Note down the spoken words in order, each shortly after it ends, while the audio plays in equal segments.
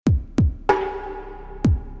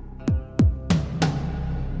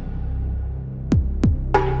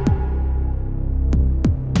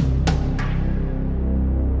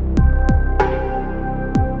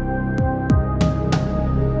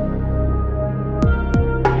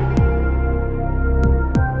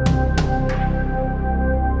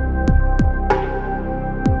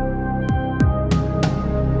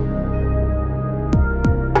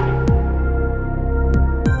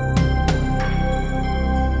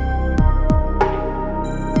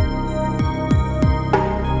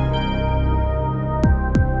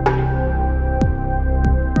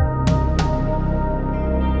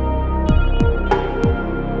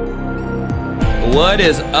What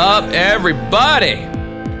is up, everybody?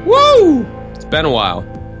 Woo! It's been a while.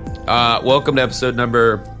 Welcome to episode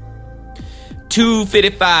number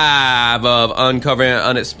 255 of Uncovering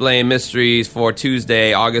Unexplained Mysteries for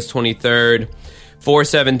Tuesday, August 23rd,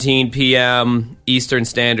 4:17 p.m. Eastern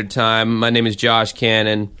Standard Time. My name is Josh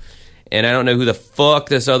Cannon, and I don't know who the fuck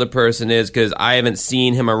this other person is because I haven't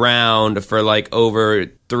seen him around for like over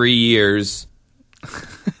 3 years.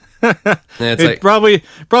 It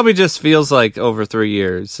probably just feels like over 3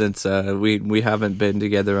 years since we haven't been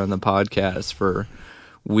together on the podcast for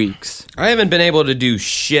weeks. I haven't been able to do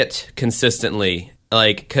shit consistently,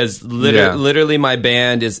 like, because literally my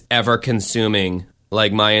band is ever consuming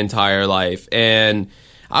like my entire life. And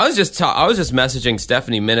I was just messaging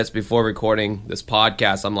Stephanie minutes before recording this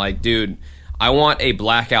podcast. I'm like, dude, I want a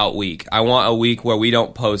blackout week. I want a week where we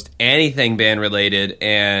don't post anything band related,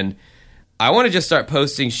 and I want to just start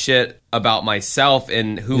posting shit about myself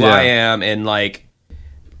and who I am, and like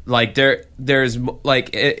there's like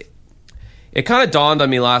it kind of dawned on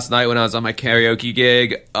me last night when I was on my karaoke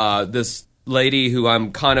gig. This lady who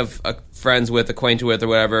I'm kind of friends with, acquainted with, or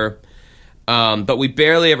whatever, but we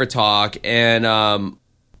barely ever talk. And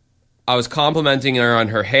I was complimenting her on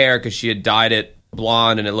her hair because she had dyed it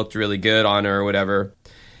blonde and it looked really good on her or whatever.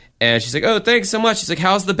 And she's like, oh, thanks so much. She's like,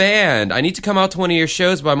 how's the band? I need to come out to one of your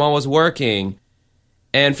shows, but I'm always working.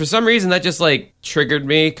 And for some reason, that just, like, triggered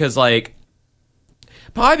me, because, like,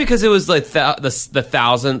 probably because it was, like, the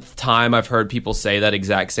 1,000th time I've heard people say that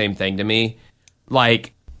exact same thing to me.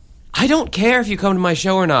 Like, I don't care if you come to my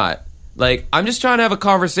show or not. Like, I'm just trying to have a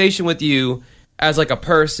conversation with you as, like, a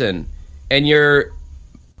person. And you're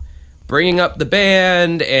bringing up the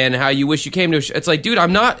band and how you wish you came to a show. It's like, dude,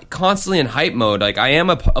 I'm not constantly in hype mode. Like, I am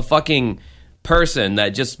a fucking person that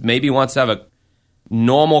just maybe wants to have a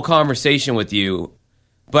normal conversation with you.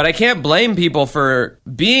 But I can't blame people for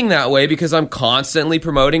being that way because I'm constantly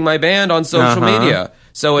promoting my band on social media.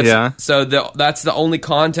 So it's that's the only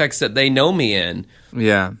context that they know me in.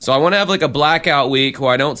 Yeah. So I want to have like a blackout week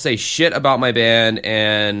where I don't say shit about my band,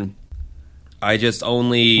 and I just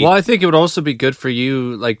only... Well, I think it would also be good for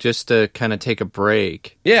you, like, just to kind of take a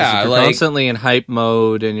break. Yeah, if you're like... constantly in hype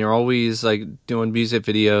mode, and you're always, like, doing music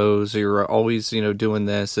videos, or you're always, you know, doing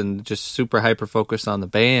this, and just super hyper-focused on the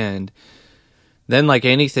band, then, like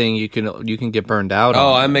anything, you can get burned out on.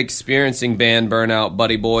 Oh, I'm experiencing band burnout,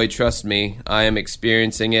 buddy boy, trust me. I am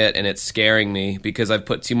experiencing it, and it's scaring me, because I've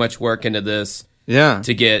put too much work into this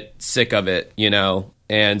to get sick of it, you know?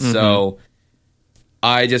 And so...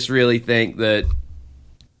 I just really think that,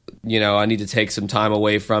 you know, I need to take some time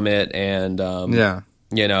away from it, and,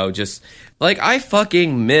 you know, just, like, I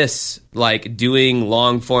fucking miss, like, doing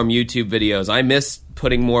long-form YouTube videos. I miss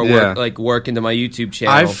putting more work into my YouTube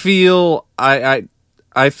channel.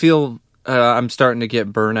 I feel I'm starting to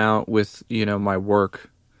get burnout with, you know, my work,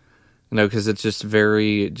 you know, because it's just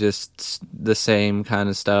just the same kind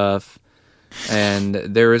of stuff, and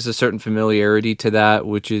there is a certain familiarity to that,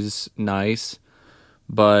 which is nice.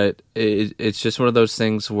 But it's just one of those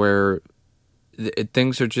things where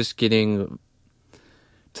things are just getting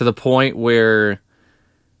to the point where,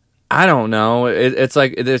 I don't know, it's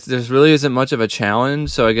like there's really isn't much of a challenge,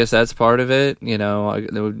 so I guess that's part of it. You know,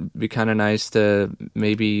 it would be kind of nice to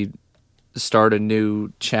maybe start a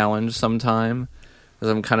new challenge sometime, because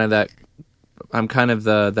I'm kind of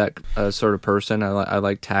that sort of person. I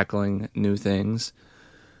like tackling new things.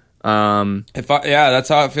 That's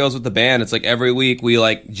how it feels with the band. It's like every week we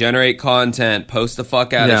like generate content, post the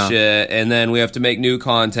fuck out of shit, and then we have to make new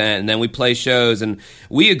content, and then we play shows, and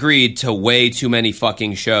we agreed to way too many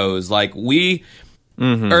fucking shows. Like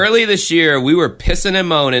early this year, we were pissing and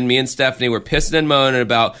moaning, me and Stephanie were pissing and moaning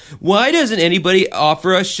about, why doesn't anybody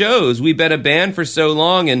offer us shows? We've been a band for so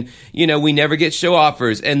long, and, you know, we never get show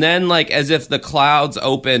offers. And then, like, as if the clouds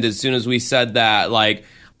opened as soon as we said that, like,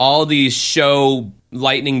 all these show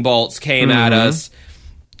lightning bolts came at us,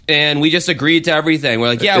 and we just agreed to everything. We're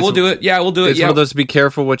like, we'll do it. Yeah, we'll do it. It's one of those be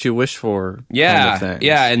careful what you wish for. Yeah, kind of things.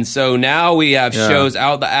 Yeah. And so now we have shows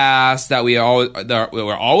out the ass that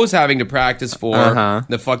we're always having to practice for.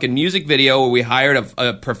 The fucking music video where we hired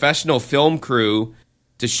a professional film crew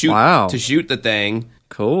to shoot the thing.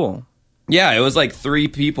 Cool. Yeah, it was like 3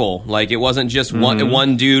 people. Like, it wasn't just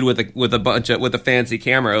one dude with a fancy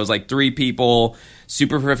camera. It was like 3 people,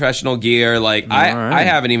 super professional gear. Like, I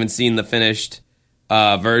haven't even seen the finished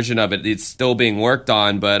version of it. It's still being worked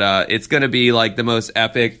on, but it's going to be like the most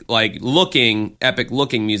epic looking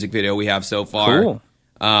music video we have so far. Cool.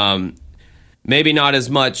 Maybe not as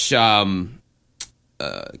much kind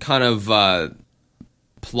of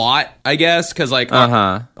plot, I guess, because like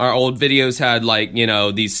our old videos had like, you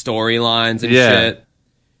know, these storylines and shit.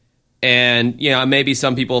 And, you know, maybe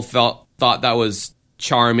some people thought that was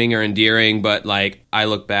charming or endearing, but like I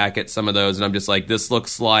look back at some of those and I'm just like, this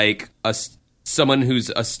looks like someone who's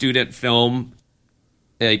a student film,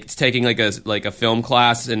 like taking like a film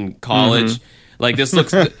class in college. Mm-hmm. Like this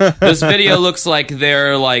video looks like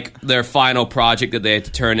their final project that they had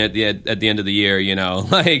to turn at the end of the year, you know,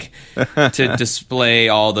 like to display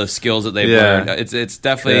all the skills that they've learned. It's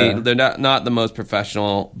definitely they're not the most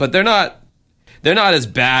professional, but they're not as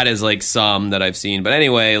bad as like some that I've seen. But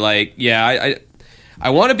anyway, like I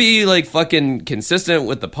want to be like fucking consistent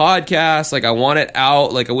with the podcast. Like I want it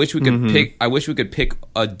out. Like I wish we could pick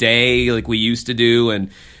a day like we used to do, and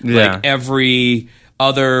like every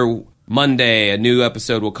other Monday a new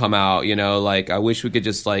episode will come out, you know. Like I wish we could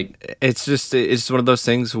just like it's one of those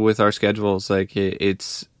things with our schedules. Like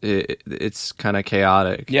it's kind of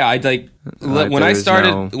chaotic. Yeah, I like when I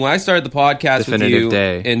started the podcast with you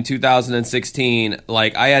in 2016,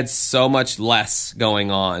 like I had so much less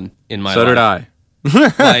going on in my life. So did I.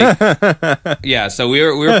 Like, yeah, so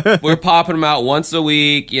we're popping them out once a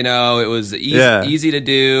week, you know. It was easy to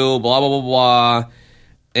do, blah blah blah blah.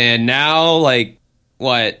 And now, like,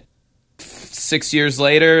 what, 6 years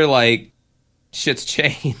later, like, shit's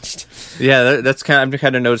changed. Yeah, that's I'm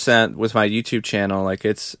kind of noticing that with my YouTube channel. Like,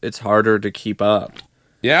 it's harder to keep up.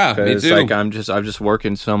 Yeah, me too. Like I'm just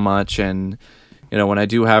working so much, and you know, when I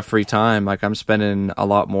do have free time, like I'm spending a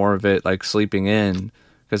lot more of it like sleeping in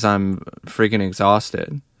because I'm freaking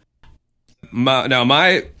exhausted.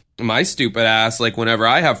 My stupid ass, like whenever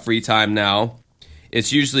I have free time now,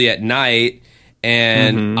 it's usually at night.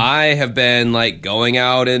 And I have been like going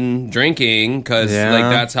out and drinking because like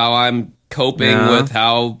that's how I'm coping with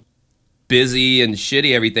how busy and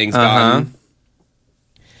shitty everything's gotten.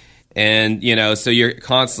 And, you know, so you're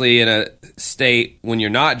constantly in a state, when you're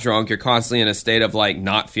not drunk, you're constantly in a state of like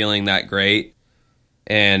not feeling that great.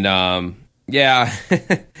 And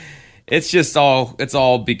it's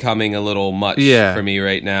all becoming a little much for me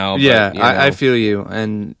right now. But, yeah, you know. I feel you,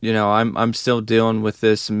 and you know, I'm still dealing with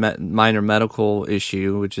this minor medical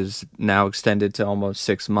issue, which is now extended to almost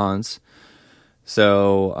 6 months.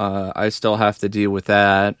 So I still have to deal with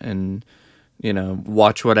that, and you know,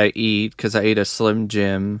 watch what I eat because I ate a Slim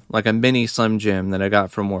Jim, like a mini Slim Jim that I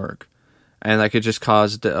got from work, and like it just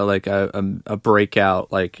caused like a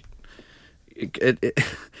breakout, like. It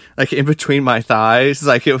like in between my thighs,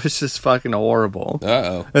 like it was just fucking horrible.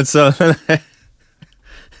 Uh-oh. And so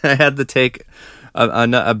I had to take a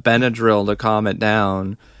Benadryl to calm it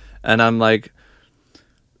down, and I'm like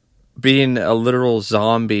being a literal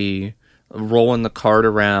zombie rolling the cart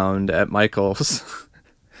around at Michael's,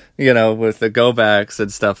 you know, with the go backs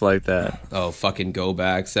and stuff like that. Oh, fucking go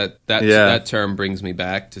backs. That term brings me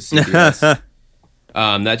back to CBS.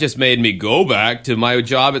 That just made me go back to my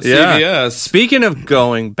job at CBS. Speaking of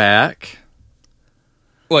going back,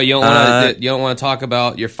 well, you don't want to talk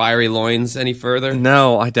about your fiery loins any further?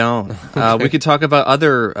 No, I don't. We could talk about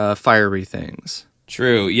other fiery things.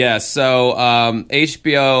 True. Yeah. So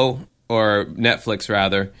HBO or Netflix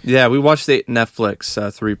rather. Yeah, we watched the Netflix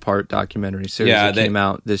 3-part documentary series that came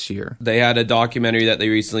out this year. They had a documentary that they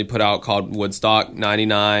recently put out called Woodstock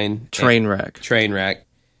 '99. Trainwreck.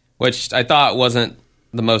 Which I thought wasn't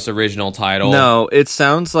the most original title. No, it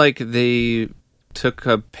sounds like they took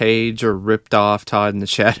a page or ripped off Todd in the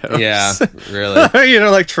Shadows. Yeah, really. You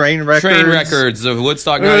know, like Train Records of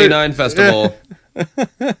Woodstock '99 Festival.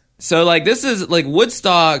 So, like, this is like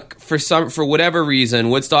Woodstock for whatever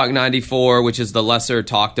reason. Woodstock '94, which is the lesser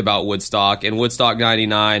talked about Woodstock, and Woodstock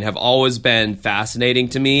 '99 have always been fascinating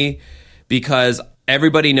to me because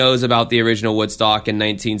everybody knows about the original Woodstock in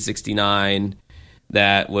 1969.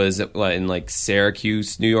 That was in like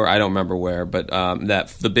Syracuse, New York. I don't remember where, but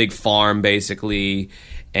the big farm basically,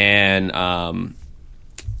 and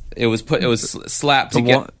it was slapped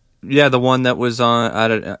together. The one that was at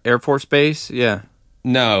an Air Force base. Yeah.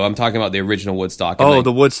 No, I'm talking about the original Woodstock. The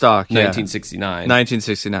Woodstock, 1969.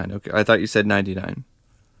 1969. Okay, I thought you said 99.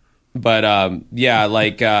 But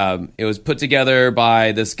it was put together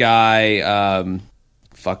by this guy.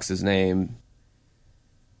 Fuck's his name.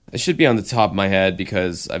 It should be on the top of my head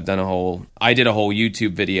because I did a whole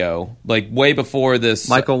YouTube video like way before this.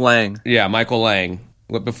 Michael Lang. Yeah, Michael Lang.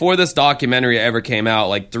 Before this documentary ever came out,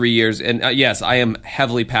 like 3 years. And yes, I am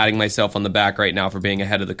heavily patting myself on the back right now for being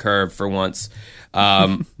ahead of the curve for once.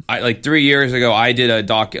 Like 3 years ago, I did a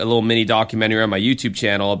little mini documentary on my YouTube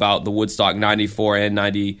channel about the Woodstock '94 and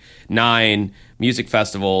 '99 music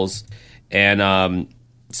festivals. And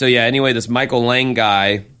so yeah, anyway, this Michael Lang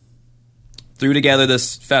guy threw together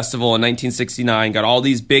this festival in 1969, got all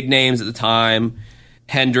these big names at the time,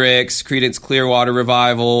 Hendrix, Creedence Clearwater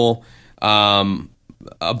Revival,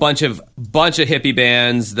 a bunch of hippie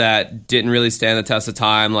bands that didn't really stand the test of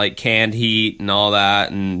time, like Canned Heat and all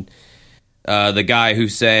that, and the guy who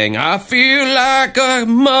sang "I feel like a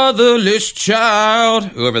motherless child,"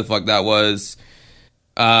 whoever the fuck that was.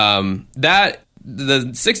 That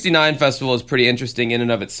the '69 festival is pretty interesting in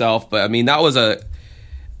and of itself, but I mean that was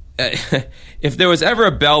if there was ever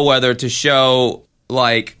a bellwether to show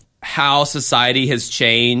like how society has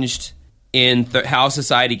changed how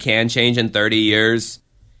society can change in 30 years,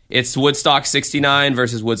 it's Woodstock 69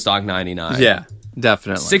 versus Woodstock 99. Yeah,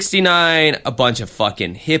 definitely. 69, a bunch of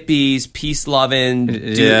fucking hippies, peace-loving,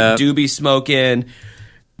 doobie smoking,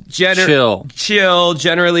 chill,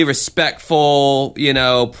 generally respectful,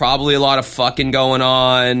 probably a lot of fucking going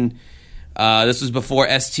on. This was before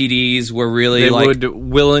STDs were really they would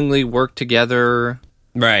willingly work together.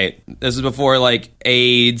 Right. This is before like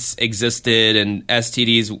AIDS existed and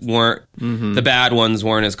STDs weren't the bad ones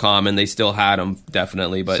weren't as common. They still had them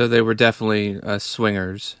definitely, but so they were definitely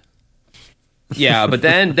swingers. Yeah, but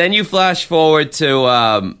then you flash forward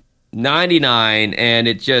to 99 and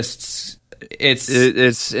it's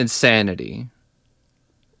insanity.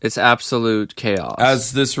 It's absolute chaos.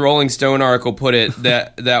 As this Rolling Stone article put it,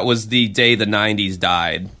 that was the day the 90s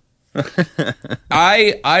died.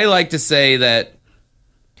 I like to say that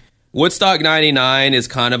Woodstock 99 is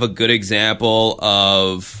kind of a good example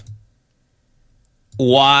of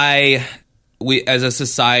why we, as a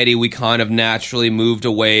society, we kind of naturally moved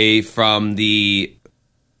away from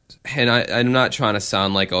and I'm not trying to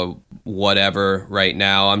sound like a whatever right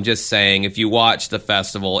now. I'm just saying, if you watch the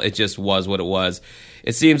festival, it just was what it was.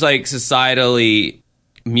 It seems like societally,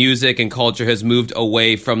 music and culture has moved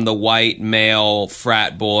away from the white male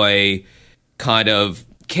frat boy kind of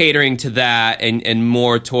catering to that and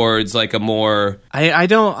more towards like a more I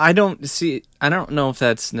don't know if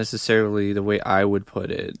that's necessarily the way I would put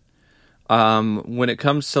it. When it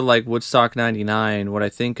comes to like Woodstock 99, what I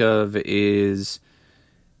think of is,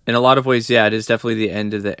 in a lot of ways, it is definitely the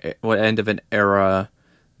end of an era.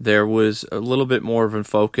 There was a little bit more of a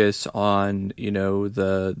focus on,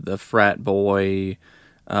 the frat boy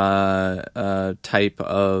type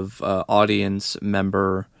of audience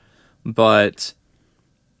member, but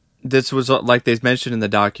this was, like they mentioned in the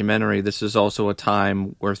documentary, this is also a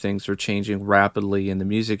time where things were changing rapidly in the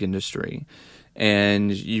music industry.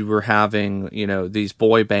 And you were having, these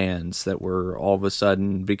boy bands that were all of a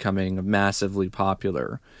sudden becoming massively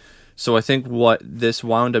popular. So I think what this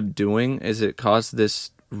wound up doing is it caused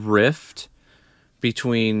this rift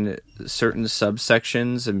between certain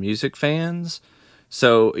subsections of music fans.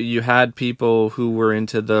 So you had people who were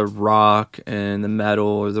into the rock and the metal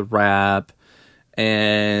or the rap,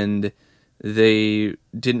 and they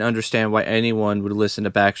didn't understand why anyone would listen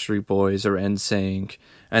to Backstreet Boys or NSYNC.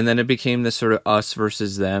 And then it became this sort of us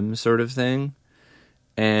versus them sort of thing.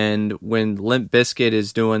 And when Limp Bizkit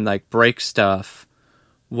is doing like break stuff,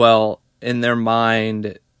 well, in their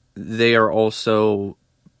mind, they are also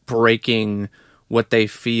breaking what they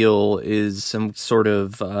feel is some sort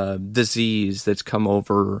of disease that's come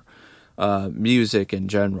over music in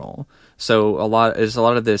general. So there's a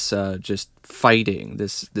lot of this just fighting,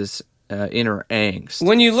 this inner angst.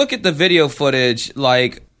 When you look at the video footage,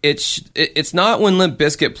 like it's not when Limp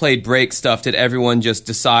Bizkit played break stuff did everyone just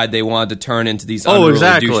decide they wanted to turn into these unruly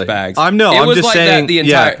douchebags. I'm just like saying that the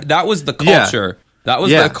entire that was the culture. Yeah. That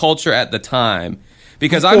was the culture at the time.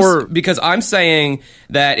 Because I'm saying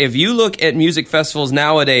that if you look at music festivals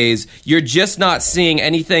nowadays, you're just not seeing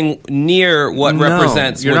anything near what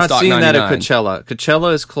represents you're Woodstock 99. You're not seeing that at Coachella.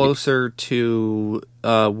 Coachella is closer to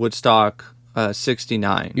Woodstock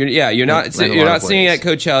 69. You're not seeing it at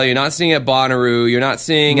Coachella. You're not seeing it at Bonnaroo. You're not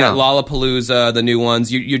seeing it at Lollapalooza, the new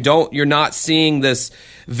ones. You're not seeing this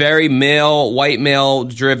very white male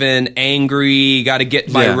driven, angry, got to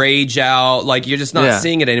get my rage out. Like, you're just not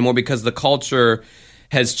seeing it anymore because the culture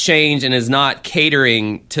has changed and is not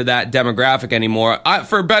catering to that demographic anymore.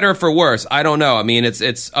 For better or for worse, I don't know. I mean, it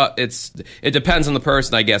depends on the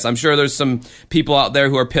person, I guess. I'm sure there's some people out there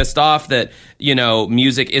who are pissed off that,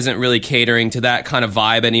 music isn't really catering to that kind of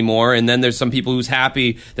vibe anymore. And then there's some people who's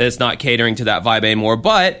happy that it's not catering to that vibe anymore.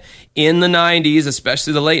 But in the 90s,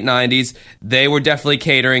 especially the late 90s, they were definitely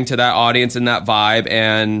catering to that audience and that vibe.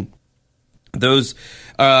 And those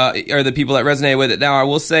are the people that resonate with it. Now, I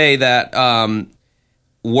will say that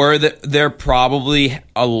there probably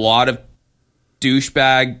a lot of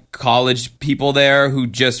douchebag college people there who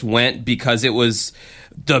just went because it was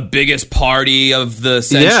the biggest party of the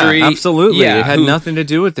century. Yeah, absolutely. It had nothing to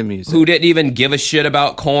do with the music. Who didn't even give a shit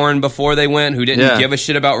about Korn before they went, who didn't give a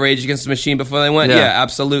shit about Rage Against the Machine before they went. Yeah,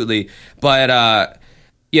 absolutely. But,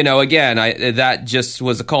 again, that just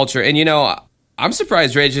was a culture. And, I'm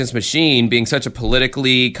surprised Rage Against the Machine, being such a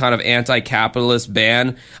politically kind of anti-capitalist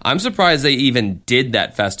band, I'm surprised they even did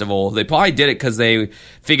that festival. They probably did it because they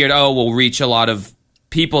figured, we'll reach a lot of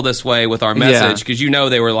people this way with our message, because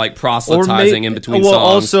they were like proselytizing in between songs.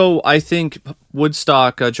 Also, I think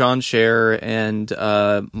Woodstock, John Scher and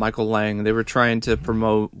Michael Lang, they were trying to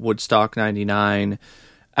promote Woodstock 99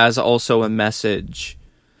 as also a message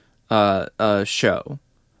show.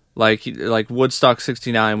 Like Woodstock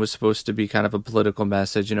 69 was supposed to be kind of a political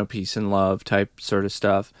message, peace and love type sort of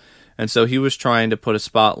stuff. And so he was trying to put a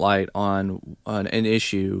spotlight on an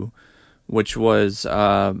issue, which was,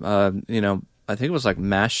 I think it was like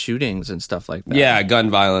mass shootings and stuff like that. Yeah, gun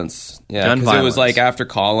violence. Yeah, because it was like after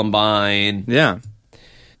Columbine. Yeah.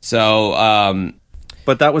 So,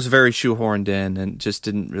 but that was very shoehorned in and just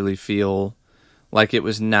didn't really feel like it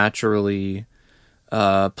was naturally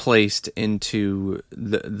placed into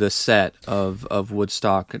the set of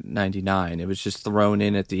Woodstock 99. It was just thrown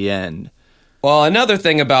in at the end. Well, another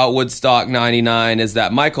thing about Woodstock 99 is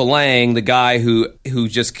that Michael Lang, the guy who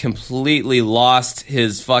just completely lost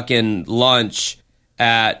his fucking lunch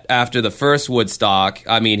after the first Woodstock.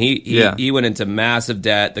 I mean, he went into massive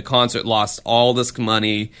debt. The concert lost all this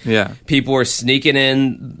money. Yeah. People were sneaking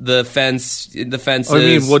in the fences. Oh,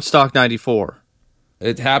 you mean Woodstock 94?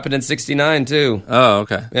 It happened in 69 too. Oh,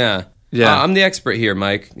 okay. Yeah. Yeah. I'm the expert here,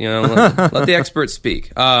 Mike. Let the expert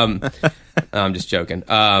speak. I'm just joking.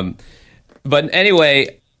 But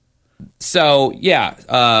anyway, so yeah,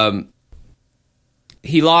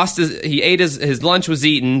 he ate his lunch was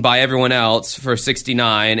eaten by everyone else for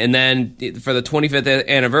 69, and then for the 25th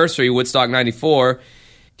anniversary, Woodstock 94,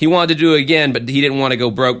 he wanted to do it again, but he didn't want to go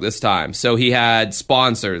broke this time. So he had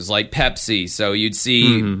sponsors like Pepsi. So you'd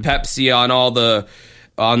see Pepsi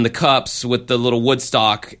on the cups with the little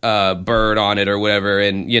Woodstock bird on it or whatever,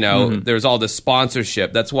 and there's all this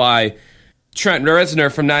sponsorship. That's why Trent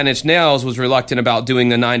Reznor from Nine Inch Nails was reluctant about doing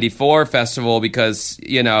the 94 festival, because,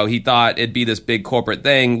 he thought it'd be this big corporate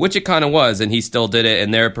thing, which it kind of was, and he still did it,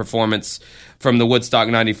 and their performance from the Woodstock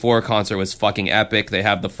 94 concert was fucking epic. They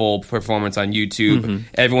have the full performance on YouTube.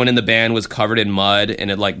 Everyone in the band was covered in mud,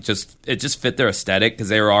 and it just fit their aesthetic, because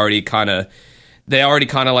they already kind of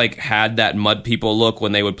like had that mud people look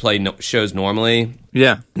when they would play shows normally.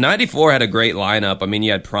 Yeah. 94 had a great lineup. I mean,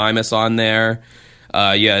 you had Primus on there.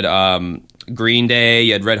 You had Green Day,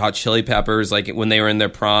 you had Red Hot Chili Peppers, like when they were in their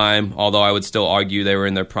prime, although I would still argue they were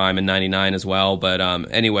in their prime in 99 as well. But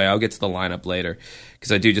anyway, I'll get to the lineup later,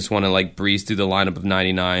 because I do just want to like breeze through the lineup of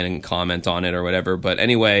 99 and comment on it or whatever. But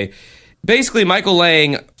anyway, basically Michael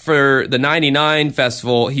Lang, for the 99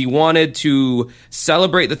 festival, he wanted to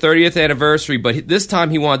celebrate the 30th anniversary, but this time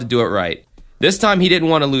he wanted to do it right. This time he didn't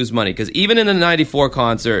want to lose money, because even in the 94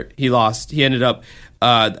 concert, he ended up...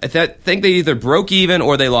 I think they either broke even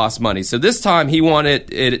or they lost money. So this time he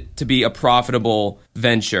wanted it to be a profitable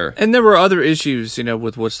venture. And there were other issues,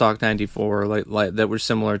 with Woodstock 94, like that were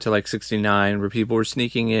similar to like 69, where people were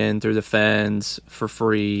sneaking in through the fence for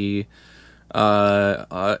free,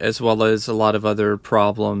 as well as a lot of other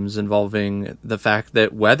problems involving the fact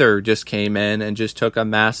that weather just came in and just took a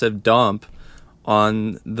massive dump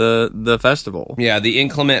on the festival. Yeah, the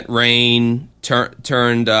inclement rain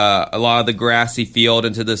turned a lot of the grassy field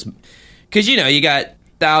into this, because you got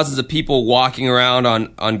thousands of people walking around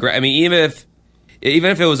on I mean, even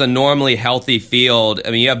if it was a normally healthy field, I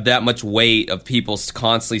mean, you have that much weight of people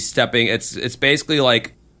constantly stepping. It's basically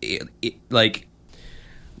like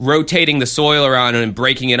rotating the soil around and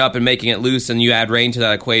breaking it up and making it loose, and you add rain to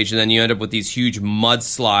that equation, then you end up with these huge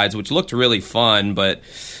mudslides, which looked really fun, but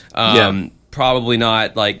probably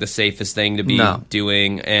not like the safest thing to be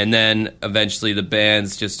doing. And then eventually the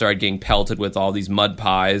bands just started getting pelted with all these mud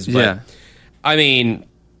pies. But I mean,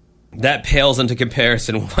 that pales into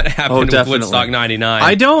comparison with what happened with Woodstock 99.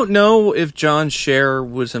 I don't know if John Scher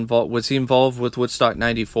was involved. Was he involved with Woodstock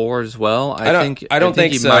 94 as well? I don't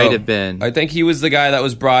think he so. Might have been. I think he was the guy that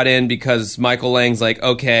was brought in because Michael Lang's like,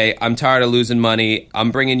 okay, I'm tired of losing money.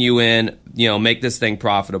 I'm bringing you in, make this thing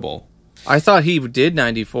profitable. I thought he did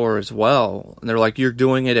 94 as well. And they're like, you're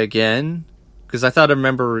doing it again? Because I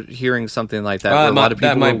remember hearing something like that. Where a lot of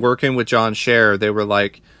people were working with John Scher. They were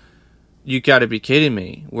like, you got to be kidding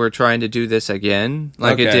me. We're trying to do this again?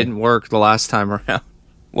 Like, It didn't work the last time around.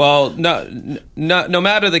 Well, no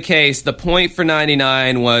matter the case, the point for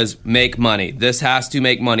 99 was make money. This has to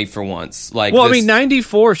make money for once. I mean,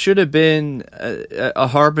 94 should have been a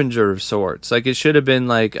harbinger of sorts. Like, it should have been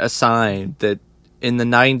like a sign that in the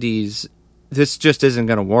 90s, this just isn't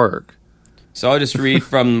going to work. So I'll just read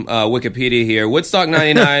from Wikipedia here. Woodstock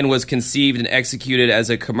 99 was conceived and executed as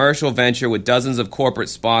a commercial venture with dozens of corporate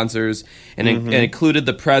sponsors and included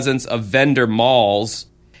the presence of vendor malls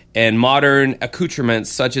and modern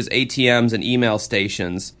accoutrements such as ATMs and email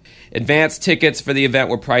stations. Advanced tickets for the event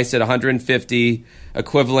were priced at $150,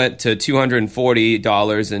 equivalent to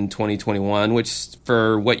 $240 in 2021, which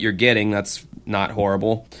for what you're getting, that's not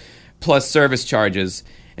horrible, plus service charges.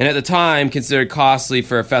 And at the time, considered costly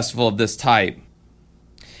for a festival of this type.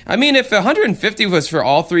 I mean, if 150 was for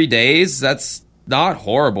all 3 days, that's not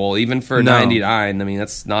horrible, even for 99. I mean,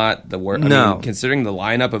 that's not the worst. No. I mean, considering the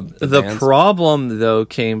lineup of the bands. problem, though,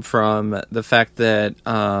 came from the fact that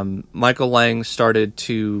Michael Lang started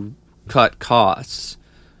to cut costs.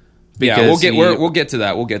 Yeah, we'll get to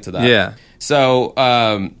that. We'll get to that. Yeah. So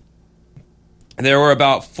there were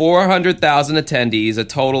about 400,000 attendees. A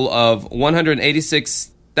total of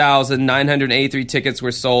 186,983 tickets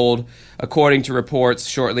were sold, according to reports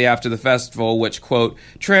shortly after the festival, which, quote,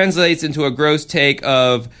 translates into a gross take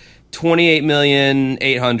of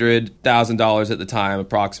 $28,800,000 at the time,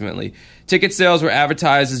 approximately. Ticket sales were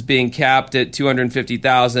advertised as being capped at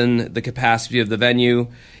 250,000, the capacity of the venue.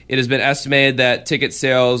 It has been estimated that ticket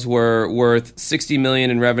sales were worth $60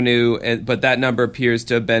 million in revenue, but that number appears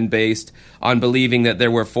to have been based on believing that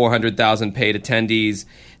there were 400,000 paid attendees.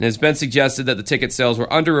 And it has been suggested that the ticket sales were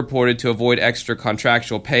underreported to avoid extra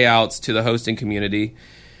contractual payouts to the hosting community.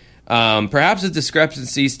 Perhaps the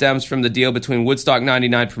discrepancy stems from the deal between Woodstock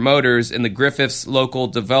 99 promoters and the Griffiths Local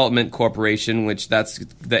Development Corporation, which that's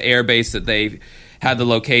the air base that they had the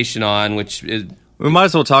location on, which is... We might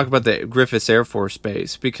as well talk about the Griffiths Air Force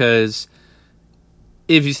Base, because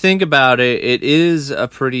if you think about it, it is a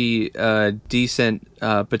pretty decent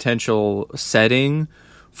potential setting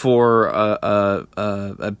for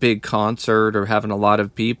a big concert or having a lot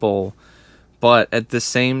of people. But at the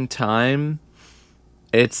same time,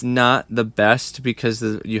 it's not the best because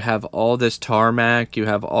you have all this tarmac, you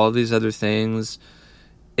have all these other things.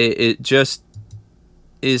 It just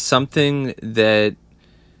is something that...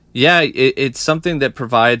 Yeah, it's something that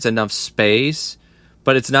provides enough space,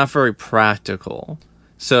 but it's not very practical.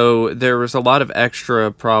 So there was a lot of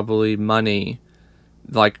extra, probably, money,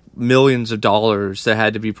 like millions of dollars that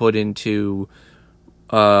had to be put into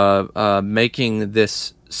making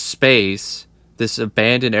this space, this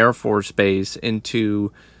abandoned Air Force base,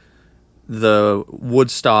 into the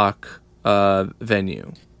Woodstock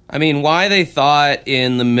venue. I mean, why they thought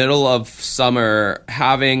in the middle of summer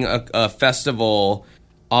having a festival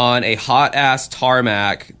on a hot-ass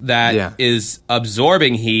tarmac that is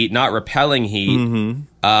absorbing heat, not repelling heat.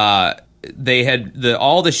 Mm-hmm. They had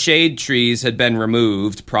all the shade trees had been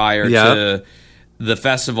removed prior to the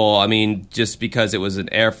festival. I mean, just because it was an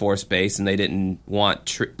Air Force base and they didn't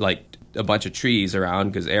want a bunch of trees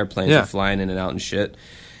around because airplanes are flying in and out and shit.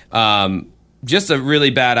 Just a really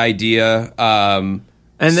bad idea.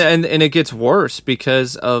 And it gets worse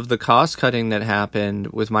because of the cost cutting that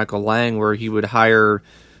happened with Michael Lang, where he would hire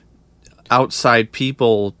outside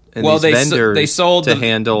people and these vendors they sold to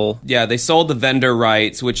handle. Yeah, they sold the vendor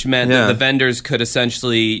rights, which meant that the vendors could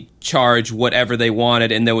essentially charge whatever they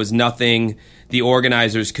wanted, and there was nothing the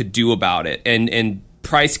organizers could do about it. And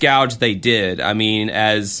price gouge they did. I mean,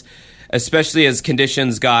 especially as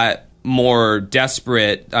conditions got more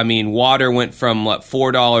desperate. I mean, water went from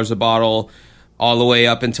 $4 a bottle all the way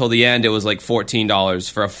up until the end. It was like $14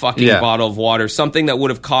 for a fucking bottle of water, something that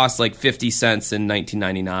would have cost like 50 cents in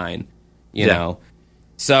 1999. You know,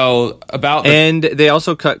 so and they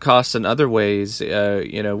also cut costs in other ways,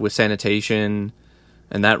 with sanitation,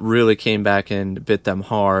 and that really came back and bit them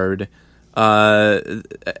hard.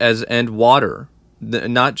 And water,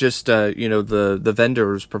 not just the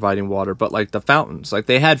vendors providing water, but like the fountains. Like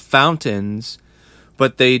they had fountains,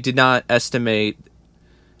 but they did not estimate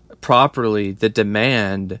properly the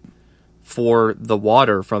demand for the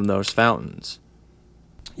water from those fountains.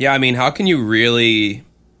 Yeah, I mean, how can you really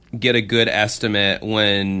get a good estimate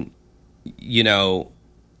when,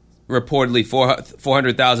 reportedly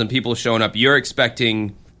 400,000 people showing up? You're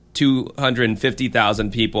expecting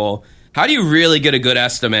 250,000 people. How do you really get a good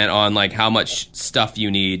estimate on like how much stuff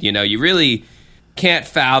you need? You really can't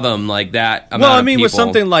fathom like that amount Well, I mean, of people. with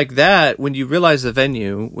something like that, when you realize the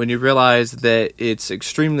venue, when you realize that it's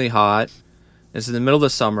extremely hot, it's in the middle of the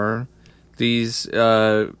summer, these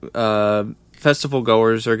festival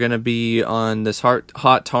goers are going to be on this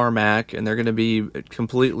hot tarmac, and they're going to be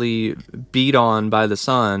completely beat on by the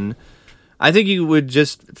sun. I think you would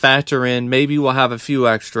just factor in, maybe we'll have a few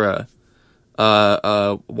extra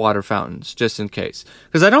water fountains, just in case.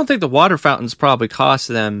 Because I don't think the water fountains probably cost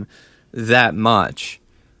them that much.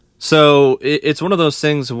 So it's one of those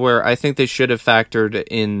things where I think they should have factored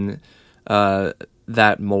in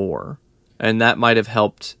that more, and that might have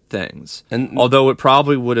helped things. And although it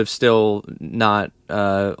probably would have still not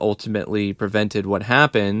ultimately prevented what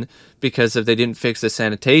happened, because if they didn't fix the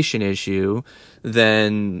sanitation issue,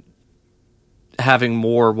 then having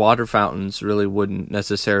more water fountains really wouldn't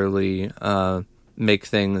necessarily make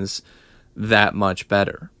things that much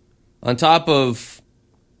better. On top of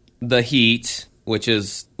the heat, which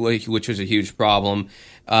was a huge problem,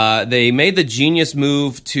 they made the genius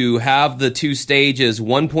move to have the two stages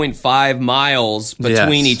 1.5 miles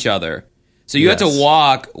between each other. So you had to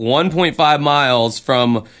walk 1.5 miles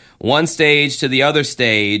from one stage to the other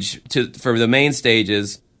stage for the main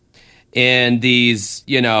stages in these,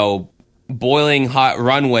 boiling hot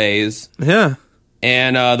runways. Yeah.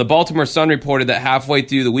 And the Baltimore Sun reported that halfway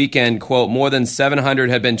through the weekend, quote, more than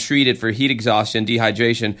 700 had been treated for heat exhaustion,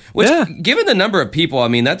 dehydration, which, given the number of people, I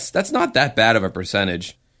mean, that's not that bad of a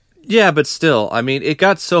percentage. Yeah, but still, I mean, it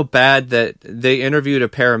got so bad that they interviewed a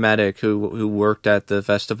paramedic who worked at the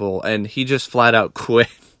festival, and he just flat out quit.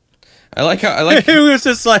 I like He was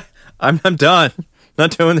just like, I'm done.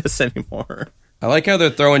 Not doing this anymore. I like how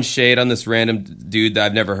they're throwing shade on this random dude that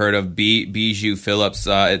I've never heard of, Bijou Phillips.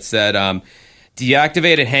 It said,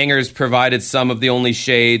 deactivated hangars provided some of the only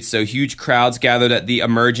shade, so huge crowds gathered at the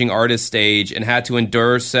emerging artist stage and had to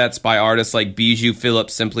endure sets by artists like Bijou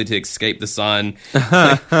Phillips simply to escape the sun.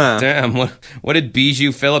 Damn, what did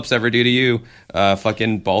Bijou Phillips ever do to you?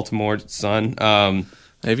 Fucking Baltimore Sun.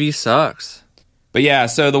 Maybe he sucks. But yeah,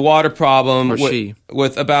 so the water problem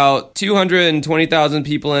with about 220,000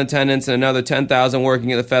 people in attendance and another 10,000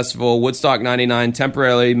 working at the festival, Woodstock 99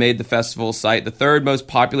 temporarily made the festival site the third most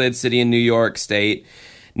populated city in New York State.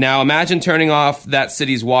 Now imagine turning off that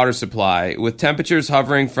city's water supply. With temperatures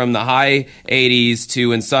hovering from the high 80s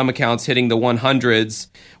to, in some accounts, hitting the 100s,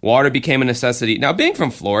 water became a necessity. Now, being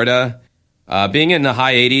from Florida, being in the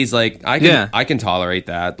high 80s, like I can tolerate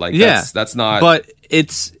that. Like that's not. But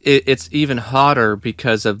it's even hotter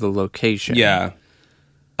because of the location. Yeah.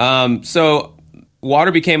 So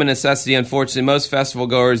water became a necessity. Unfortunately, most festival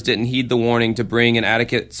goers didn't heed the warning to bring an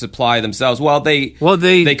adequate supply themselves. They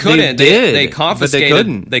couldn't. They confiscated. But they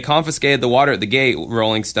couldn't. They confiscated the water at the gate.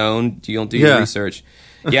 Rolling Stone. You don't do your research.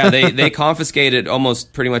 Yeah, they confiscated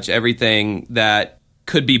almost pretty much everything that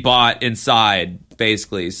could be bought inside,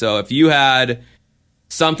 basically. So if you had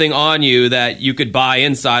something on you that you could buy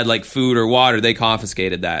inside, like food or water, they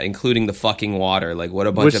confiscated that, including the fucking water. Like, what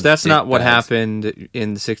a bunch of... Which, that's not what happened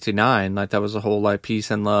in '69. Like, that was a whole, like,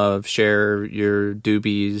 peace and love, share your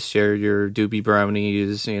doobies, share your doobie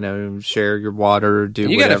brownies, share your water, do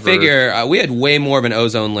whatever. You gotta figure, we had way more of an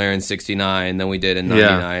ozone layer in '69 than we did in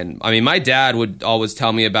 '99. Yeah. I mean, my dad would always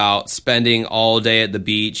tell me about spending all day at the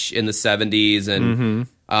beach in the '70s, and...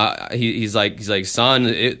 He's like, son,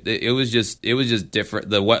 it was just different.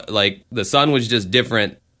 The sun was just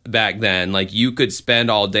different back then. Like, you could spend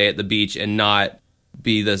all day at the beach and not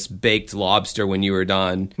be this baked lobster when you were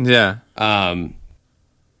done. Yeah. But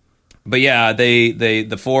yeah, the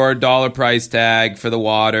 $4 price tag for the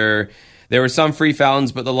water. There were some free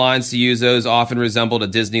fountains, but the lines to use those often resembled a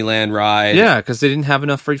Disneyland ride. Yeah, because they didn't have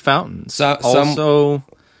enough free fountains. Go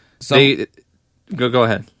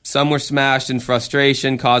ahead. Some were smashed in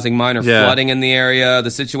frustration, causing minor flooding in the area.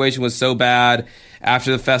 The situation was so bad,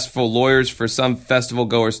 after the festival, lawyers for some festival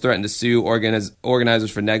goers threatened to sue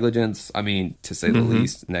organizers for negligence. I mean, to say the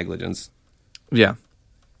least, negligence. Yeah.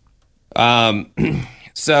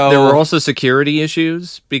 So there were also security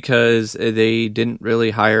issues because they didn't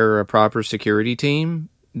really hire a proper security team.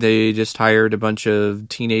 They just hired a bunch of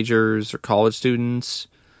teenagers or college students.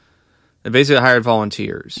 They basically hired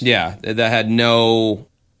volunteers. Yeah, that had no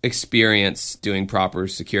experience doing proper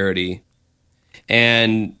security.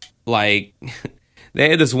 And, like, they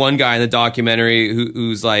had this one guy in the documentary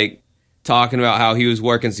who's, like, talking about how he was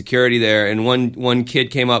working security there. And one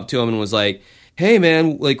kid came up to him and was like, hey,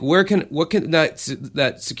 man, like, what can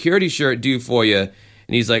that security shirt do for you?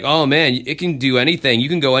 And he's like, oh, man, it can do anything. You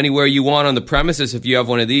can go anywhere you want on the premises if you have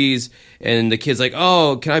one of these. And the kid's like,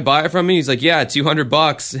 oh, can I buy it from you? He's like, yeah,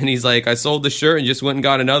 $200. And he's like, I sold the shirt and just went and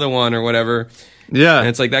got another one or whatever. Yeah. And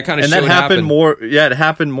it's like that kind of shit happened happen. more. Yeah, it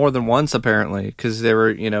happened more than once, apparently, because there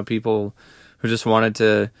were, people who just wanted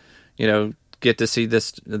to, get to see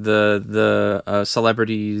the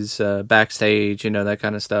celebrities backstage, that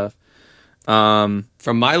kind of stuff.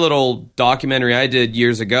 From my little documentary I did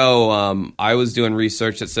years ago, I was doing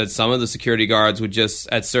research that said some of the security guards would just,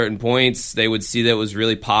 at certain points, they would see that it was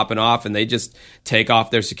really popping off and they just take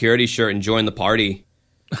off their security shirt and join the party.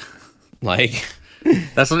 Like,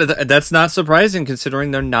 that's not surprising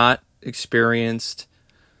considering they're not experienced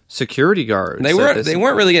security guards. They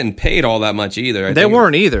weren't really getting paid all that much either. They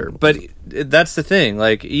weren't either, but that's the thing.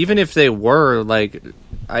 Like, even if they were, like,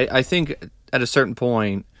 I think at a certain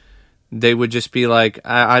point they would just be like,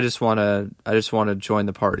 I just want to join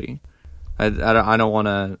the party. I don't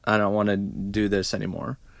want to do this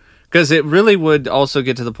anymore. Because it really would also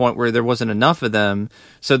get to the point where there wasn't enough of them,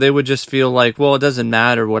 so they would just feel like, well, it doesn't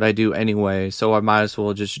matter what I do anyway, so I might as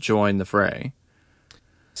well just join the fray.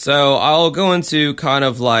 So I'll go into kind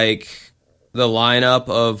of like the lineup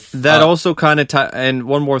of that. Also kind of and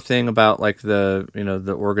one more thing about like the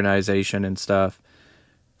organization and stuff.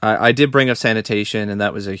 I did bring up sanitation, and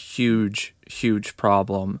that was a huge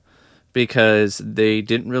problem. Because they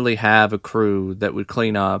didn't really have a crew that would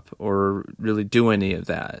clean up or really do any of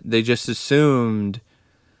that. They just assumed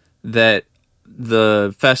that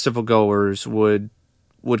the festival goers would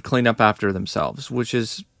clean up after themselves, which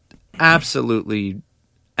is absolutely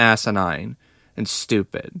asinine and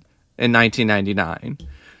stupid in 1999.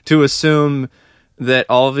 To assume that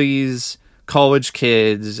all these college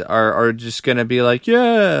kids are just going to be like,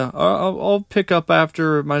 yeah, I'll pick up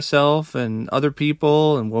after myself and other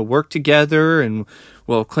people, and we'll work together and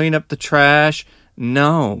we'll clean up the trash.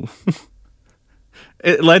 No.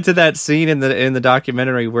 It led to that scene in the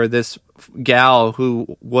documentary where this gal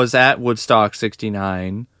who was at Woodstock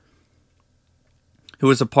 69, who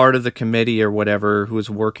was a part of the committee or whatever, who was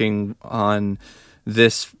working on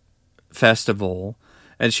this festival,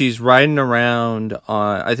 and she's riding around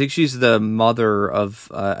on, I think she's the mother of,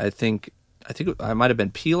 I think it might have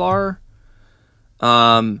been Pilar.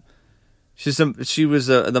 She was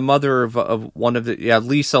the mother of one of the,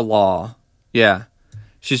 Lisa Law. Yeah.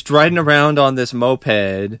 She's riding around on this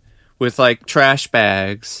moped with like trash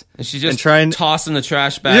bags. And she's just tossing the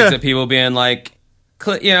trash bags at people, being like,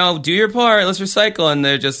 do your part, let's recycle. And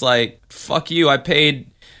they're just like, fuck you, I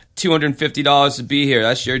paid $250 to be here.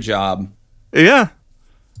 That's your job. Yeah.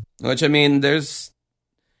 Which, I mean,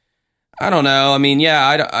 I don't know. I mean,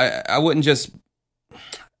 yeah, I wouldn't just...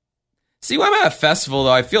 See, when I'm at a festival,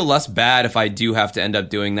 though, I feel less bad if I do have to end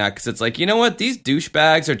up doing that, because it's like, you know what? These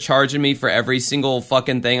douchebags are charging me for every single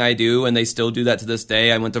fucking thing I do, and they still do that to this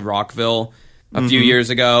day. I went to Rockville a few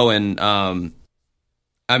years ago, and,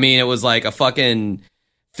 I mean, it was like a fucking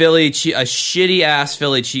a shitty-ass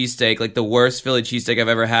Philly cheesesteak, like the worst Philly cheesesteak I've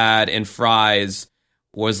ever had, and fries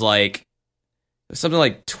was like... something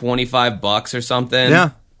like $25 or something. Yeah.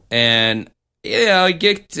 And, it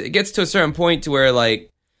gets to a certain point to where, like,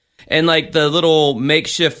 and, like, the little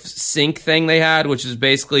makeshift sink thing they had, which is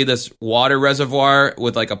basically this water reservoir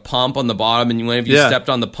with, like, a pump on the bottom, and whenever you stepped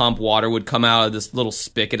on the pump, water would come out of this little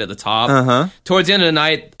spigot at the top. Uh-huh. Towards the end of the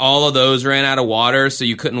night, all of those ran out of water, so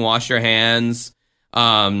you couldn't wash your hands. So,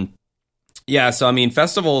 I mean,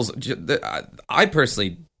 festivals, I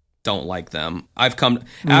personally don't like them.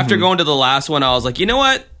 After going to the last one, I was like, you know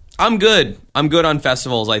what? I'm good on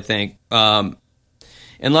festivals, I think.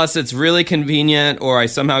 Unless it's really convenient or I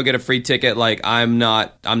somehow get a free ticket, like I'm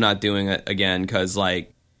not doing it again, because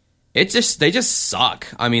like they just suck.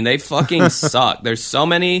 I mean, they fucking suck. There's so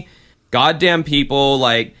many goddamn people.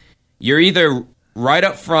 Like, you're either right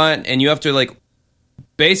up front and you have to, like,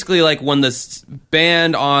 basically, like, when the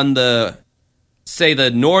band on the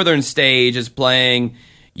northern stage is playing,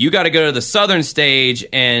 you got to go to the southern stage,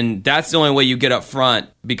 and that's the only way you get up front,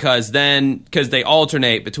 because they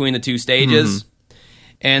alternate between the two stages.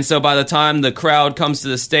 And so by the time the crowd comes to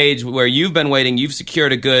the stage where you've been waiting, you've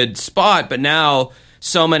secured a good spot, but now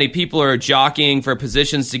so many people are jockeying for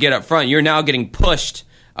positions to get up front. You're now getting pushed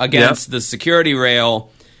against the security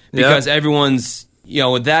rail because everyone's,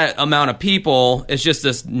 with that amount of people, it's just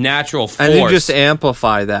this natural force. And you just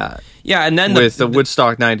amplify that. Yeah, and then with the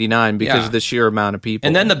Woodstock 99 because of the sheer amount of people.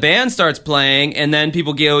 And then the band starts playing, and then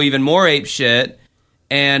people go even more ape shit.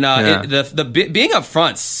 And being up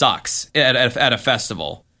front sucks at a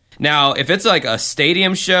festival. Now, if it's like a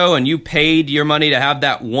stadium show and you paid your money to have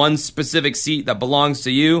that one specific seat that belongs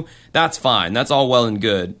to you, that's fine. That's all well and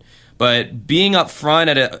good. But being up front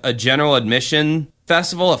at a general admission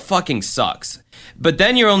festival, it fucking sucks. But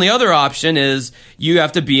then your only other option is you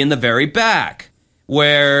have to be in the very back,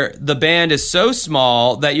 where the band is so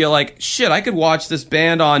small that you're like, shit, I could watch this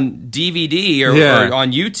band on DVD or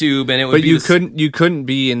on YouTube, and it would. But you couldn't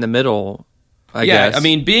be in the middle. I guess. I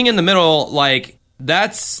mean, being in the middle, like,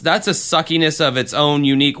 that's a suckiness of its own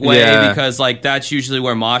unique way, because like that's usually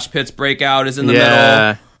where mosh pits break out, is in the middle.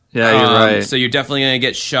 Yeah, you're right. So you're definitely gonna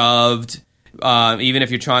get shoved. Even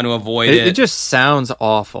if you're trying to avoid it. It just sounds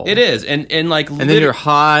awful. It is, and then you're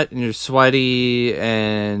hot and you're sweaty,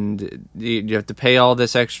 and you have to pay all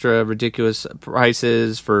this extra ridiculous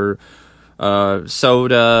prices for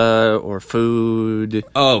soda or food.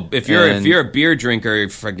 Oh, if you're a beer drinker,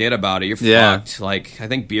 forget about it. You're fucked. Like, I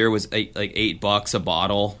think beer was $8 a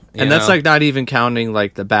bottle, and that's like not even counting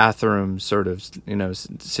like the bathroom sort of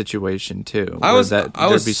situation too.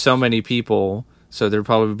 There'd be so many people, so there'd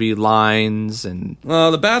probably be lines and.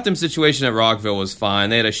 Well, the bathroom situation at Rockville was fine.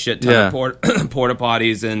 They had a shit ton of porta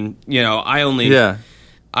potties, and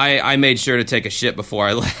I made sure to take a shit before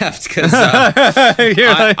I left because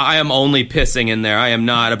I am only pissing in there. I am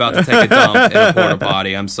not about to take a dump in a porta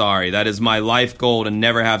potty. I'm sorry. That is my life goal, to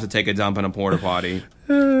never have to take a dump in a porta potty.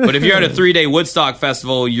 But if you're at a 3-day Woodstock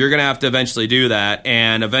festival, you're going to have to eventually do that.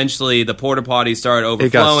 And eventually the porta potties started overflowing.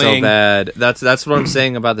 It got so bad. That's what I'm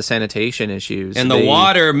saying about the sanitation issues. And the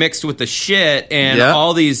water mixed with the shit, and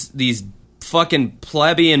all these fucking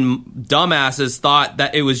plebeian dumbasses thought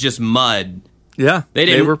that it was just mud. Yeah,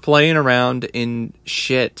 they were playing around in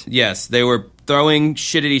shit. Yes, they were throwing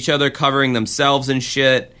shit at each other, covering themselves in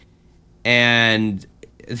shit, and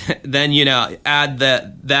then add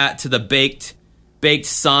that to the baked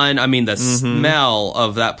sun. I mean, the smell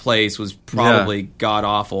of that place was probably god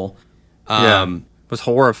awful. It was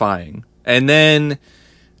horrifying. And then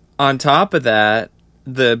on top of that,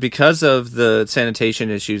 because of the sanitation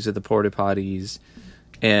issues of the porta potties.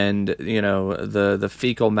 And, the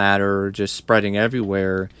fecal matter just spreading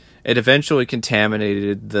everywhere, it eventually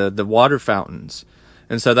contaminated the water fountains.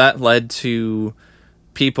 And so that led to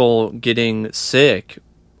people getting sick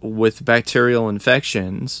with bacterial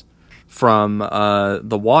infections from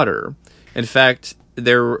the water. In fact,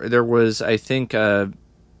 there was, I think, there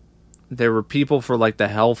were people for like the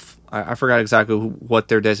health, I forgot exactly what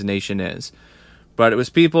their designation is, but it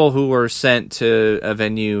was people who were sent to a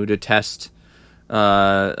venue to test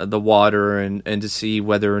the water and to see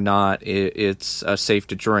whether or not it's safe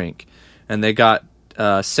to drink. And they got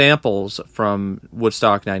samples from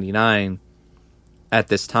Woodstock 99 at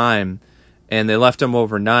this time, and they left them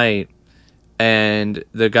overnight, and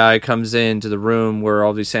the guy comes into the room where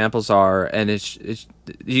all these samples are, and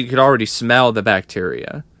you could already smell the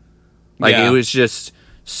bacteria. Like, it was just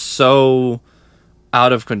so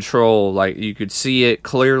out of control. Like, you could see it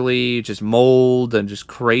clearly, just mold and just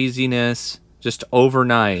craziness. Just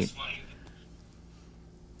overnight.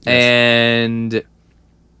 Yes. And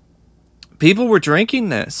people were drinking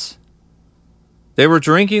this. They were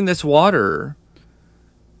drinking this water.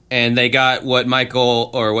 And they got what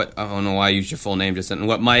Michael, or what, I don't know why I used your full name just then,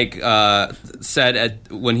 what Mike said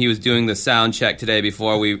when he was doing the sound check today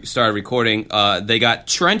before we started recording, they got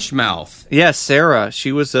trench mouth. Yes, Sarah.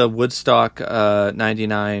 She was a Woodstock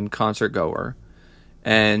 99 concert goer.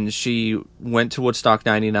 And she went to Woodstock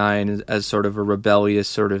 99 as sort of a rebellious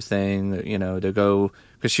sort of thing, to go,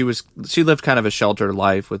 because she lived kind of a sheltered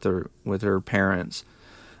life with her parents,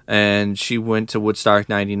 and she went to Woodstock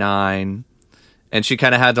 99, and she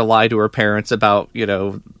kind of had to lie to her parents about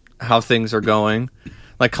how things are going,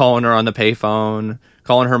 like calling her on the payphone,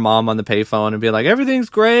 calling her mom on the payphone, and be like, everything's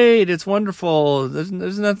great, it's wonderful, there's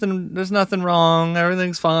nothing wrong,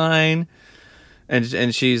 everything's fine,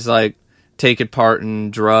 and she's like, taking part in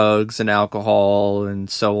drugs and alcohol and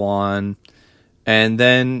so on. And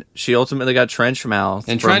then she ultimately got trench mouth.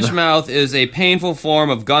 And trench mouth is a painful form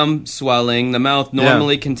of gum swelling. The mouth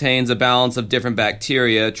normally contains a balance of different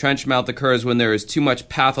bacteria. Trench mouth occurs when there is too much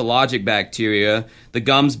pathologic bacteria. The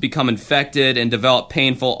gums become infected and develop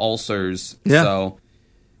painful ulcers. Yeah. So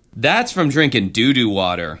that's from drinking doo-doo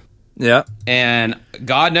water. Yeah. And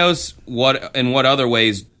God knows what other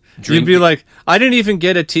ways. You'd be like, I didn't even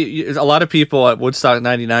get a lot of people at Woodstock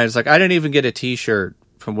 99 is like, I didn't even get a t-shirt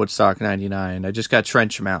from Woodstock 99. I just got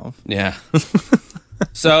trench mouth. Yeah.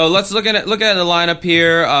 So let's look at the lineup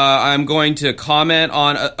here. I'm going to comment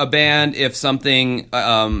on a band if something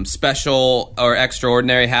special or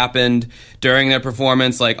extraordinary happened during their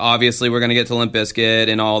performance. Like, obviously, we're going to get to Limp Bizkit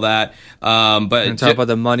and all that. But talk about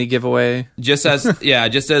the money giveaway. Just as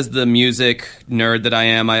the music nerd that I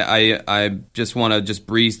am, I just want to just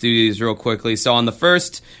breeze through these real quickly. So on the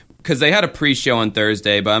first, because they had a pre-show on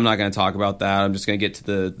Thursday, but I'm not going to talk about that. I'm just going to get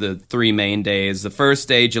to the three main days. The first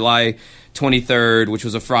day, July 23rd, which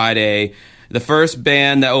was a Friday. The first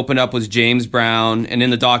band that opened up was James Brown, and in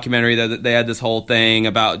the documentary that they had this whole thing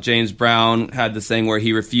about James Brown had this thing where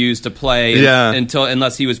he refused to play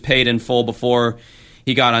unless he was paid in full before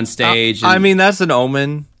he got on stage. I mean, that's an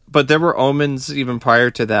omen. But there were omens even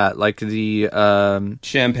prior to that, like the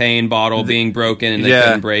champagne bottle being broken and they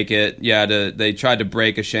couldn't break it. Yeah, they tried to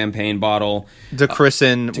break a champagne bottle to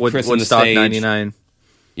christen Woodstock 99.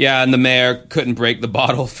 Yeah, and the mayor couldn't break the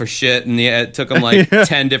bottle for shit, and it took them like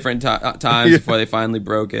 10 different times before they finally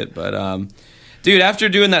broke it. But Dude, after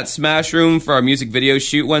doing that Smash Room for our music video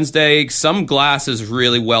shoot Wednesday, some glass is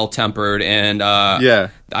really well tempered, and I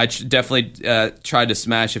definitely tried to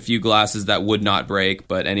smash a few glasses that would not break.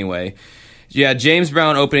 But anyway, yeah, James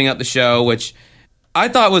Brown opening up the show, which I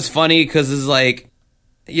thought was funny because it's like,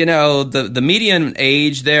 you know, the median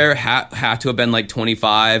age there had to have been like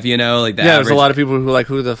 25. You know, like there's a lot of people who are like,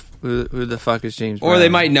 who the fuck is James Brown? Or they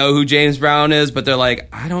might know who James Brown is, but they're like,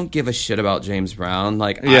 I don't give a shit about James Brown.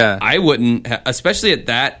 Like, I wouldn't, especially at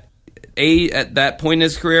that age, at that point in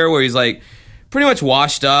his career where he's like pretty much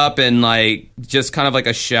washed up and like just kind of like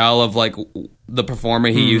a shell of like the performer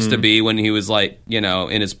he used to be when he was like, you know,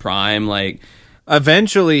 in his prime. Like,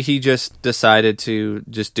 eventually he just decided to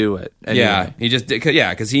just do it. Anyway. Yeah, he just did.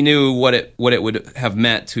 Yeah, because he knew what it would have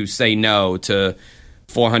meant to say no to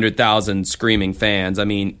 400,000 screaming fans. I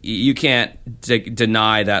mean, you can't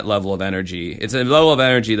deny that level of energy. It's a level of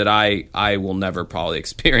energy that I will never probably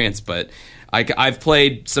experience, but I've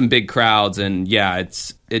played some big crowds, and yeah,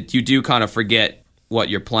 you do kind of forget what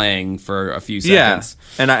you're playing for a few seconds.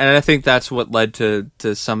 Yeah, and I think that's what led to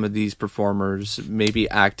some of these performers maybe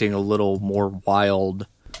acting a little more wild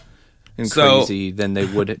and crazy than they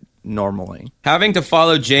would normally. Having to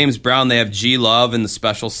follow James Brown, they have G Love and the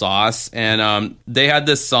Special Sauce, and they had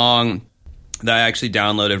this song that I actually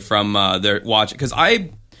downloaded from their watch, because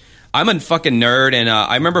I'm a fucking nerd, and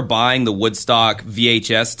I remember buying the Woodstock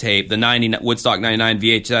VHS tape, the Woodstock 99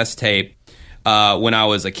 VHS tape when I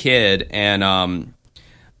was a kid, and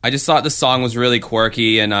I just thought the song was really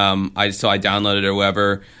quirky, and I downloaded it or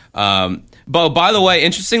whatever. But by the way,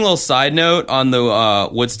 interesting little side note on the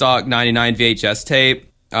Woodstock 99 VHS tape.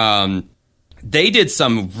 They did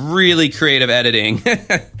some really creative editing.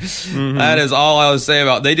 That is all I was saying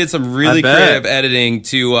about. They did some really creative editing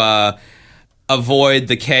to avoid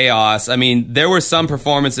the chaos. I mean, there were some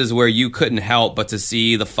performances where you couldn't help but to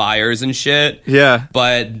see the fires and shit. Yeah,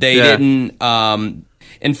 but they didn't.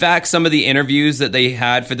 In fact, some of the interviews that they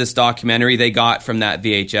had for this documentary, they got from that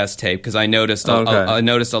VHS tape, because I noticed I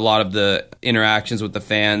noticed a lot of the interactions with the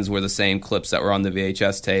fans were the same clips that were on the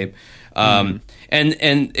VHS tape. And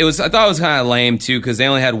it was, I thought it was kind of lame too, because they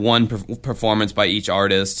only had one performance by each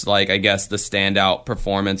artist, like I guess the standout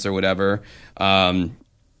performance or whatever. They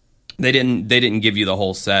didn't give you the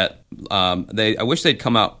whole set. I wish they'd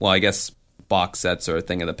come out. Well, I guess box sets are a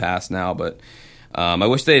thing of the past now, but. I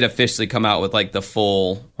wish they'd officially come out with like the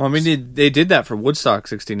full. Well, I mean, they did that for Woodstock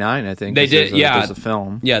 '69. I think they did. There's a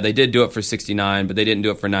film. Yeah, they did do it for '69, but they didn't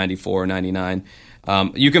do it for '94 or '99.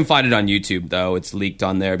 You can find it on YouTube though; it's leaked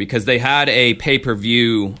on there, because they had a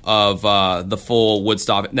pay-per-view of the full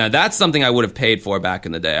Woodstock. Now that's something I would have paid for back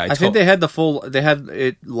in the day. I think they had They had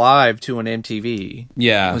it live to an MTV.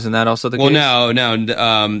 Yeah, wasn't that also the case? Well,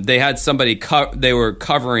 no. They had somebody. They were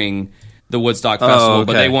covering the Woodstock Festival,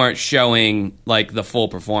 but they weren't showing like the full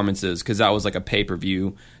performances, because that was like a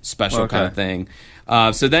pay-per-view special kind of thing.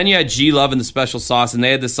 So then you had G Love and the Special Sauce, and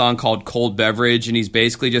they had this song called Cold Beverage, and he's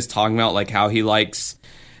basically just talking about like how he likes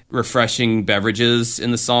refreshing beverages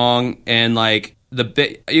in the song, and like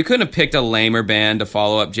you couldn't have picked a lamer band to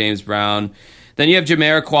follow up James Brown. Then you have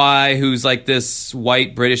Jamiroquai, who's like this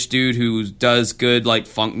white British dude who does good like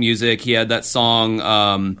funk music. He had that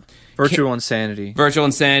song Virtual Insanity,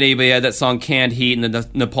 but he had that song Canned Heat in the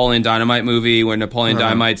Napoleon Dynamite movie, where Napoleon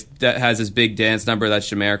Dynamite has his big dance number. That's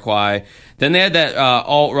Jamiroquai. Then they had that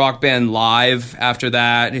alt-rock band Live after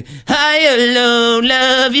that. I alone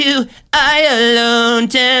love you, I alone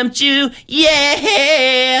tempt you,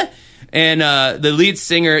 yeah. And the lead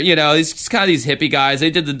singer, you know, he's kind of these hippie guys. They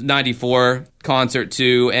did the 94 concert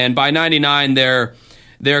too, and by 99 their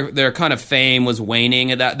kind of fame was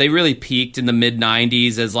waning. That they really peaked in the mid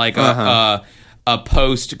 90s as like a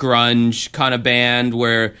post grunge kind of band,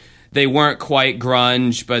 where they weren't quite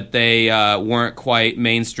grunge, but they weren't quite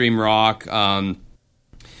mainstream rock. And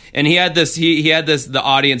he had this the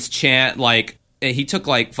audience chant, like he took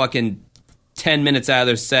like fucking 10 minutes out of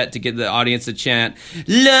their set to get the audience to chant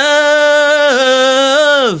love,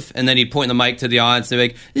 and then he'd point the mic to the audience and be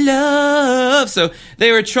like love. So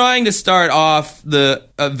they were trying to start off the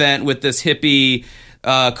event with this hippie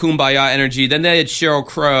kumbaya energy. Then they had Sheryl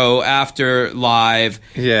Crow after Live,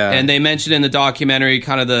 and they mentioned in the documentary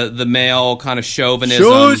kind of the male kind of chauvinism.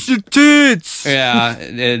 Show us your tits. Yeah,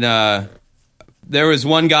 and there was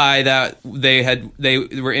one guy that they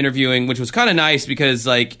were interviewing, which was kind of nice, because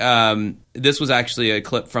like this was actually a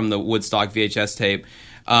clip from the Woodstock VHS tape.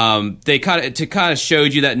 they kind of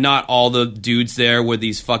showed you that not all the dudes there were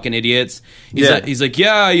these fucking idiots. He's like,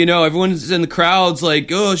 yeah, you know, everyone's in the crowds like,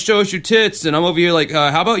 oh, show us your tits, and I'm over here like,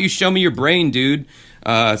 how about you show me your brain, dude?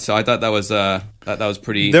 So I thought that was that was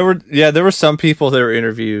pretty. There were some people that were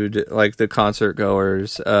interviewed, like the concert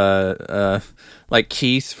goers, like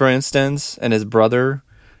Keith, for instance, and his brother,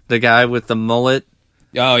 the guy with the mullet.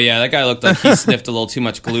 Oh yeah, that guy looked like he sniffed a little too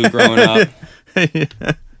much glue growing up. Yeah.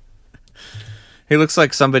 He looks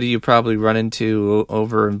like somebody you probably run into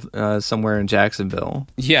over somewhere in Jacksonville.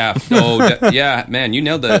 Yeah. Yeah, man, you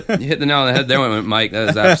hit the nail on the head there, Mike. That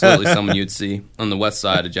is absolutely someone you'd see on the west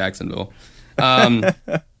side of Jacksonville.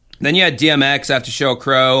 Then you had DMX after Sheryl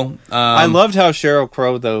Crow. I loved how Sheryl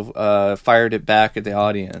Crow, though, fired it back at the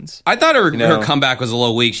audience. I thought her comeback was a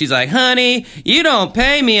little weak. She's like, honey, you don't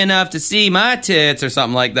pay me enough to see my tits, or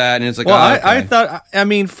something like that. And it's like, well, okay. I thought, I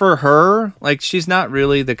mean, for her, like, she's not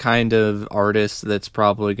really the kind of artist that's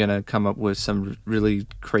probably going to come up with some really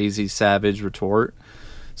crazy, savage retort.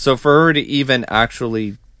 So for her to even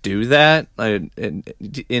actually do that,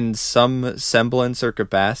 in some semblance or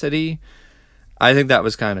capacity, I think that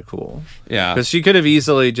was kind of cool. Yeah. Because she could have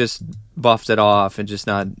easily just buffed it off and just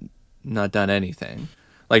not done anything.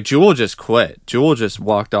 Like, Jewel just quit. Jewel just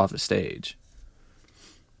walked off the stage.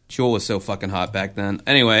 Jewel was so fucking hot back then.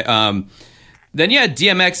 Anyway, then you had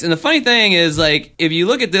DMX. And the funny thing is, like, if you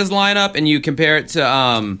look at this lineup and you compare it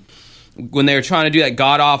to when they were trying to do that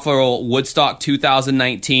god-awful Woodstock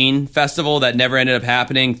 2019 festival that never ended up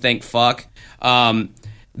happening, thank fuck.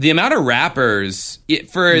 The amount of rappers,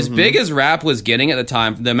 for as big as rap was getting at the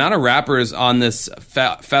time, the amount of rappers on this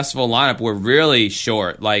festival lineup were really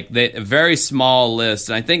short. Like, a very small list.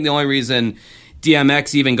 And I think the only reason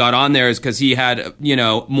DMX even got on there is because he had, you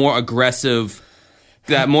know, more aggressive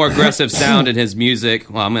sound in his music.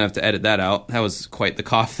 Well, I'm going to have to edit that out. That was quite the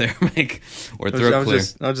cough there, Mike. Or throat clear.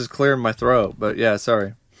 I was just clearing my throat, but yeah,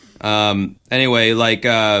 sorry. Anyway, like...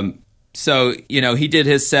 So, you know, he did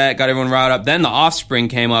his set, got everyone riled up. Then the Offspring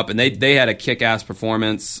came up, and they had a kick-ass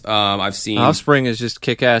performance. I've seen... Offspring is just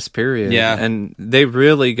kick-ass, period. Yeah. And they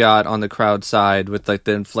really got on the crowd side with, like,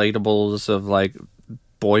 the inflatables of, like,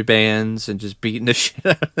 boy bands and just beating the shit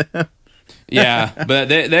out of them. Yeah, but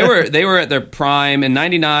they were at their prime. In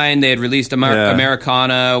 '99, they had released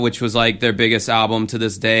Americana, which was like their biggest album to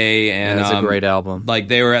this day, and it's a great album. Like,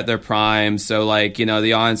 they were at their prime, so, like, you know,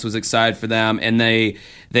 the audience was excited for them, and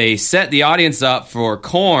they set the audience up for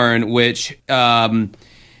Korn, which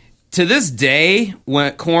to this day,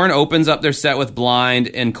 when Korn opens up their set with Blind,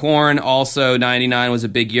 and Korn also, 99 was a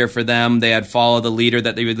big year for them. They had Follow the Leader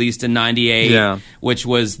that they released in 98, which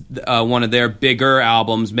was one of their bigger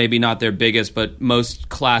albums, maybe not their biggest, but most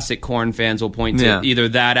classic Korn fans will point to either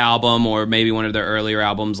that album or maybe one of their earlier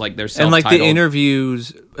albums, like their self-titled. And, like,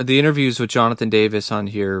 the interviews with Jonathan Davis on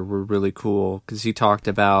here were really cool, because he talked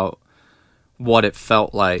about what it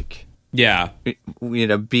felt like, you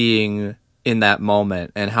know, being in that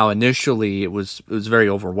moment, and how initially it was very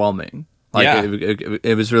overwhelming. Like,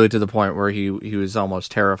 it was really to the point where he was almost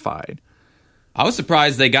terrified. I was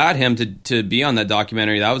surprised they got him to be on that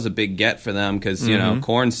documentary. That was a big get for them, because you know,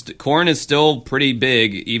 Korn is still pretty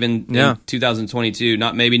big even in 2022.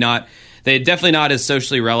 They're definitely not as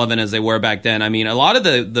socially relevant as they were back then. I mean, a lot of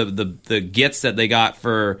the gets that they got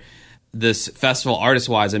for this festival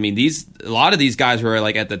artist-wise, I mean, a lot of these guys were,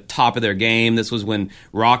 like, at the top of their game. This was when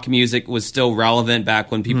rock music was still relevant,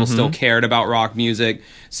 back when people still cared about rock music.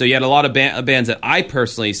 So you had a lot of bands that I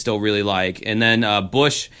personally still really like. And then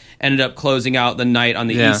Bush ended up closing out the night on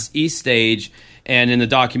the East stage. And in the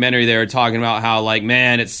documentary, they were talking about how, like,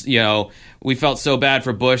 man, it's, you know, we felt so bad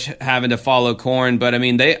for Bush having to follow Korn, but I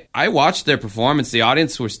mean, I watched their performance. The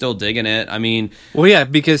audience were still digging it. I mean, well, yeah,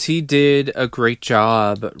 because he did a great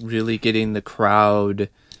job really getting the crowd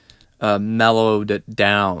mellowed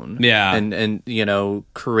down. Yeah, and you know,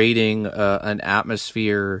 creating an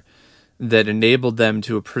atmosphere that enabled them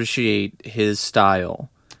to appreciate his style.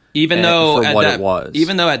 Even though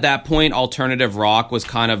at that point alternative rock was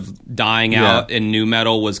kind of dying out and nu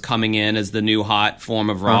metal was coming in as the new hot form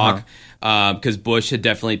of rock, because Bush had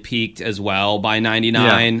definitely peaked as well by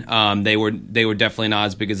 99. They were definitely not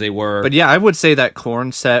as big as they were. But yeah, I would say that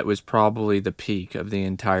Korn set was probably the peak of the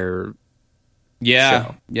entire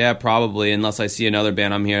show. Yeah, probably, unless I see another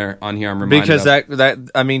band I'm reminded because of. that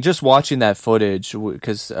I mean, just watching that footage,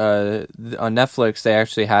 because on Netflix they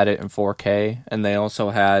actually had it in 4K, and they also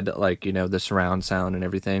had, like, you know, the surround sound and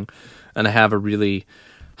everything, and I have a really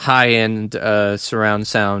high-end surround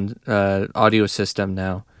sound audio system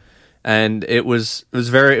now, and it was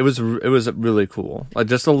really cool. Like,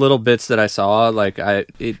 just the little bits that I saw, like,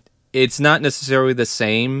 it's not necessarily the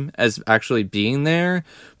same as actually being there,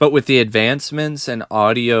 but with the advancements in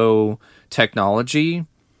audio technology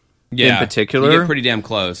in particular, you get pretty damn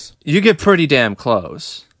close.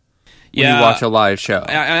 When you watch a live show.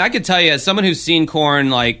 I could tell you, as someone who's seen Korn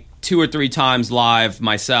like 2 or 3 times live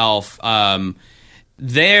myself,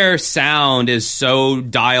 their sound is so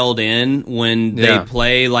dialed in when they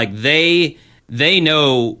play. Like they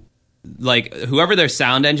know, like whoever their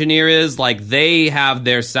sound engineer is, like they have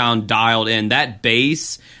their sound dialed in. That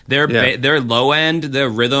bass, their low end, their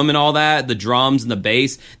rhythm and all that, the drums and the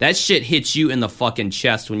bass, that shit hits you in the fucking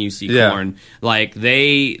chest when you see Korn. Like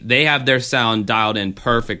they have their sound dialed in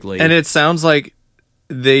perfectly. And it sounds like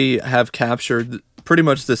they have captured pretty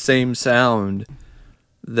much the same sound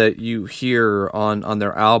that you hear on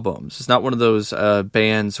their albums. It's not one of those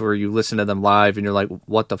bands where you listen to them live and you're like,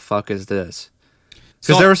 what the fuck is this?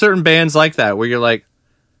 Because there are certain bands like that where you're like,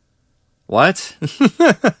 what?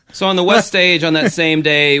 So on the West Stage on that same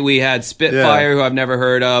day, we had Spitfire, who I've never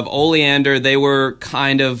heard of. Oleander,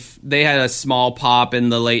 they had a small pop in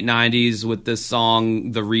the late 90s with this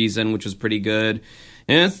song, The Reason, which was pretty good.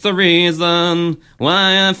 It's the reason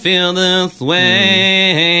why I feel this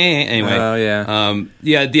way. Anyway.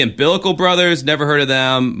 The Umbilical Brothers, never heard of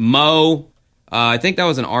them. Mo, I think that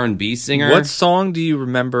was an R&B singer. What song do you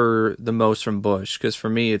remember the most from Bush? Because for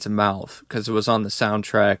me, it's Mouth, because it was on the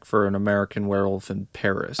soundtrack for An American Werewolf in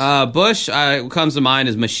Paris. Bush, what comes to mind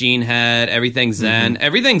is Machine Head, Everything Zen.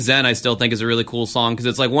 Everything Zen I still think is a really cool song, because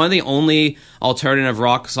it's like one of the only alternative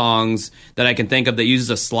rock songs that I can think of that uses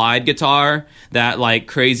a slide guitar, that like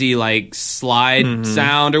crazy like slide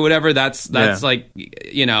sound or whatever. That's like,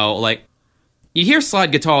 you know, like, you hear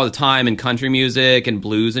slide guitar all the time in country music and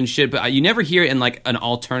blues and shit, but you never hear it in like an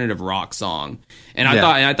alternative rock song. And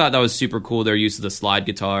I thought that was super cool, their use of the slide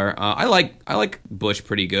guitar. I like Bush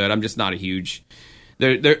pretty good. I'm just not a huge.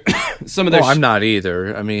 They're some of their. I'm not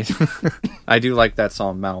either. I mean, I do like that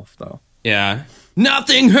song "Mouth" though. Yeah,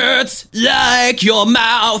 nothing hurts like your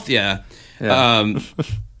mouth. Yeah.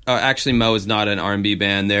 Actually, Mo is not an R&B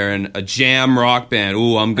band. They're a jam rock band.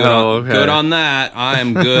 Ooh, I'm good. Good on that. I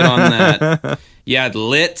am good on that. You had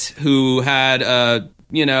Lit, who had a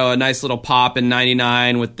nice little pop in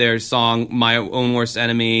 '99 with their song "My Own Worst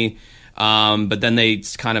Enemy," but then they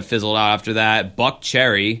kind of fizzled out after that. Buck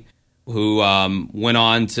Cherry, who went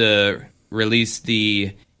on to release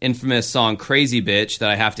the infamous song "Crazy Bitch" that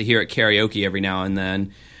I have to hear at karaoke every now and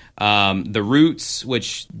then. The Roots,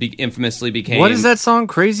 which infamously became... What is that song,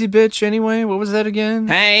 Crazy Bitch, anyway? What was that again?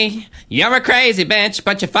 Hey, you're a crazy bitch,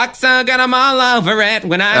 but you fuck so good I'm all over it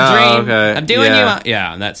when I dream of doing you...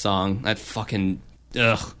 Yeah, that song. That fucking...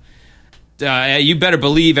 Ugh. You better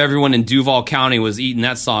believe everyone in Duval County was eating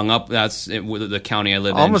that song up. That's the county I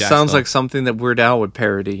live in. Almost sounds like something that Weird Al would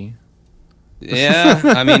parody. Yeah,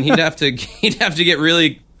 I mean, he'd have to get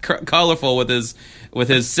really colorful with his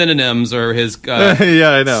synonyms or his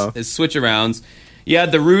I know, his switch arounds. You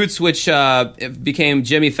had the Roots, which became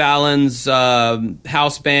Jimmy Fallon's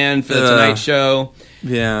house band for the Tonight Show.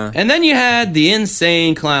 Yeah, and then you had the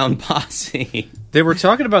Insane Clown Posse. They were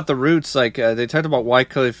talking about the Roots, like they talked about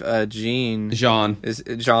Wyclef Jean.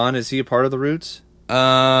 Is he a part of the Roots?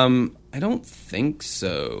 I don't think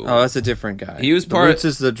so. Oh, that's a different guy. He was part. Roots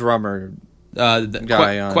is the drummer. The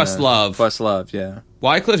guy on Questlove. Questlove, yeah.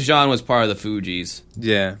 Wyclef Jean was part of the Fugees.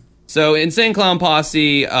 Yeah. So Insane Clown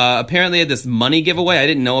Posse apparently had this money giveaway. I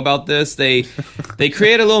didn't know about this. They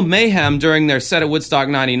created a little mayhem during their set at Woodstock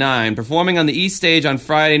 99, performing on the East Stage on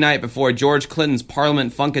Friday night before George Clinton's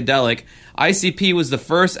Parliament Funkadelic. ICP was the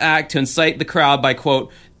first act to incite the crowd by,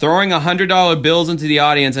 quote, throwing $100 bills into the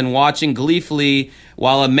audience and watching gleefully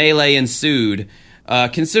while a melee ensued.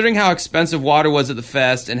 Considering how expensive water was at the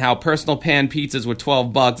fest and how personal pan pizzas were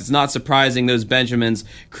 $12, it's not surprising those Benjamins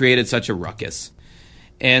created such a ruckus.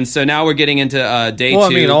 And so now we're getting into day 2. Well,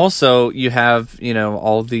 I mean, also you have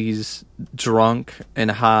all these drunk and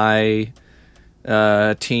high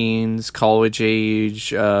teens, college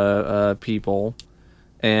age people,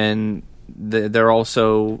 and they're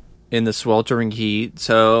also in the sweltering heat.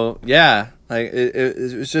 So yeah, like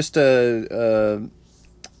it was just a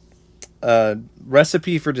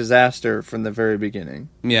recipe for disaster from the very beginning.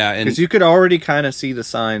 Yeah, because you could already kind of see the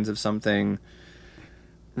signs of something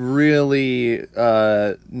really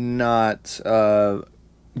not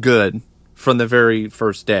good from the very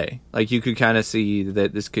first day. Like you could kind of see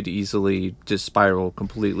that this could easily just spiral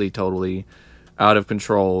completely, totally out of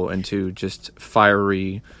control into just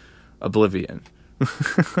fiery oblivion.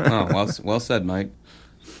 Oh, well said, Mike.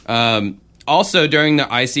 Also, during the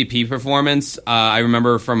ICP performance, I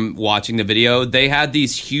remember from watching the video, they had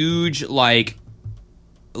these huge, like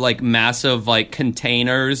massive, like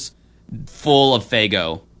containers full of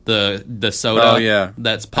Faygo, the soda. Oh yeah,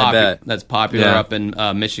 that's popular up in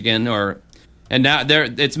Michigan, and now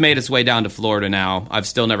it's made its way down to Florida now. I've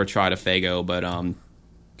still never tried a Faygo, but I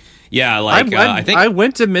think I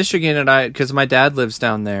went to Michigan and because my dad lives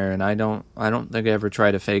down there, and I don't think I ever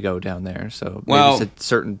tried a Faygo down there. So maybe it's at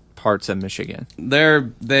certain parts of Michigan.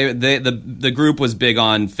 The group was big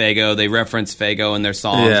on Faygo. They reference Faygo in their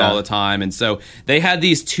songs all the time, and so they had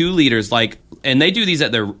these 2 liters, and they do these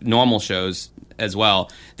at their normal shows as well.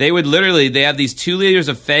 They have these 2 liters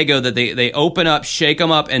of Faygo that they open up, shake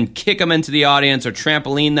them up, and kick them into the audience or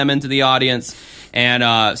trampoline them into the audience,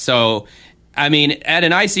 and so. I mean, at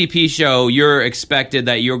an ICP show, you're expected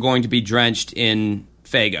that you're going to be drenched in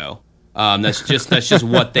Faygo. That's just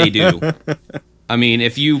what they do. I mean,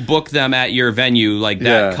 if you book them at your venue,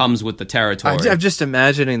 that comes with the territory. I'm just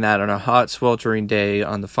imagining that on a hot, sweltering day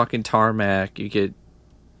on the fucking tarmac, you get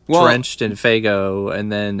drenched in Faygo,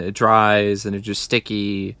 and then it dries, and it's just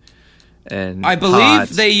sticky. And I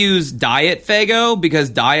believe they use Diet Faygo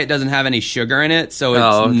because Diet doesn't have any sugar in it, so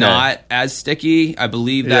it's not as sticky. I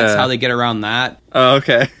believe that's how they get around that. Oh,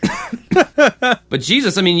 okay. But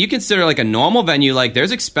Jesus, I mean, you consider a normal venue,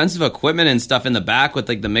 there's expensive equipment and stuff in the back with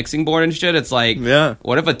the mixing board and shit. It's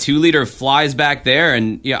what if a 2 liter flies back there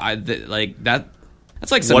and that?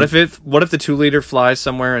 That's like some, what if the 2 liter flies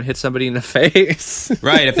somewhere and hits somebody in the face?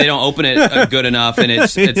 Right, if they don't open it good enough and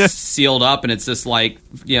it's sealed up and it's just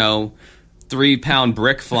 3-pound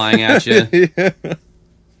brick flying at you.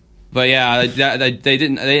 But yeah, they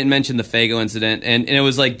didn't mention the Faygo incident, and it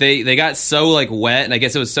was they got so wet, and I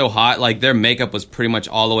guess it was so hot, their makeup was pretty much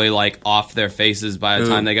all the way off their faces by the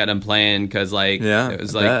time they got done playing, because it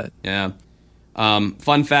was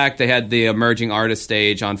fun fact, they had the emerging artist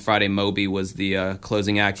stage on Friday. Moby was the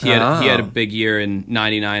closing act. He had a big year in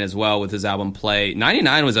 '99 as well with his album Play.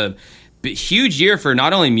 '99 was a huge year for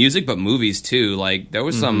not only music but movies too. There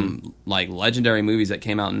was some legendary movies that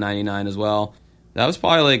came out in '99 as well. That was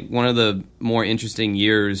probably one of the more interesting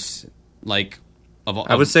years. I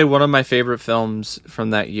would say one of my favorite films from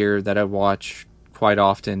that year that I watch quite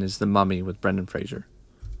often is The Mummy with Brendan Fraser.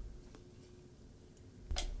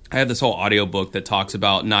 I have this whole audiobook that talks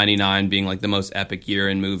about '99 being the most epic year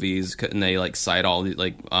in movies, and they cite all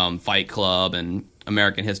the Fight Club and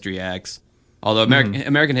American History X. Although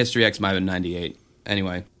American History X might have been '98.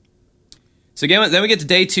 Anyway, so again, then we get to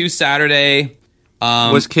day 2, Saturday.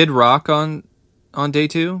 Was Kid Rock on day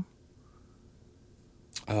 2?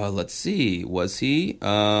 Let's see. Was he?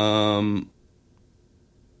 I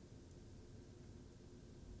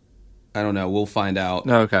don't know. We'll find out.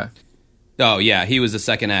 Okay. Oh, yeah, he was the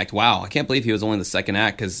second act. Wow, I can't believe he was only the second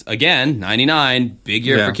act, because, again, '99, big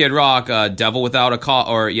year for Kid Rock. Devil Without a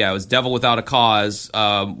Cause, it was Devil Without a Cause,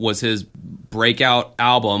 was his breakout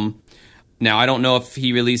album. Now, I don't know if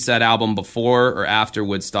he released that album before or after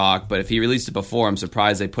Woodstock, but if he released it before, I'm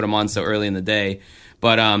surprised they put him on so early in the day.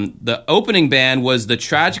 But the opening band was the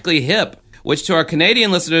Tragically Hip, which to our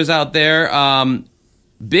Canadian listeners out there,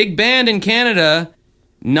 big band in Canada,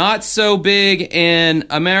 not so big in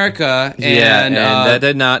America, and that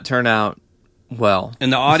did not turn out well.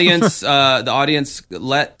 And the audience,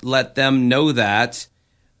 let them know that.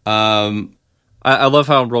 I love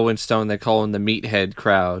how in Rolling Stone they call him the meathead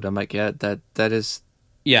crowd. I'm like, that is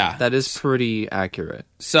pretty accurate.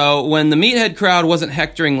 So when the meathead crowd wasn't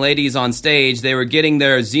hectoring ladies on stage, they were getting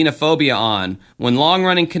their xenophobia on. When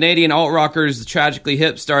long-running Canadian alt-rockers, the Tragically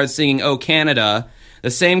Hip, started singing "Oh Canada," the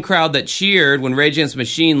same crowd that cheered when Rage Against the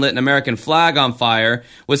Machine lit an American flag on fire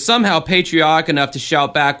was somehow patriotic enough to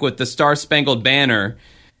shout back with the Star Spangled Banner,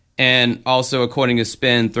 and also, according to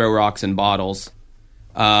Spin, throw rocks in bottles.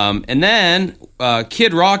 And then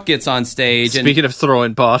Kid Rock gets on stage. Speaking of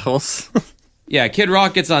throwing bottles. Yeah, Kid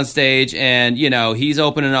Rock gets on stage, and, he's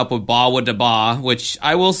opening up with Ba Wadda Ba, which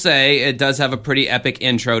I will say, it does have a pretty epic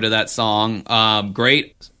intro to that song.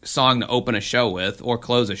 Great song to open a show with, or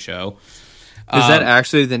close a show. Is that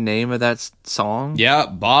actually the name of that song? Yeah,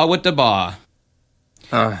 Ba Wadda Ba.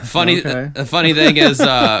 The funny thing is,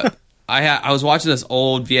 I was watching this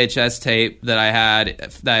old VHS tape that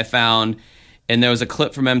I found, and there was a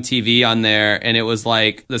clip from MTV on there, and it was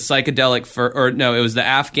the psychedelic it was the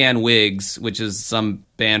Afghan Wigs, which is some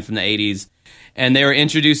band from the 80s, and they were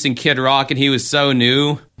introducing Kid Rock, and he was so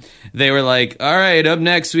new. They were like, all right, up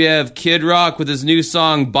next we have Kid Rock with his new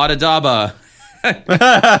song, Ba Da Da Ba. It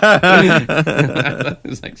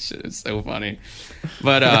was shit, it's so funny.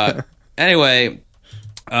 But anyway,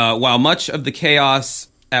 while much of the chaos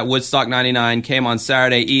at Woodstock '99 came on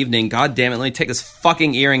Saturday evening, god damn it, let me take this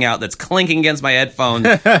fucking earring out that's clinking against my headphone.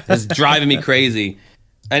 It's driving me crazy.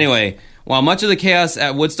 Anyway, While much of the chaos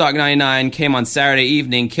at Woodstock 99 came on Saturday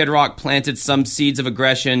evening, Kid Rock planted some seeds of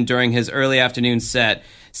aggression during his early afternoon set.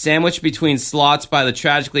 Sandwiched between slots by the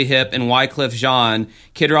Tragically Hip and Wyclef Jean,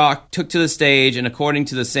 Kid Rock took to the stage and, according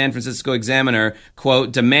to the San Francisco Examiner,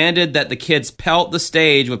 quote, demanded that the kids pelt the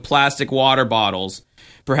stage with plastic water bottles,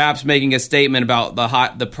 perhaps making a statement about the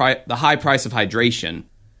high price of hydration.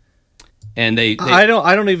 And I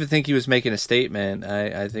don't even think he was making a statement.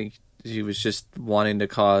 I think he was just wanting to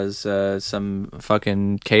cause some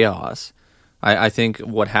fucking chaos. I think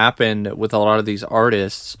what happened with a lot of these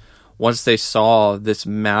artists, once they saw this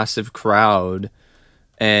massive crowd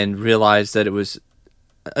and realized that it was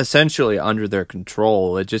essentially under their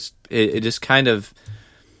control, it just kind of,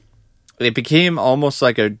 it became almost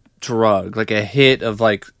like a drug, like a hit of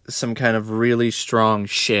like some kind of really strong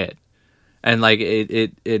shit. And like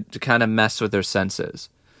it kind of messed with their senses.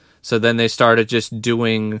 So then they started just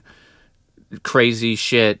doing crazy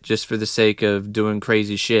shit just for the sake of doing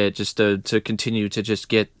crazy shit, just to continue to just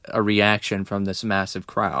get a reaction from this massive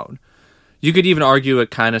crowd. You could even argue it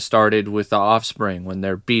kind of started with the Offspring when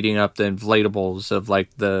they're beating up the inflatables of like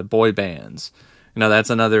the boy bands. You know, that's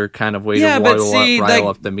another kind of way to rile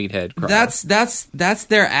up the meathead crowd. That's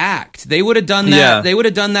their act. They would have done that. Yeah. They would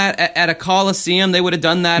have done that at a Coliseum. They would have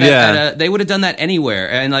done that. They would have done that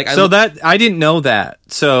anywhere. And like, I didn't know that.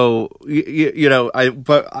 So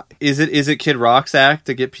but is it Kid Rock's act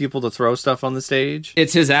to get people to throw stuff on the stage?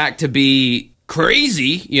 It's his act to be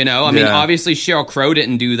crazy. You know, I mean, obviously Sheryl Crow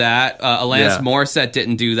didn't do that. Alanis Morissette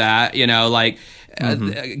didn't do that. You know, like.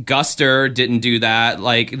 Guster didn't do that.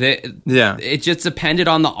 Like, it just depended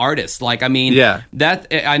on the artist. Like, I mean, that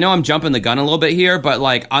I know I'm jumping the gun a little bit here, but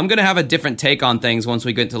like, I'm gonna have a different take on things once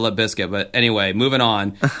we get into Limp Bizkit. But anyway, moving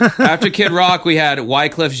on. After Kid Rock, we had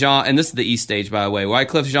Wyclef Jean, and this is the East stage, by the way.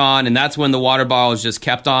 Wyclef Jean, and that's when the water bottles just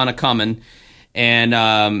kept on a coming. And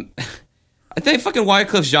I think fucking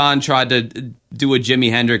Wyclef Jean tried to do a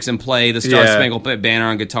Jimi Hendrix and play the Star Spangled Banner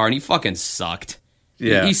on guitar, and he fucking sucked.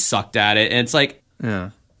 Yeah, he sucked at it, and it's like.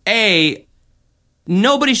 Yeah.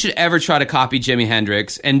 Nobody should ever try to copy Jimi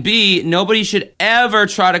Hendrix, and B, nobody should ever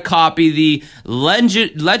try to copy the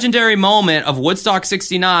legendary moment of Woodstock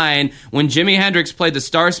 69 when Jimi Hendrix played the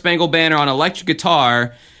Star Spangled Banner on electric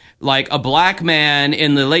guitar, like a black man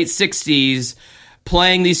in the late 60s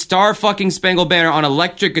playing the Star fucking Spangled Banner on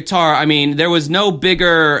electric guitar. I mean, there was no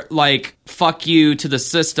bigger, like, fuck you to the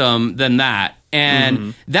system than that.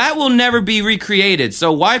 And that will never be recreated.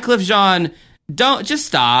 So Wyclef Jean... Don't just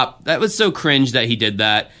stop. That was so cringe that he did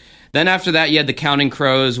that. Then after that, you had the Counting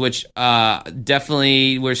Crows, which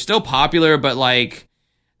definitely were still popular, but like,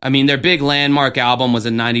 I mean, their big landmark album was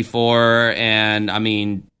in '94, and I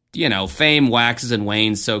mean, you know, fame waxes and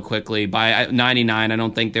wanes so quickly. By '99, I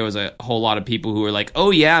don't think there was a whole lot of people who were like,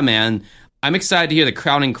 "Oh yeah, man, I'm excited to hear the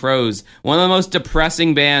Counting Crows," one of the most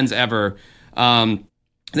depressing bands ever. Then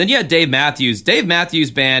you had Dave Matthews. Dave Matthews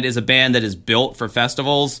Band is a band that is built for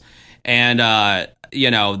festivals. And, you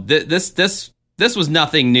know, this was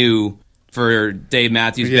nothing new for Dave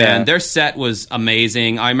Matthews Band. Their set was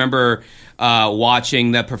amazing. I remember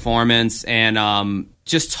watching the performance and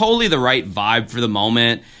just totally the right vibe for the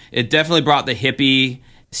moment. It definitely brought the hippie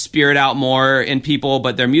spirit out more in people,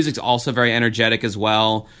 but their music's also very energetic as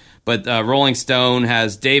well. But Rolling Stone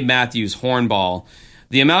has Dave Matthews Hornball.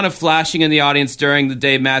 The amount of flashing in the audience during the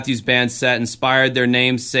Dave Matthews Band set inspired their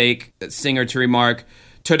namesake singer to remark,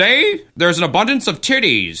 "Today, there's an abundance of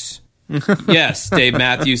titties." Yes, Dave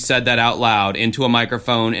Matthews said that out loud into a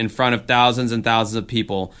microphone in front of thousands and thousands of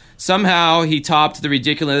people. Somehow, he topped the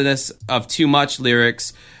ridiculousness of too much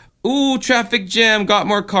lyrics. Ooh, traffic jam, got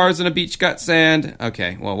more cars than a beach got sand.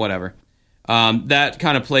 Okay, well, whatever. That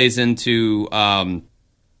kind of plays into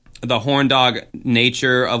the horn dog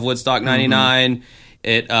nature of Woodstock 99.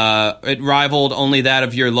 It rivaled only that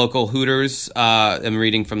of your local Hooters. I'm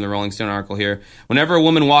reading from the Rolling Stone article here. Whenever a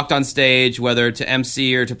woman walked on stage, whether to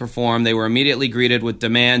MC or to perform, they were immediately greeted with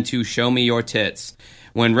demand to show me your tits.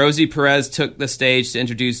 When Rosie Perez took the stage to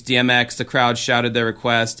introduce DMX, the crowd shouted their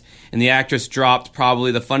request, and the actress dropped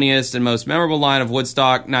probably the funniest and most memorable line of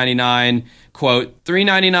Woodstock 99, quote,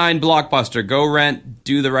 $3.99 Blockbuster, go rent,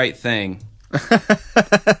 do the right thing.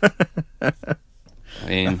 I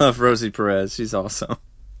mean, I love Rosie Perez. She's awesome.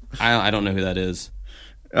 I don't know who that is.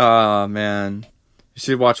 Oh, man. You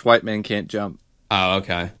should watch White Man Can't Jump. Oh,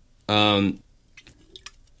 okay.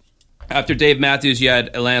 After Dave Matthews, you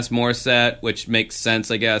had Alanis Morissette, which makes sense,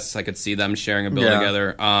 I guess. I could see them sharing a bill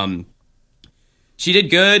together. She did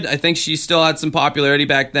good. I think she still had some popularity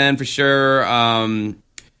back then, for sure.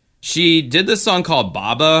 She did this song called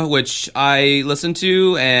Baba, which I listened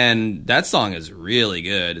to, and that song is really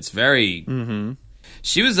good. It's very...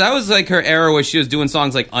 That was like her era where she was doing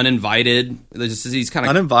songs like Uninvited. These kind of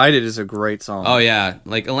Uninvited is a great song. Oh yeah,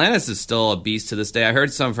 like Alanis is still a beast to this day. I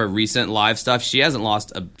heard some of her recent live stuff. She hasn't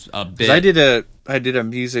lost a bit. I did a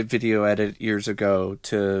music video edit years ago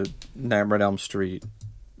to Nightmare on Elm Street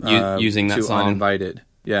using that song Uninvited.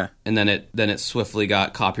 Yeah, and then it swiftly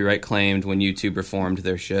got copyright claimed when YouTube reformed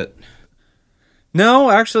their shit.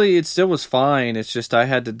 No, actually, it still was fine. It's just I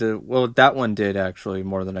had to do... Well, that one did, actually,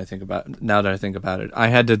 more than I think about it. Now that I think about it. I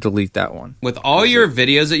had to delete that one. With all your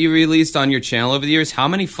videos that you released on your channel over the years, how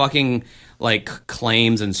many fucking, like,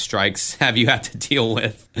 claims and strikes have you had to deal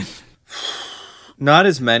with? Not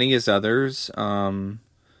as many as others.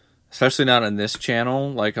 Especially not on this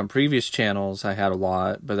channel. Like, on previous channels, I had a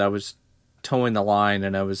lot. But I was towing the line,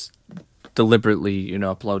 and I was deliberately,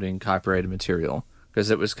 uploading copyrighted material.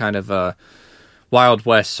 Because it was kind of a... Wild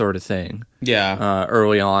West sort of thing. Yeah.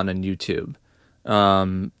 Early on YouTube.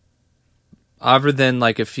 Other than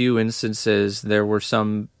like a few instances, there were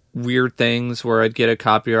some weird things where I'd get a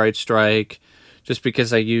copyright strike just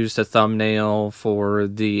because I used a thumbnail for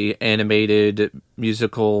the animated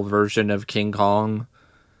musical version of King Kong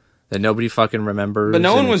that nobody fucking remembers. But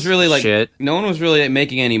no one was really shit. No one was really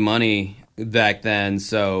making any money back then,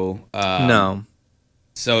 so no.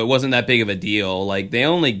 So it wasn't that big of a deal. Like, they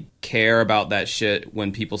only care about that shit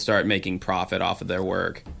when people start making profit off of their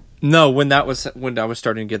work. No, when I was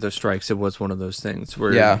starting to get those strikes, it was one of those things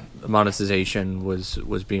where monetization was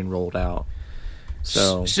being rolled out.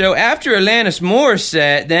 So after Alanis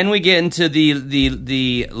Morissette, then we get into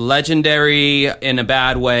the legendary, in a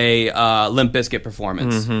bad way, Limp Bizkit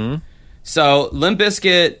performance. Mm-hmm. So Limp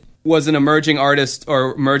Bizkit was an emerging artist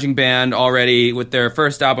or emerging band already with their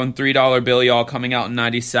first album, $3 Bill Y'all, coming out in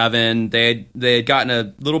 97. They had gotten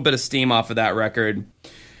a little bit of steam off of that record.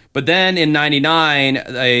 But then in 99,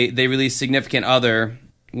 they released Significant Other,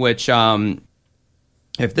 which,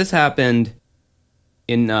 if this happened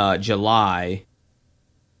in July,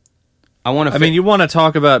 I mean, you want to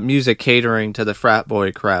talk about music catering to the frat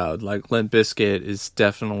boy crowd. Like, Limp Bizkit is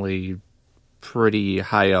definitely pretty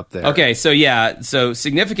high up there. Okay, so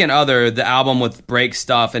Significant Other, the album with Break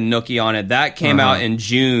Stuff and Nookie on it, that came out in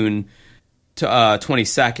June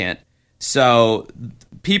 22nd. So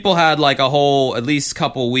people had like a whole, at least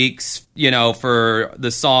couple weeks, for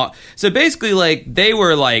the song. So basically, like, they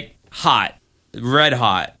were like hot, red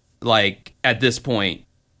hot, like at this point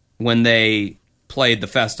when they played the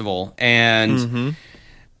festival. And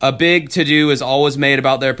a big to-do is always made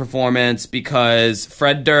about their performance because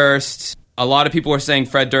Fred Durst... A lot of people were saying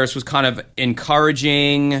Fred Durst was kind of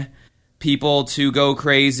encouraging people to go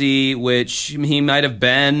crazy, which he might have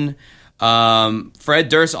been. Fred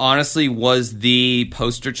Durst honestly was the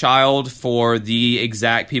poster child for the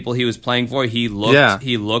exact people he was playing for. He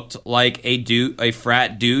looked like a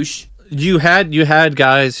frat douche. You had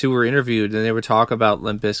guys who were interviewed and they would talk about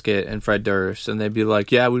Limp Bizkit and Fred Durst, and they'd be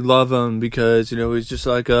like, "Yeah, we love him because he's just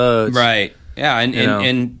like us." Right? Yeah,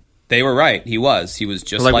 and they were right. He was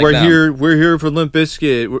just like we're them. We're here for Limp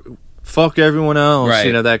Bizkit. Fuck everyone else.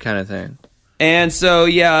 Right. That kind of thing. And so,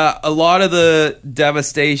 a lot of the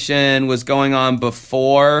devastation was going on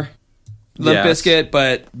before Limp Bizkit,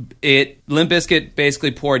 but Limp Bizkit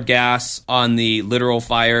basically poured gas on the literal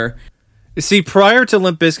fire. See, prior to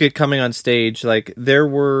Limp Bizkit coming on stage, like there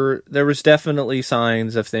was definitely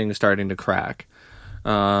signs of things starting to crack.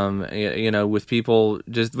 With people,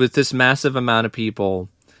 just with this massive amount of people,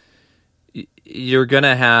 you're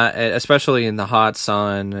gonna have, especially in the hot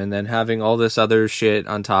sun, and then having all this other shit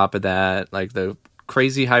on top of that, like the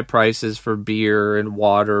crazy high prices for beer and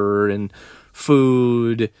water and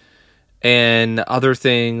food and other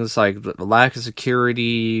things, like the lack of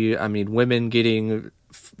security. I mean, women they're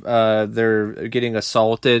getting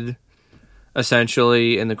assaulted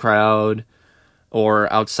essentially in the crowd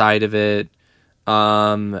or outside of it.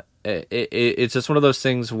 It's just one of those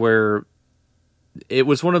things where it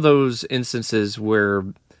was one of those instances where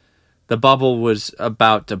the bubble was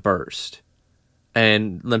about to burst,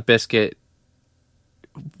 and Limp Bizkit,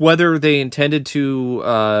 whether they intended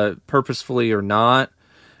to purposefully or not,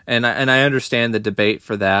 and I understand the debate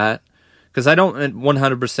for that, because I don't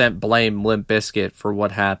 100% blame Limp Bizkit for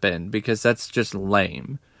what happened, because that's just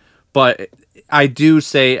lame. But I do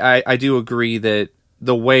say I do agree that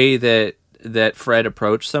the way that Fred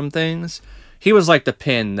approached some things, he was like the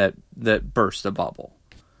pin that burst the bubble.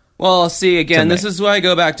 Well, see, again, this is why I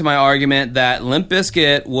go back to my argument that Limp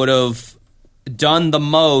Bizkit would have done the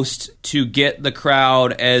most to get the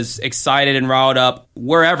crowd as excited and riled up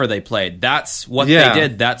wherever they played. That's what they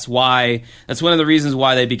did. That's one of the reasons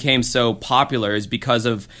why they became so popular, is because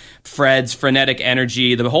of Fred's frenetic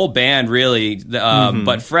energy. The whole band, really,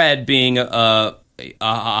 but Fred being a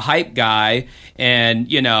a hype guy,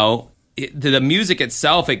 and you know. The music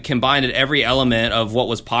itself, it combined every element of what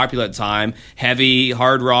was popular at the time: heavy,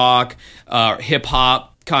 hard rock, hip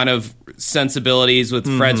hop kind of sensibilities with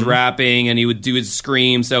Fred's rapping, and he would do his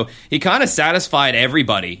scream. So he kind of satisfied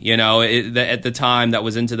everybody, you know, at the time that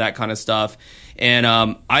was into that kind of stuff. And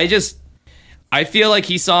I feel like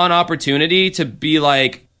he saw an opportunity to be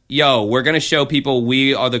like, yo, we're going to show people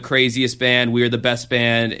we are the craziest band, we are the best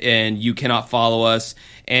band, and you cannot follow us.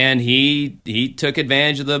 And he took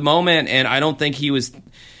advantage of the moment, and I don't think he was,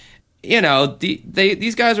 you know,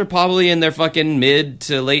 these guys are probably in their fucking mid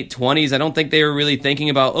to late 20s. I don't think they were really thinking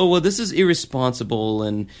about, oh, well, this is irresponsible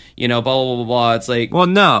and, you know, blah, blah, blah, blah. It's like... Well,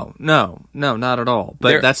 no, not at all.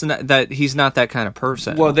 But that's not, that he's not that kind of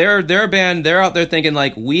person. Well, they're a band, they're out there thinking,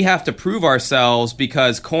 like, we have to prove ourselves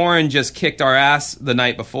because Korn just kicked our ass the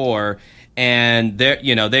night before, and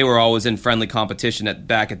they were always in friendly competition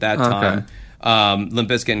back at that time. Limp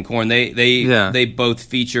Bizkit and Korn, they both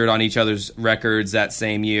featured on each other's records that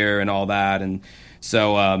same year and all that, and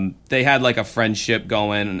so they had like a friendship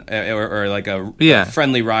going, or like a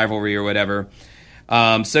friendly rivalry or whatever.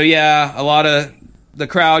 So yeah, a lot of the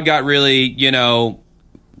crowd got really, you know,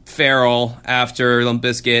 feral after Limp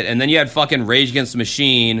Bizkit, and then you had fucking Rage Against the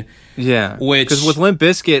Machine. Yeah, because with Limp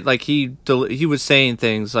Bizkit, like he was saying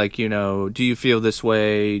things like, you know, do you feel this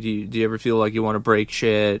way? Do you ever feel like you want to break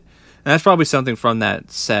shit? And that's probably something from that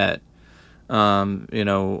set, you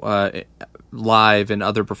know, live and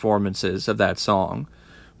other performances of that song.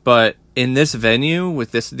 But in this venue, with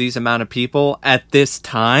these amount of people, at this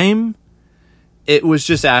time, it was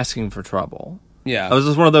just asking for trouble. Yeah. It was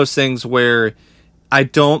just one of those things where I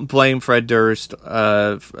don't blame Fred Durst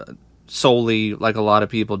solely like a lot of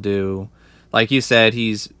people do. Like you said,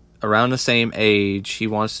 he's around the same age. He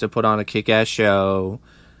wants to put on a kick-ass show.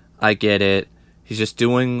 I get it. He's just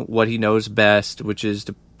doing what he knows best, which is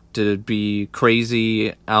to be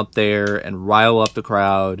crazy out there and rile up the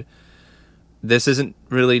crowd. This isn't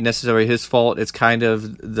really necessarily his fault. It's kind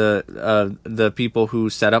of the people who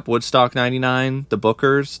set up Woodstock '99, the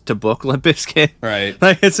bookers, to book Limp Bizkit. Right.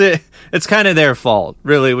 Like it's kind of their fault,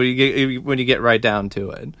 really, when you get right down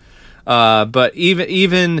to it. But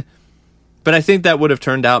but I think that would have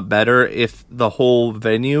turned out better if the whole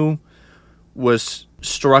venue was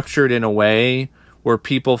structured in a way where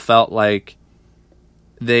people felt like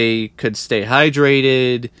they could stay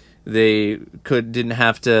hydrated, they didn't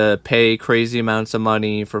have to pay crazy amounts of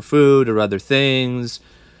money for food or other things.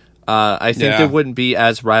 I think they wouldn't be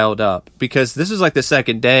as riled up, because this is like the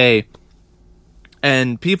second day,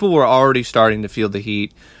 and people were already starting to feel the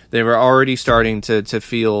heat. They were already starting to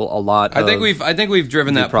feel a lot. I think we've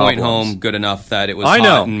driven that problems. point home good enough that it was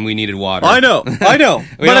hot and we needed water. I know. But I'm just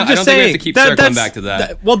saying, I don't think we have to keep circling back to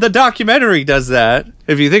that. Well, the documentary does that.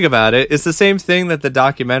 If you think about it, it's the same thing that the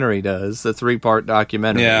documentary does. The 3-part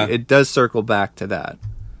documentary. Yeah. It does circle back to that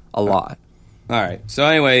a lot. All right. So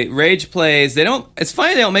anyway, Rage plays. It's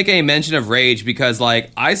funny they don't make any mention of Rage, because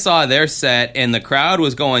like I saw their set and the crowd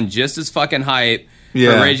was going just as fucking hype. For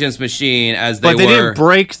Rage Against the Machine as they were. But they didn't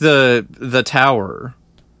break the tower.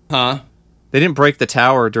 Huh? They didn't break the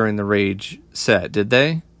tower during the Rage set, did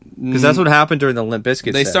they? Because that's what happened during the Limp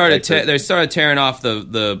Bizkit set. They started tearing off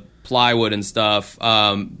the plywood and stuff.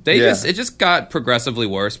 It just got progressively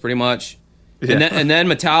worse, pretty much. Yeah. And then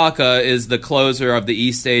Metallica is the closer of the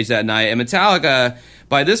East stage that night. And Metallica,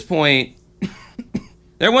 by this point,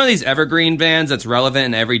 they're one of these evergreen bands that's relevant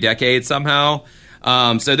in every decade somehow.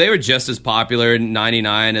 So they were just as popular in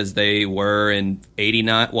 99 as they were in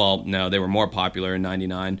 89. Well, no, they were more popular in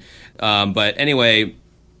 99. But anyway,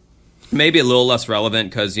 maybe a little less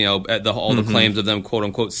relevant because, you know, all the claims of them, quote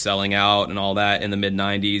unquote, selling out and all that in the mid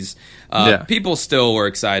 90s. People still were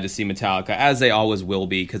excited to see Metallica, as they always will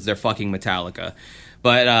be, because they're fucking Metallica.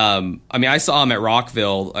 But, I mean, I saw them at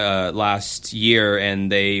Rockville last year,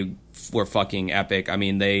 and they were fucking epic. I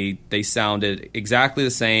mean, they sounded exactly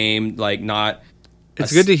the same, like not...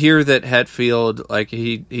 It's good to hear that Hetfield, like,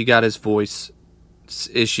 he got his voice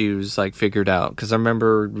issues, like, figured out. Because I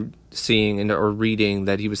remember seeing or reading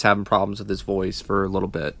that he was having problems with his voice for a little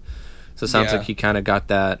bit. So it sounds like he kind of got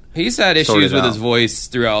that. He's had issues with his voice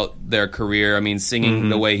throughout their career. I mean, singing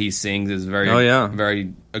the way he sings is very,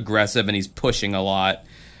 very aggressive, and he's pushing a lot.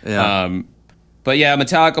 Yeah. But yeah,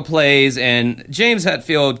 Metallica plays, and James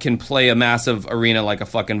Hetfield can play a massive arena like a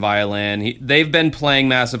fucking violin. They've been playing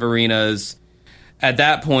massive arenas at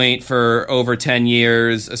that point for over 10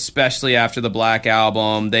 years, especially after the Black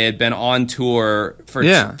Album. They had been on tour for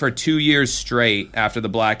 2 years straight after the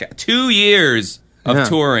Black... 2 years of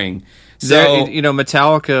touring. So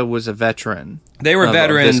Metallica was a veteran. They were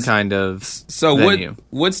veterans. Of this kind of venue.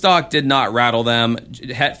 Woodstock did not rattle them.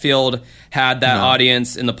 Hetfield had that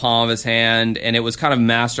audience in the palm of his hand, and it was kind of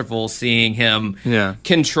masterful seeing him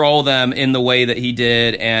control them in the way that he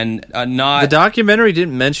did, and not. The documentary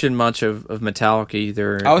didn't mention much of Metallica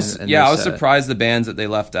either. I was surprised the bands that they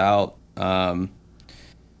left out.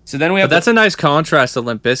 So then we have. But that's a nice contrast to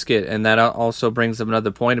Limp Bizkit, and that also brings up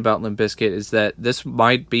another point about Limp Bizkit is that this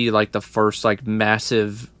might be like the first like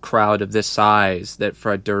massive crowd of this size that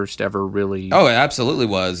Fred Durst ever really. Oh, it absolutely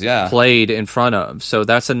was, yeah. Played in front of. So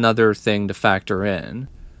that's another thing to factor in.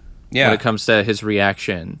 Yeah. When it comes to his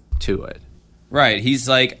reaction to it. Right. He's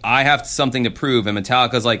like, I have something to prove, and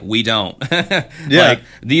Metallica's like, we don't. Yeah. Like,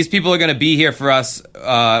 these people are going to be here for us,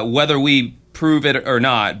 whether we prove it or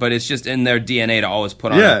not, but it's just in their DNA to always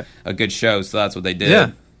put on a good show, so that's what they did.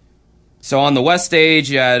 Yeah. So on the West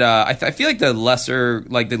stage, you had I feel like the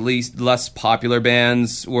less popular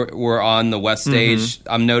bands were on the West stage.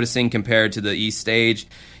 I'm noticing compared to the East stage.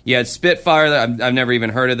 You had Spitfire. I've never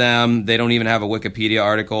even heard of them. They don't even have a Wikipedia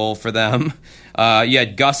article for them. You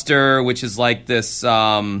had Guster, which is like this.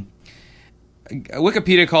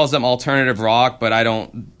 Wikipedia calls them alternative rock, but I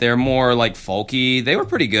don't. They're more like folky. They were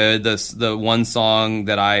pretty good. The one song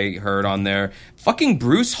that I heard on there, fucking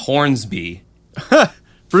Bruce Hornsby.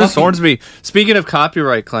 Bruce Hornsby. Speaking of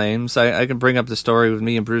copyright claims, I can bring up the story with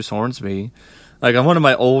me and Bruce Hornsby. Like on one of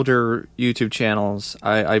my older YouTube channels,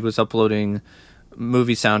 I was uploading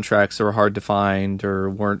movie soundtracks that were hard to find or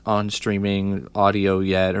weren't on streaming audio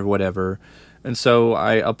yet or whatever. And so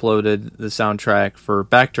I uploaded the soundtrack for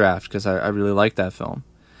Backdraft because I really like that film.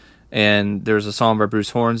 And there's a song by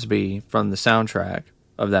Bruce Hornsby from the soundtrack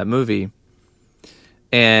of that movie.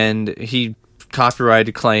 And he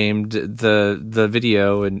copyright claimed the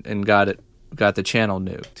video and got the channel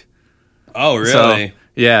nuked. Oh, really? So,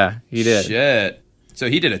 yeah, he did. Shit. So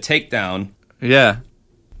he did a takedown. Yeah.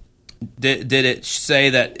 Did it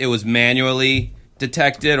say that it was manually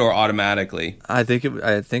detected or automatically? I think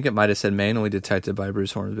it might have said manually detected by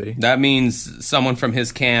Bruce Hornsby. That means someone from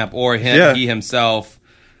his camp or he himself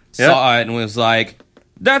saw it and was like,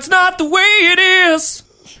 "That's not the way it is.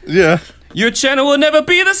 Yeah, your channel will never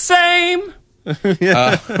be the same." But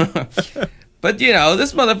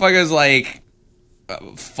this motherfucker's like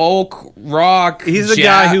folk rock. He's the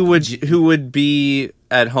guy who would be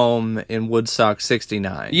at home in Woodstock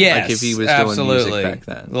 '69. Yes, like if he was doing music back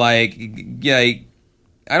then. Like, yeah,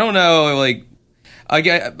 I don't know. Like,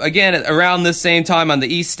 again, around this same time on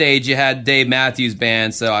the East stage, you had Dave Matthews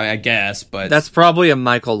Band. So I guess, but that's probably a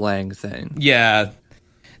Michael Lang thing. Yeah.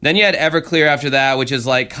 Then you had Everclear after that, which is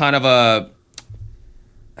like kind of a.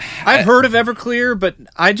 I've heard of Everclear, but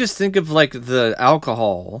I just think of like the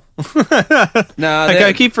alcohol. No,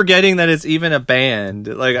 I keep forgetting that it's even a band.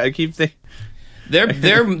 Like I keep thinking.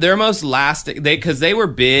 Their most lasting, because they were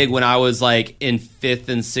big when I was like in 5th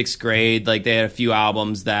and 6th grade. Like they had a few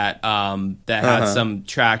albums that had some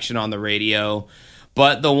traction on the radio.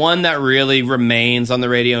 But the one that really remains on the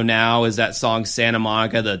radio now is that song Santa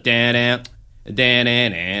Monica, the dan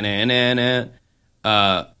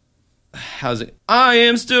how's it? I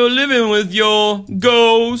am still living with your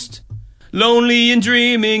ghost, lonely and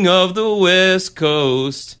dreaming of the West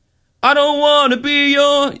Coast. I don't want to be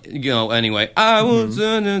your... anyway. I was...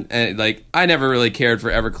 I never really cared for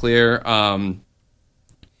Everclear.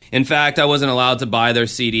 In fact, I wasn't allowed to buy their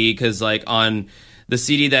CD because, like, on the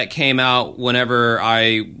CD that came out whenever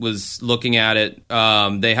I was looking at it,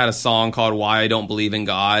 they had a song called Why I Don't Believe in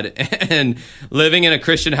God. And living in a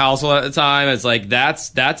Christian household at the time, it's like,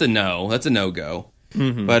 that's a no. That's a no-go.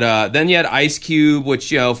 Mm-hmm. But then you had Ice Cube,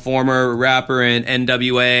 which, former rapper in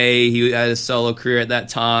NWA. He had a solo career at that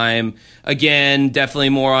time. Again, definitely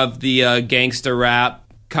more of the gangster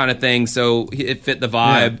rap kind of thing, so it fit the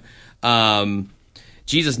vibe. Yeah.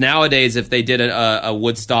 Jesus, nowadays, if they did a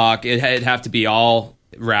Woodstock, it'd have to be all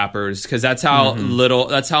rappers, because that's how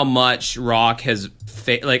that's how much rock has...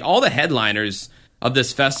 like, all the headliners of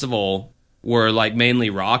this festival were like mainly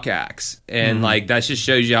rock acts, and like that just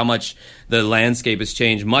shows you how much the landscape has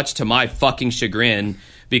changed, much to my fucking chagrin,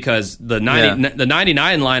 because the 99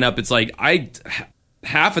 lineup, it's like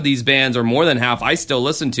half of these bands, or more than half, I still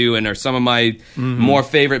listen to and are some of my more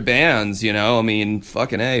favorite bands, I mean,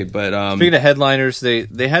 fucking A. But speaking of headliners,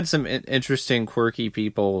 they had some interesting quirky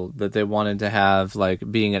people that they wanted to have,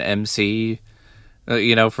 like being an MC,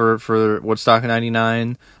 for Woodstock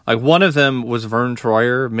 99. Like, one of them was Vern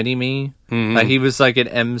Troyer, Mini-Me. Like, he was like an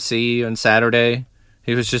MC on Saturday.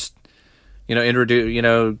 He was just,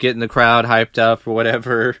 getting the crowd hyped up or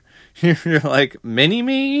whatever. You're like,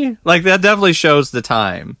 Mini-Me? Like, that definitely shows the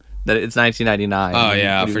time that it's 1999. Oh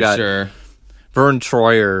yeah, You've for got sure. Vern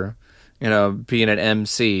Troyer, being an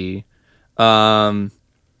MC. I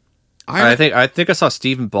think I saw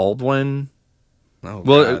Stephen Baldwin. Oh,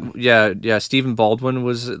 well, God. yeah. Stephen Baldwin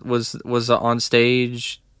was on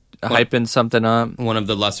stage hyping something up. One of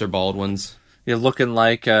the lesser Baldwins. You're looking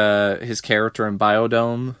like his character in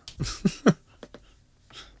Biodome.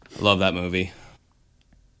 Love that movie.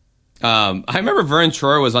 I remember Vern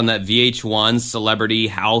Troyer was on that VH1 Celebrity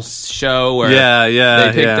House show where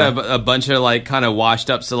they picked up a bunch of like kind of washed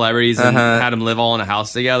up celebrities and had them live all in a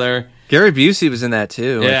house together. Gary Busey was in that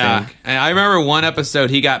too. Yeah, I think. and I remember one episode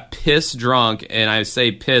he got piss drunk, and I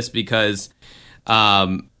say piss because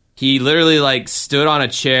he literally like stood on a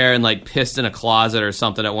chair and like pissed in a closet or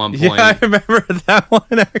something at one point. Yeah, I remember that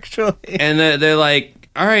one actually. And they're like,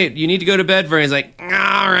 "All right, you need to go to bed," Vern. He's like, "All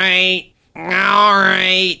right, all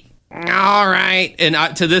right." All right,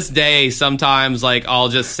 and to this day, sometimes like I'll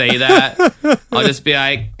just say that. I'll just be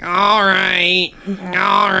like, "All right,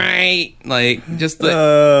 like just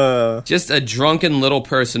a drunken little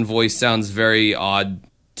person voice sounds very odd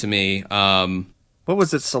to me. What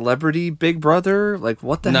was it? Celebrity Big Brother? Like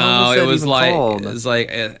what the hell was that it was even like called? it was like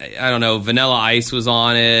I don't know. Vanilla Ice was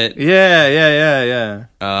on it. Yeah.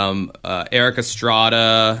 Eric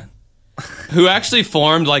Estrada. Who actually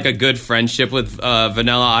formed like a good friendship with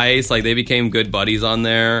Vanilla Ice. Like they became good buddies on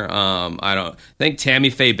there. I think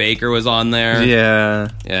Tammy Faye Baker was on there.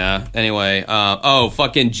 Yeah. Anyway,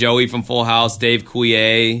 fucking Joey from Full House, Dave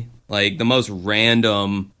Coulier. Like the most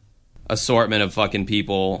random assortment of fucking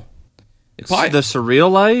people. The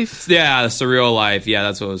Surreal Life? Yeah, The Surreal Life. Yeah,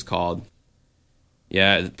 that's what it was called.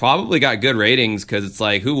 Yeah, it probably got good ratings because it's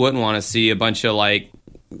like, who wouldn't want to see a bunch of like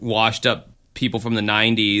washed up people from the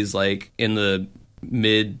 90s, like in the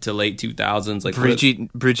mid to late 2000s, like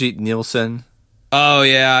Brigitte Nielsen. Oh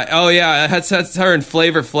yeah. That's her and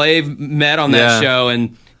Flavor Flav met on that show,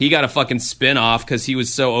 and he got a fucking spin-off because he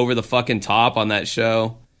was so over the fucking top on that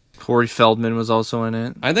show. Corey Feldman was also in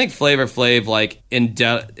it. I think Flavor Flav like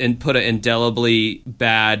put an indelibly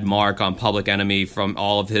bad mark on Public Enemy from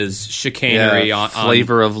all of his chicanery on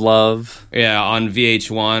Flavor of Love. Yeah, on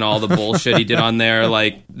VH1, all the bullshit he did on there,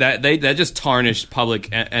 like that just tarnished Public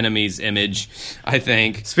Enemy's image, I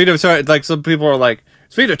think. Speaking of some people are like,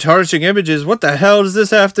 speaking of tarnishing images, what the hell does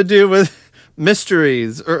this have to do with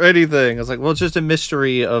mysteries or anything? I was like, well, it's just a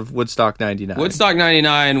mystery of Woodstock 99. Woodstock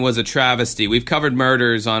 99 was a travesty. We've covered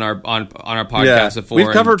murders on our podcast before.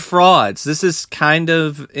 We've covered frauds. This is kind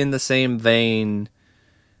of in the same vein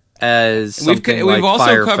as something like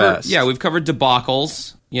Firefest. Yeah, we've covered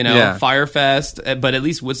debacles, Firefest, but at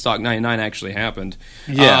least Woodstock 99 actually happened.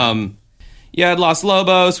 Yeah. You had Los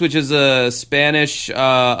Lobos, which is a Spanish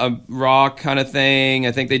a rock kind of thing.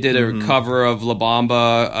 I think they did a cover of La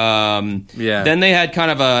Bamba. Then they had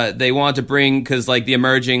kind of they wanted to bring, because like the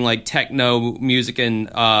emerging like techno music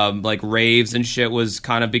and like raves and shit was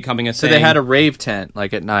kind of becoming a thing. So they had a rave tent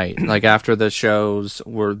like at night, like after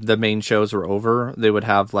the main shows were over, they would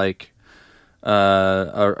have like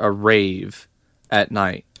a rave at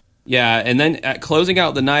night. Yeah, and then closing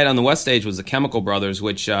out the night on the West Stage was the Chemical Brothers,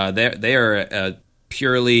 which they are a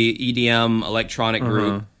purely EDM electronic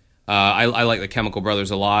group. I like the Chemical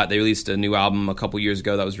Brothers a lot. They released a new album a couple years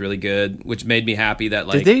ago that was really good, which made me happy that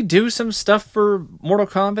like. Did they do some stuff for Mortal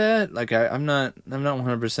Kombat? Like I'm not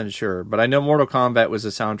 100% sure, but I know Mortal Kombat was a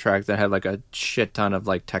soundtrack that had like a shit ton of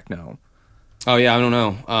like techno. Oh yeah, I don't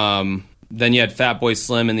know. Then you had Fatboy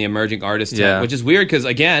Slim and the Emerging Artist tent, which is weird because,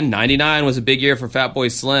 again, 99 was a big year for Fatboy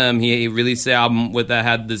Slim. He released the album that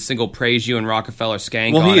had the single Praise You and Rockefeller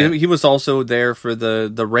Skank on it. He was also there for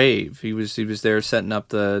the rave. He was there setting up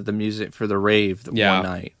the music for the rave one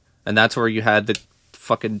night. And that's where you had the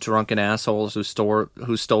fucking drunken assholes who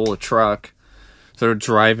stole a truck. They're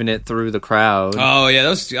driving it through the crowd. Oh, yeah,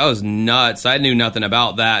 that was nuts. I knew nothing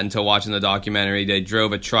about that until watching the documentary. They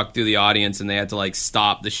drove a truck through the audience, and they had to, like,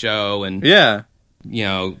 stop the show. And yeah.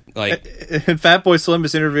 Like... And Fatboy Slim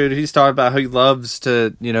is interviewed. He's talking about how he loves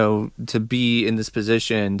to be in this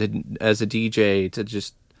position as a DJ, to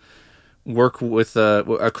just work with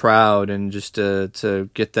a crowd and just to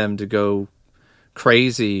get them to go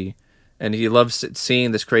crazy. And he loves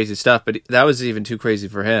seeing this crazy stuff, but that was even too crazy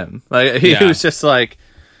for him. Like he was just like,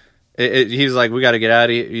 he was like, we got to get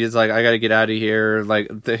out of here. He's like, I got to get out of here.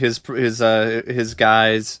 Like his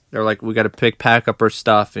guys, they're like, we got to pack up our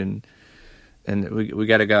stuff and we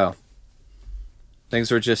got to go.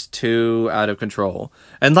 Things were just too out of control.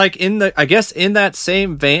 And like I guess in that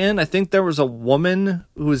same van, I think there was a woman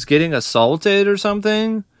who was getting assaulted or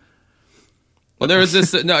something. Well, there was this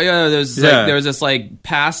there was this like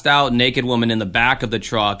passed out naked woman in the back of the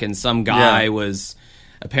truck, and some guy was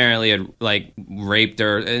apparently had like raped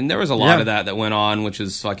her, and there was a lot of that went on, which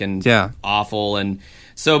was fucking awful. And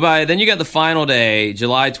so then you got the final day,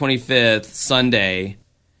 July 25th, Sunday,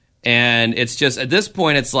 and it's just at this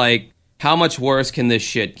point it's like, how much worse can this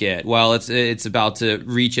shit get? Well, it's about to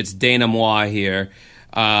reach its denouement here.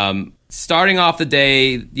 Starting off the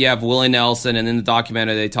day, you have Willie Nelson, and in the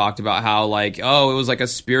documentary they talked about how like, oh, it was like a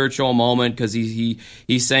spiritual moment because he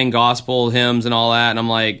sang gospel hymns and all that, and I'm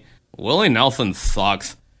like, Willie Nelson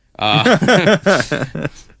sucks.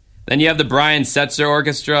 Then you have the Brian Setzer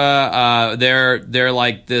Orchestra. They're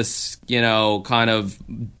like this, you know, kind of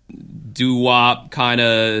doo-wop, kind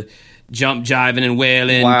of jump jiving and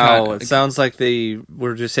wailing. Wow, it sounds like they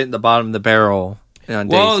were just hitting the bottom of the barrel on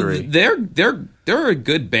day 3. They're a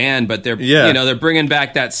good band, but they're you know, they're bringing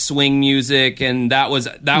back that swing music, and that was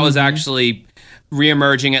actually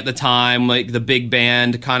reemerging at the time. Like the big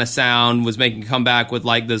band kind of sound was making a comeback with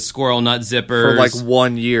like the Squirrel Nut Zippers for like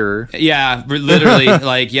 1 year. Yeah, literally.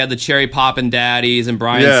 Like you had the Cherry Poppin' Daddies and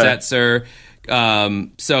Brian Setzer.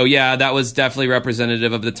 So yeah, that was definitely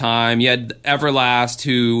representative of the time. You had Everlast,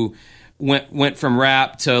 who went from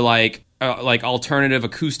rap to like alternative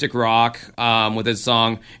acoustic rock with his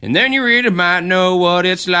song, and then you really might know what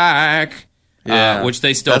it's like. Which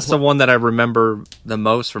they still. That's the one that I remember the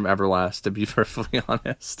most from Everlast, to be perfectly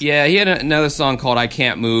honest. Yeah, he had another song called "I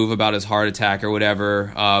Can't Move" about his heart attack or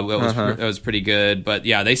whatever. It was pretty good, but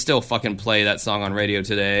yeah, they still fucking play that song on radio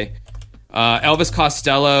today. Elvis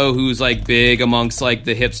Costello, who's like big amongst like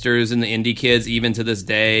the hipsters and the indie kids, even to this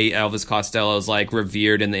day. Elvis Costello is like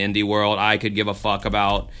revered in the indie world. I could give a fuck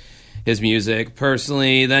about his music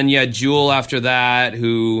personally. Then you had Jewel after that,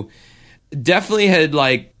 who definitely had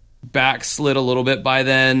like backslid a little bit by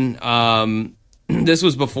then. This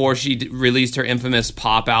was before she released her infamous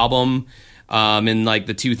pop album in like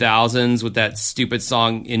the 2000s with that stupid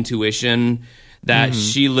song Intuition that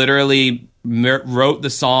she literally wrote the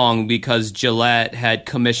song because Gillette had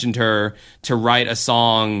commissioned her to write a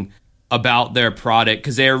song about their product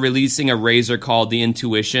because they were releasing a razor called the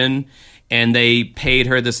Intuition, and they paid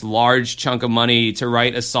her this large chunk of money to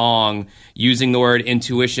write a song using the word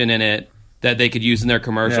intuition in it that they could use in their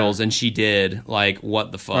commercials, and she did. Like,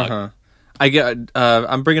 what the fuck?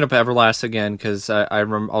 I'm bringing up Everlast again because I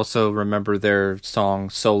also remember their song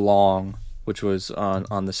 "So Long," which was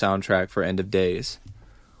on the soundtrack for End of Days,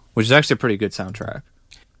 which is actually a pretty good soundtrack.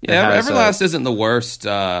 Yeah, Everlast isn't the worst. He's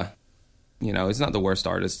not the worst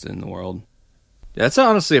artist in the world. That's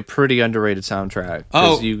honestly a pretty underrated soundtrack.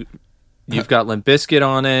 You've got Limp Bizkit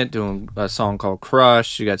on it, doing a song called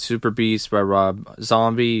Crush. You got Super Beast by Rob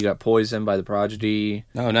Zombie. You got Poison by The Prodigy.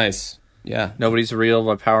 Oh, nice. Yeah. Nobody's Real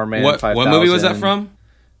by Power Man. What movie was that from?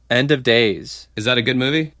 End of Days. Is that a good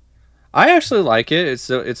movie? I actually like it.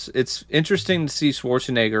 It's interesting to see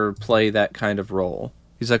Schwarzenegger play that kind of role.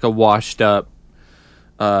 He's like a washed up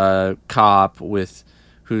cop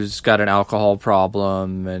who's got an alcohol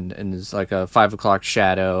problem and is like a 5 o'clock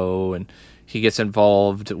shadow, and he gets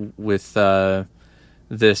involved with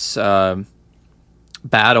this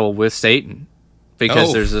battle with Satan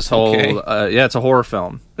because there's this whole it's a horror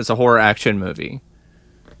film. It's a horror action movie.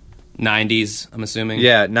 90s, I'm assuming.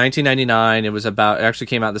 Yeah, 1999. It actually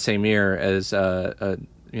came out the same year as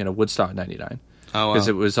Woodstock 99. Oh, wow. Because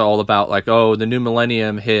it was all about like, oh, the new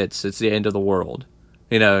millennium hits, it's the end of the world.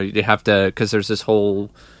 You have to, because there's this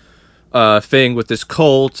whole thing with this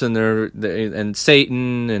cult and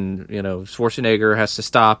Satan, and Schwarzenegger has to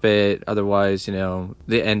stop it, otherwise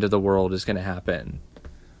the end of the world is going to happen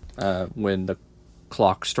when the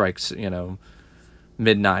clock strikes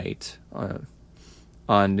midnight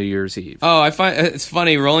on New Year's Eve. Oh, I find it's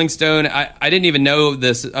funny. Rolling Stone, I didn't even know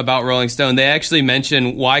this about Rolling Stone. They actually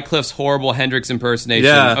mention Wyclif's horrible Hendrix impersonation.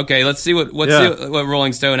 Yeah. Okay, let's see what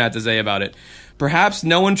Rolling Stone had to say about it. Perhaps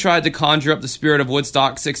no one tried to conjure up the spirit of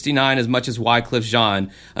Woodstock 69 as much as Wyclef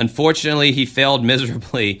Jean. Unfortunately, he failed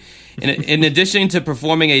miserably. In addition to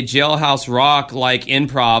performing a jailhouse rock-like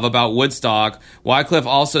improv about Woodstock, Wyclef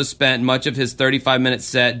also spent much of his 35-minute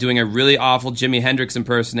set doing a really awful Jimi Hendrix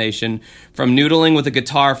impersonation, from noodling with a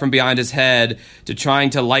guitar from behind his head to trying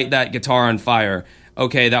to light that guitar on fire.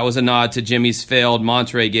 Okay, that was a nod to Jimmy's failed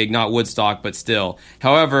Monterey gig, not Woodstock, but still.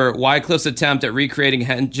 However, Wyclif's attempt at recreating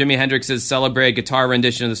Jimi Hendrix's celebrated guitar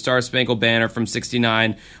rendition of the Star Spangled Banner from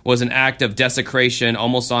 '69 was an act of desecration,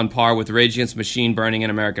 almost on par with Rage Against the Machine burning an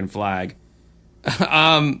American flag. It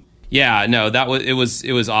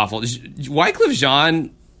was awful. Wyclef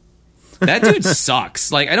Jean, that dude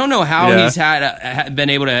sucks. Like, I don't know how he's been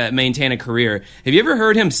able to maintain a career. Have you ever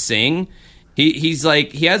heard him sing? He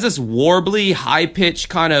has this warbly, high-pitched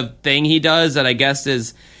kind of thing he does that I guess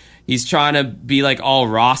is, He's trying to be like all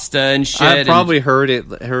Rasta and shit. I've probably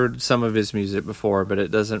heard some of his music before, but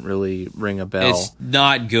it doesn't really ring a bell. It's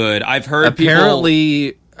not good. I've heard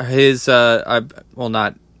apparently his well,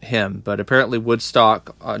 not him, but apparently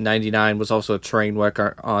Woodstock '99 was also a train wreck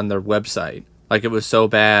on their website. Like, it was so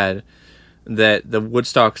bad that the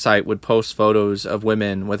Woodstock site would post photos of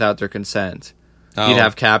women without their consent. Oh. You'd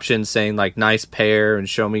have captions saying like "nice pair" and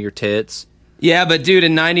 "show me your tits." Yeah, but dude,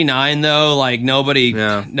 in '99 though, like nobody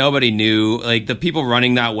knew. Like, the people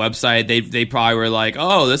running that website, they probably were like,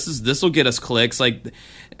 "Oh, this will get us clicks." Like,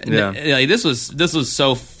 like this was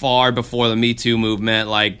so far before the Me Too movement.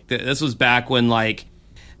 Like, this was back when like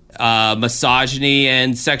misogyny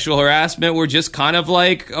and sexual harassment were just kind of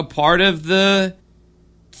like a part of the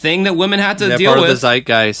thing that women had to deal with. Part of the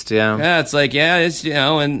zeitgeist. Yeah, it's like, it's, you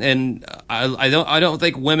know, and I don't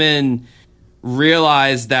think women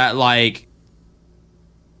realize that like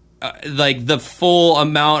the full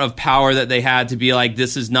amount of power that they had to be like,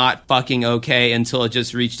 this is not fucking okay, until it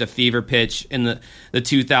just reached a fever pitch in the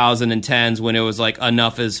 2010s when it was like,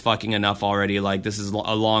 enough is fucking enough already. Like, this is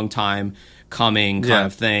a long time coming kind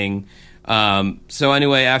of thing. So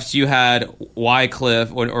anyway, after you had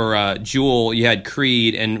Wycliffe or Jewel, you had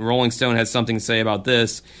Creed, and Rolling Stone has something to say about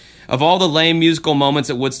this. Of all the lame musical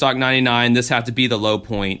moments at Woodstock 99, this had to be the low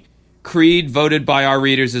point. Creed, voted by our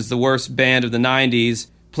readers as the worst band of the 90s,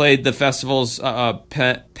 played the festival's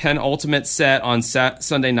penultimate set on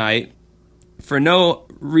Sunday night. For no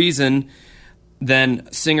reason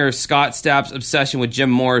than singer Scott Stapp's obsession with Jim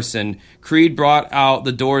Morrison, Creed brought out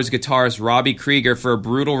the Doors guitarist Robbie Krieger for a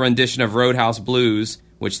brutal rendition of Roadhouse Blues,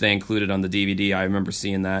 which they included on the DVD. I remember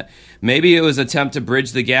seeing that. Maybe it was an attempt to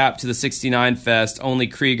bridge the gap to the '69 fest, only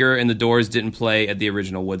Krieger and the Doors didn't play at the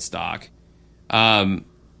original Woodstock.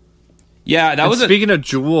 Yeah, that was. Speaking of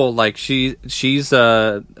Jewel, like she's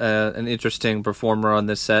an interesting performer on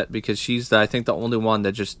this set, because she's I think the only one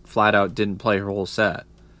that just flat out didn't play her whole set.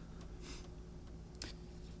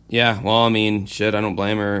 Yeah, well, I mean, shit, I don't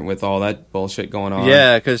blame her with all that bullshit going on.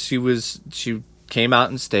 Yeah, because she came out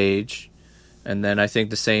on stage, and then I think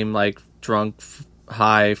the same like drunk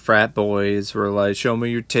high frat boys were like, "Show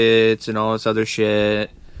me your tits" and all this other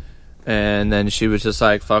shit, and then she was just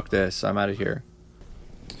like, "Fuck this, I'm out of here."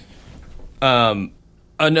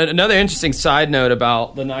 Another interesting side note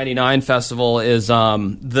about the '99 festival is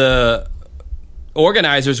the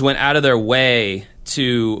organizers went out of their way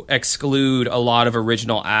to exclude a lot of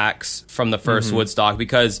original acts from the first Woodstock,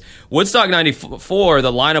 because Woodstock 94,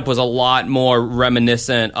 the lineup was a lot more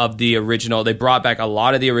reminiscent of the original. They brought back a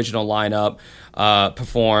lot of the original lineup,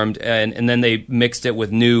 performed, and then they mixed it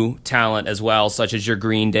with new talent as well, such as your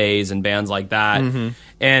Green Days and bands like that.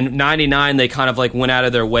 And 99, they kind of like went out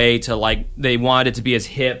of their way to like, they wanted it to be as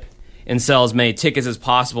hip and sell as many tickets as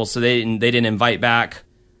possible, so they didn't invite back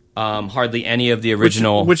hardly any of the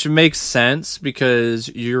original, which makes sense, because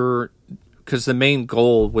the main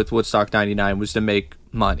goal with Woodstock 99 was to make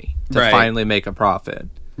money, to finally make a profit,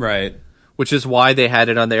 right? Which is why they had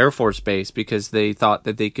it on the Air Force Base, because they thought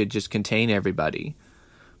that they could just contain everybody.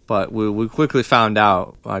 But we quickly found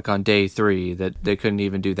out, like on day 3, that they couldn't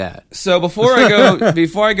even do that. So before I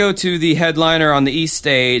go to the headliner on the East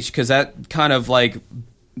Stage, because that kind of like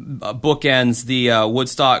bookends the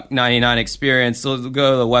Woodstock 99 experience. So we'll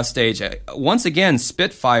go to the West Stage. Once again,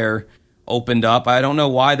 Spitfire opened up. I don't know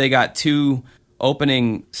why they got 2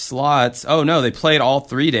 opening slots. Oh no, they played all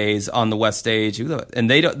 3 days on the West Stage, and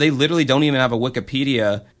they literally don't even have a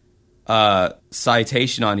Wikipedia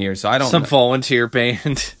citation on here. So I don't. Some volunteer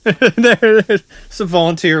band, some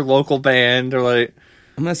volunteer local band, or like.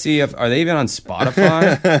 I'm gonna see are they even on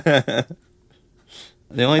Spotify.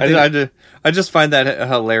 The only thing I just find that a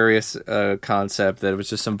hilarious concept, that it was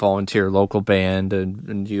just some volunteer local band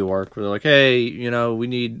in New York. Where they're like, hey, you know, we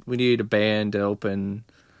need a band to open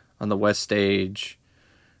on the West Stage.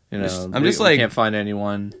 You know, we can't find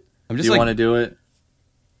anyone. Do you want to do it?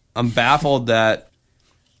 I'm baffled that.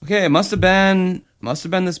 Okay, it must have been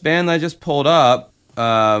this band that I just pulled up,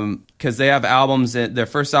 because they have albums. Their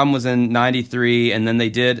first album was in '93, and then they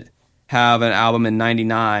did have an album in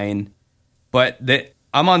 '99. But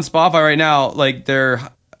I'm on Spotify right now. Like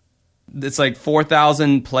it's like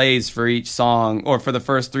 4,000 plays for each song, or for the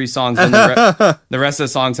first 3 songs. And the rest of the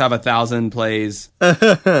songs have 1,000 plays.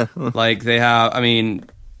 Like they have. I mean,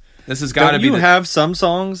 this has got to be. You have some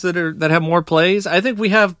songs that have more plays. I think we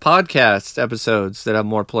have podcast episodes that have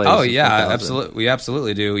more plays. Oh yeah, absolutely. We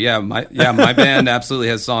absolutely do. Yeah, my band absolutely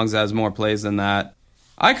has songs that has more plays than that.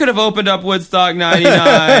 I could have opened up Woodstock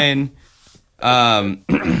 '99.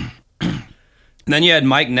 And then you had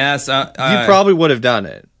Mike Ness. You probably would have done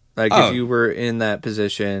it. Like, if you were in that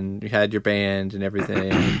position, you had your band and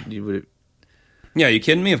everything, you would... Yeah, you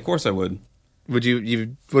kidding me? Of course I would. Would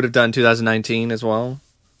you would have done 2019 as well?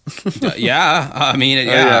 Yeah, I mean,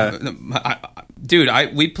 dude,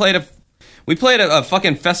 we played a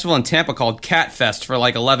fucking festival in Tampa called Cat Fest for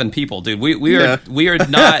like 11 people, dude. We are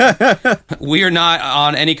not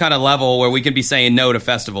on any kind of level where we could be saying no to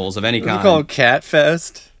festivals of any kind. It's called Cat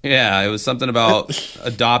Fest. Yeah, it was something about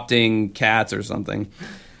adopting cats or something.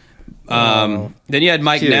 Then you had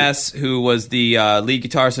Mike Ness, who was the lead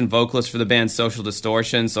guitarist and vocalist for the band Social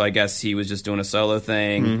Distortion, so I guess he was just doing a solo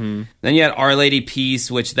thing. Mm-hmm. Then you had Our Lady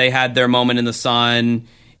Peace, which they had their moment in the sun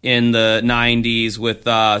in the 90s with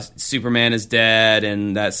Superman is Dead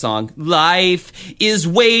and that song, Life is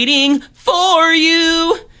Waiting for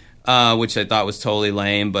You, which I thought was totally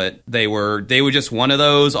lame, but they were just one of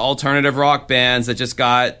those alternative rock bands that just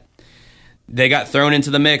got thrown into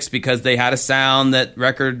the mix because they had a sound that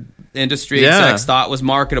record industry execs thought was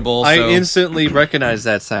marketable. I instantly recognized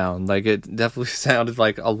that sound. Like, it definitely sounded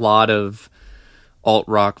like a lot of alt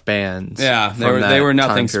rock bands. Yeah, they were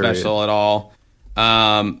nothing special at all.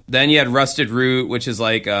 Then you had Rusted Root, which is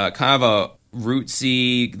like kind of a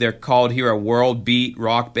rootsy. They're called here a world beat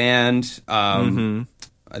rock band. I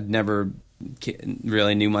never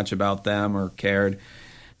really knew much about them or cared.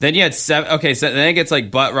 Then you had so then it gets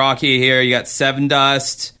like butt rocky here. You got Seven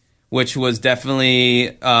Dust, which was definitely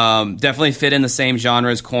fit in the same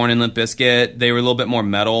genre as Korn and Limp Bizkit. They were a little bit more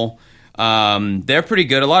metal. They're pretty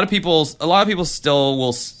good. A lot of people still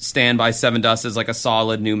will stand by Seven Dust as like a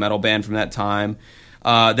solid new metal band from that time.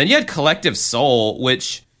 Then you had Collective Soul,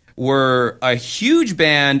 which were a huge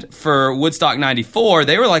band for Woodstock 94.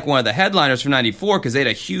 They were like one of the headliners for 94 because they had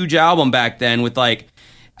a huge album back then with like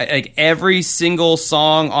every single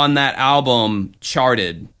song on that album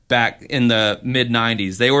charted back in the mid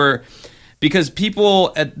 90s. Because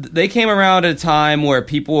they came around at a time where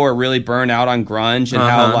people were really burned out on grunge and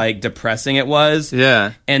how like depressing it was.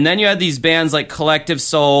 Yeah. And then you had these bands like Collective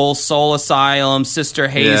Soul, Soul Asylum, Sister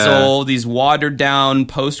Hazel, these watered down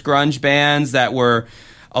post grunge bands that were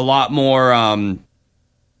a lot more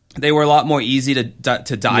easy to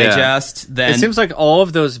digest than... It seems like all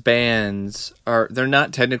of those bands they're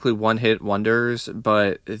not technically one-hit wonders,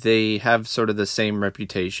 but they have sort of the same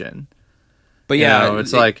reputation. But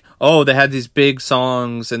it's like, they had these big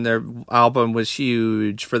songs and their album was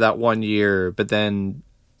huge for that 1 year, but then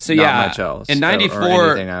not much else. In 94,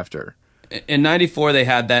 or anything after. In 94, they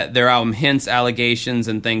had their album Hints, Allegations,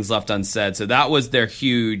 and Things Left Unsaid. So that was their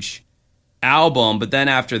huge album. But then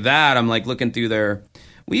after that, I'm like looking through their...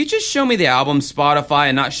 Will you just show me the album Spotify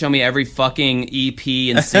and not show me every fucking EP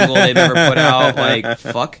and single they've ever put out? Like,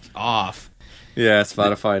 fuck off. Yeah,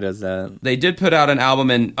 Spotify does that. They did put out an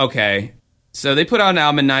album so they put out an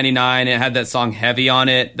album in 99. It had that song Heavy on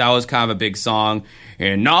it. That was kind of a big song.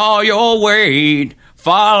 And all your weight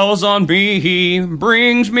falls on me,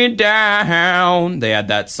 brings me down. They had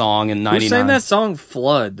that song in 99. Who sang that song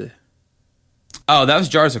Flood? Oh, that was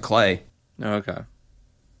Jars of Clay. Oh, okay.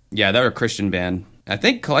 Yeah, they were a Christian band. I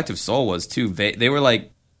think Collective Soul was too. They were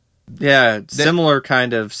like... Yeah, similar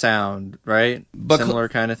kind of sound, right? Similar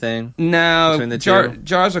kind of thing. No,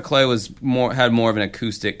 Jars of Clay had more of an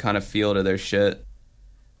acoustic kind of feel to their shit.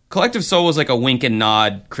 Collective Soul was like a wink and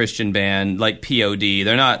nod Christian band, like POD.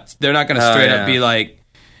 They're not going to straight up be like...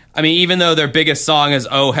 I mean, even though their biggest song is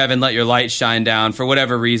 "Oh Heaven, Let Your Light Shine Down," for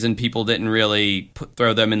whatever reason, people didn't really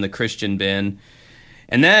throw them in the Christian bin.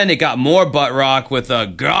 And then it got more butt rock with a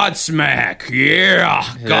Godsmack. Yeah.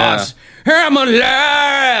 God's, I'm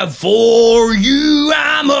alive for you.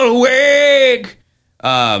 I'm awake.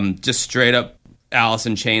 Just straight up Alice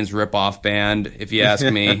in Chains ripoff band, if you ask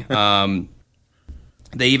me.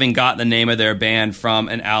 They even got the name of their band from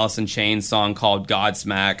an Alice in Chains song called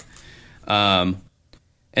Godsmack. And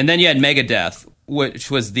then you had Megadeth,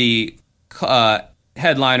 which was the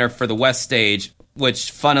headliner for the West Stage,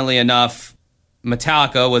 which, funnily enough,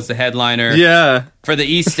 Metallica was the headliner for the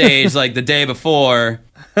East Stage like the day before.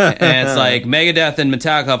 And it's like Megadeth and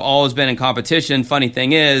Metallica have always been in competition. Funny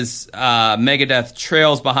thing is, Megadeth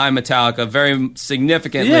trails behind Metallica very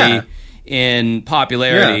significantly in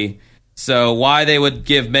popularity. Yeah. So why they would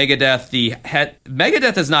give Megadeth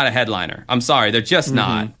Megadeth is not a headliner. I'm sorry, they're just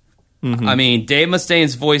not. Mm-hmm. I mean, Dave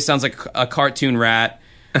Mustaine's voice sounds like a cartoon rat.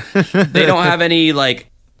 They don't have any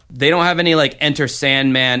Enter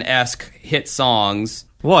Sandman-esque hit songs.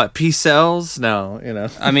 What? Peace Sells? No,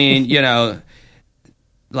 I mean,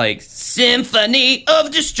 like Symphony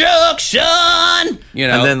of Destruction. And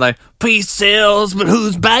then like Peace Sells, but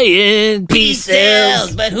who's buying? Peace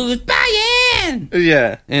sells, but who's buying?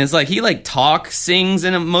 Yeah. And it's like he like sings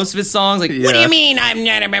in most of his songs. Like, what do you mean I'm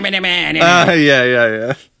not a man?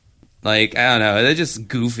 Yeah. Like, I don't know. They're just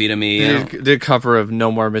goofy to me. The cover of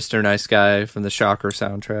No More Mr. Nice Guy from the Shocker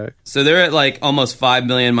soundtrack. So they're at like almost 5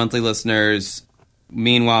 million monthly listeners.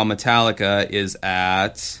 Meanwhile, Metallica is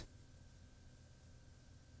at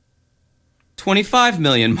 25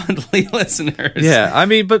 million monthly listeners. Yeah, I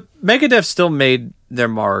mean, but Megadeth still made their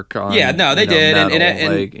mark on. Yeah, no, they did.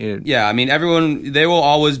 Metal, yeah, I mean, they will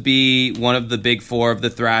always be one of the big four of the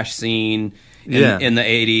thrash scene in the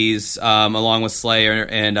 80s, along with Slayer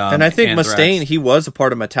and I think Anthrax. Mustaine, he was a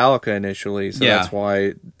part of Metallica initially, so that's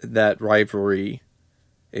why that rivalry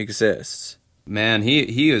exists. Man,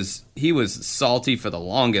 he was salty for the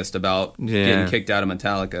longest about getting kicked out of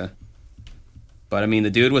Metallica. But I mean,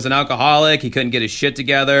 the dude was an alcoholic. He couldn't get his shit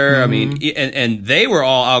together. I mean, and they were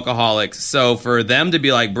all alcoholics. So for them to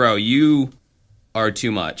be like, bro, you are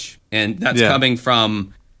too much. And that's coming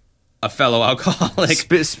from a fellow alcoholic.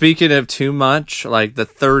 Speaking of too much, like the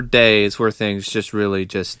third day is where things just really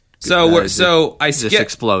I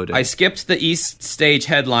exploded. I skipped the East Stage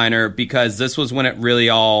headliner because this was when it really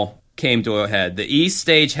all came to a head. The East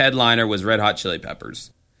Stage headliner was Red Hot Chili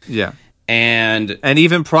Peppers. Yeah. And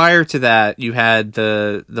even prior to that, you had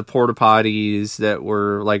the porta potties that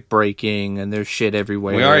were like breaking, and there's shit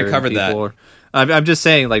everywhere. We already covered that. I'm just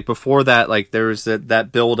saying, like before that, like there was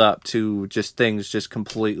that build up to just things just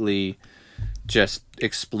completely just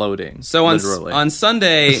exploding. So on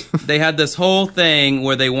Sunday, they had this whole thing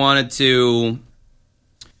where they wanted to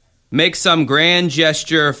make some grand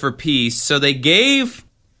gesture for peace. So they gave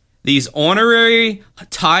these ornery,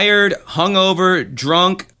 tired, hungover,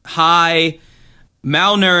 drunk, high,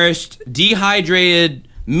 malnourished, dehydrated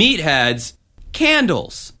meatheads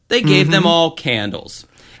candles. They gave them all candles.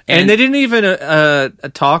 And they didn't even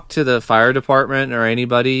talk to the fire department or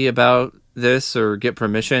anybody about this or get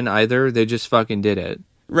permission either. They just fucking did it.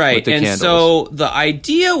 Right. And candles. So the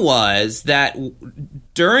idea was that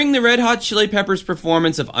during the Red Hot Chili Peppers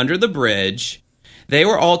performance of Under the Bridge, they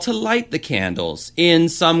were all to light the candles in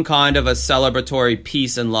some kind of a celebratory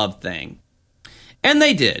peace and love thing. And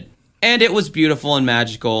they did. And it was beautiful and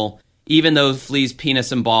magical, even though Flea's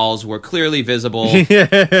penis and balls were clearly visible in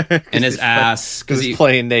his ass. Because he's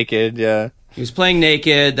playing naked, yeah. He was playing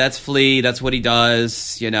naked. That's Flea. That's what he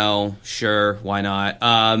does. Sure, why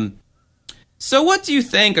not? So what do you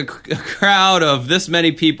think a crowd of this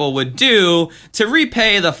many people would do to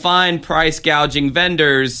repay the fine price gouging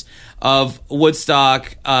vendors of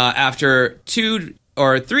Woodstock after 2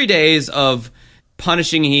 or 3 days of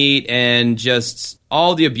punishing heat and just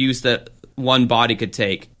all the abuse that one body could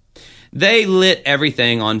take? They lit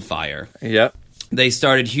everything on fire. Yep. They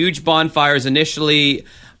started huge bonfires initially,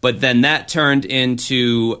 but then that turned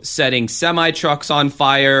into setting semi-trucks on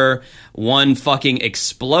fire. One fucking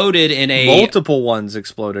exploded in a... Multiple ones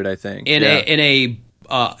exploded, I think. In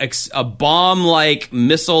a bomb-like,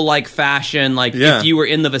 missile-like fashion. Like, if you were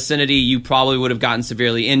in the vicinity, you probably would have gotten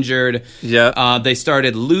severely injured. Yeah. They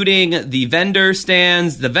started looting the vendor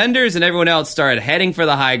stands. The vendors and everyone else started heading for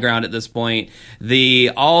the high ground at this point.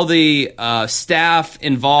 All the staff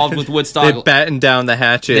involved with Woodstock... They battened down the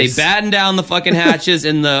hatches. They battened down the fucking hatches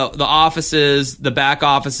in the offices, the back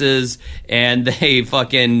offices, and they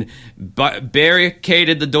fucking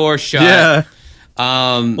barricaded the door shut. Yeah.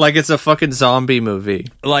 Like it's a fucking zombie movie.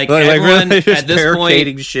 Like everyone really just at this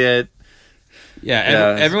point, shit.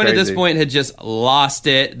 Yeah, everyone at this point had just lost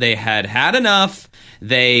it. They had enough.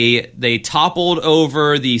 They toppled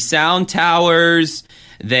over the sound towers.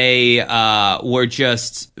 They were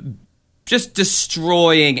just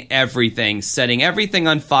destroying everything, setting everything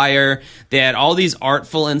on fire. They had all these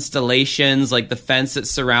artful installations, like the fence that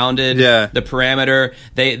surrounded the perimeter.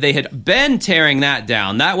 They had been tearing that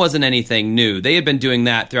down. That wasn't anything new. They had been doing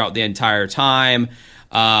that throughout the entire time.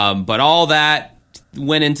 But all that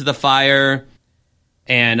went into the fire,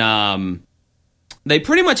 and they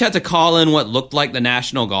pretty much had to call in what looked like the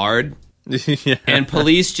National Guard. And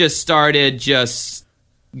police just started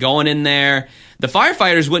going in there. The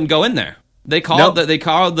firefighters wouldn't go in there. They called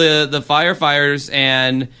the firefighters,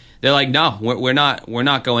 and they're like, "No, we're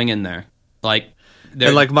not going in there." Like,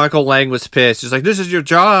 and like Michael Lang was pissed. He's like, "This is your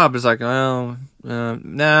job." It's like, "Oh,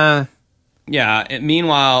 nah." Yeah. And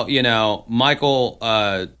meanwhile, Michael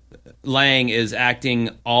Lang is acting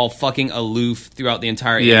all fucking aloof throughout the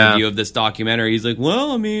entire interview of this documentary. He's like,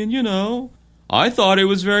 "Well, I mean, I thought it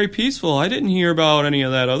was very peaceful. I didn't hear about any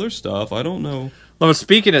of that other stuff. I don't know." Well,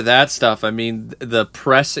 speaking of that stuff, I mean, the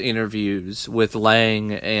press interviews with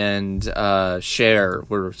Lang and Cher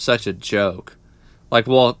were such a joke. Like,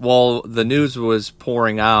 while the news was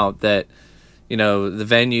pouring out that, the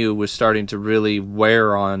venue was starting to really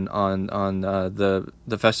wear on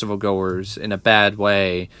the festival goers in a bad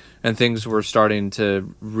way, and things were starting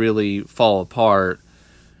to really fall apart.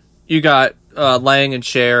 You got Lang and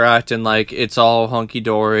Cher acting like it's all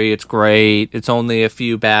hunky-dory, it's great, it's only a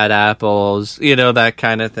few bad apples, that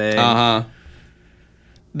kind of thing.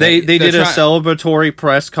 They did a celebratory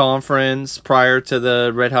press conference prior to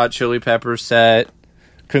the Red Hot Chili Peppers set,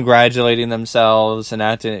 congratulating themselves and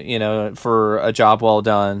acting, for a job well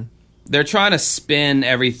done. They're trying to spin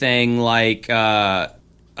everything like what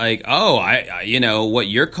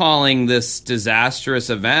you're calling this disastrous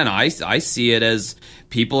event, I see it as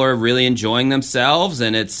people are really enjoying themselves,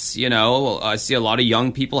 and it's, I see a lot of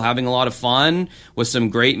young people having a lot of fun with some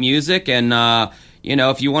great music, and,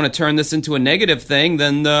 if you want to turn this into a negative thing,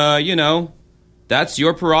 then, that's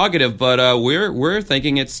your prerogative, but we're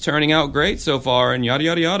thinking it's turning out great so far, and yada,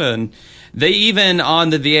 yada, yada. And they even, on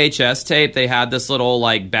the VHS tape, they had this little,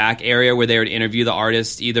 back area where they would interview the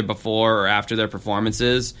artists either before or after their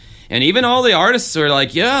performances. And even all the artists are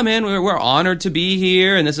like, yeah, man, we're honored to be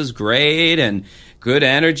here, and this is great, and good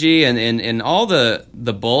energy, and all the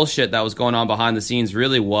bullshit that was going on behind the scenes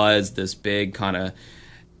really was this big kind of...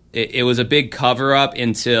 It was a big cover-up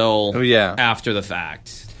until after the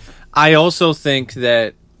fact. I also think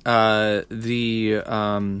that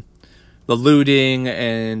the looting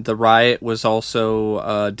and the riot was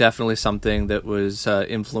also definitely something that was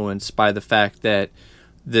influenced by the fact that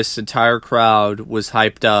this entire crowd was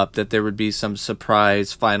hyped up that there would be some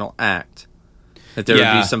surprise final act. That there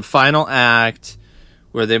would be some final act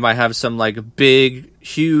where they might have some big,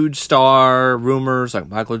 huge star, rumors like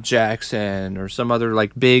Michael Jackson or some other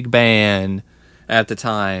big band at the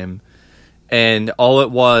time. And all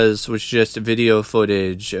it was just video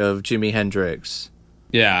footage of Jimi Hendrix.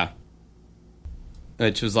 Yeah.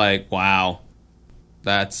 Which was wow.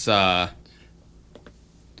 That's,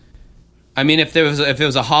 I mean, if it was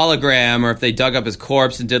a hologram, or if they dug up his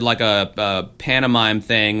corpse and did a pantomime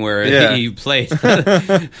thing where he played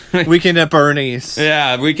Weekend at Bernie's,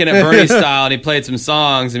 Weekend at Bernie's style, and he played some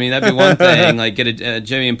songs. I mean, that'd be one thing. Get a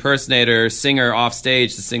Jimmy impersonator singer off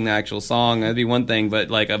stage to sing the actual song. That'd be one thing. But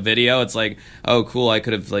a video, it's oh, cool. I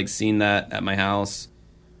could have seen that at my house.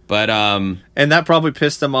 But and that probably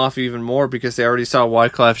pissed them off even more because they already saw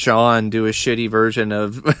Wyclef Jean do a shitty version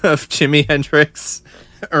of Jimi Hendrix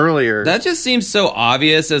earlier. That just seems so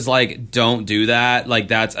obvious as don't do that.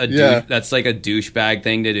 That's a that's a douchebag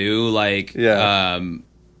thing to do. I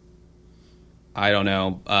don't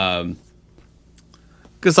know.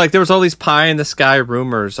 Because there was all these pie in the sky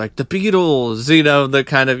rumors, the Beatles, the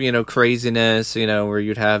kind of craziness, where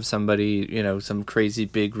you'd have somebody, some crazy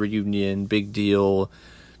big reunion, big deal.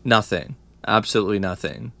 Nothing. Absolutely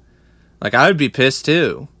nothing. I would be pissed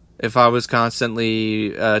too if I was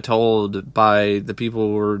constantly told by the people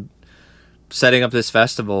who were setting up this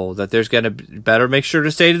festival that there's gonna better make sure to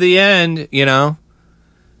stay to the end.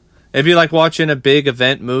 It'd be like watching a big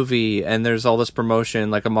event movie and there's all this promotion,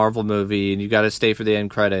 like a Marvel movie, and you got to stay for the end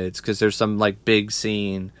credits because there's some big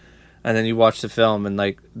scene, and then you watch the film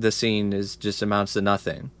and the scene is just amounts to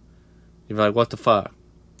nothing. You're like, what the fuck?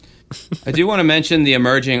 I do want to mention the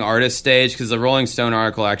emerging artist stage because the Rolling Stone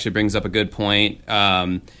article actually brings up a good point.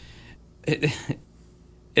 The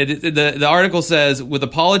article says, with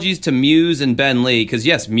apologies to Muse and Ben Lee, because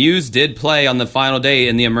yes, Muse did play on the final day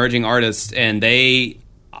in the emerging artists, and they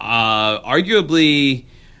arguably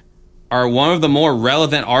are one of the more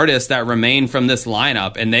relevant artists that remain from this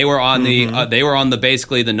lineup, and they were on the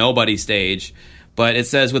basically the nobody stage. But it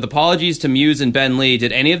says, with apologies to Muse and Ben Lee,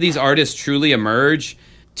 did any of these artists truly emerge?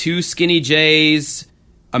 Two Skinny Jays,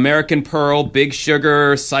 American Pearl, Big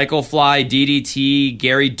Sugar, Cyclefly, DDT,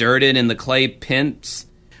 Gary Durden and the Clay Pimps,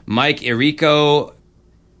 Mike Irico,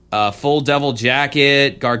 Full Devil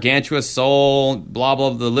Jacket, Gargantua Soul, blah,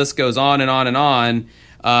 blah, the list goes on and on and on.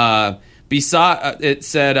 It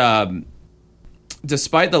said,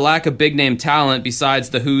 despite the lack of big-name talent,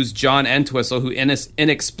 besides The Who's John Entwistle, who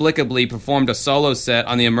inexplicably performed a solo set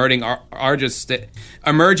on the emerging artist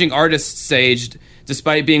stage,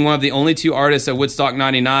 despite being one of the only two artists at Woodstock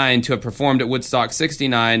 99 to have performed at Woodstock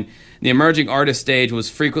 69, the emerging artist stage was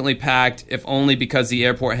frequently packed, if only because the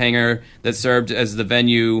airport hangar that served as the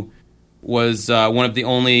venue was one of the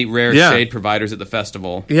only rare shade providers at the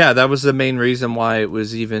festival. Yeah, that was the main reason why it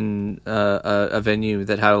was even a venue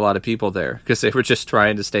that had a lot of people there, because they were just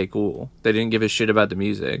trying to stay cool. They didn't give a shit about the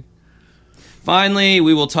music. Finally,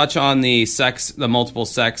 we will touch on the multiple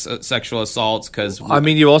sexual assaults, because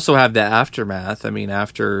you also have the aftermath.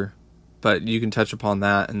 But you can touch upon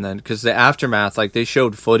that, and then because the aftermath, they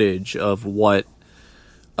showed footage of what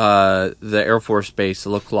the Air Force base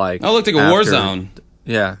looked like. Oh, it looked like a war zone.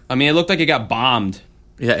 Yeah. I mean, it looked like it got bombed.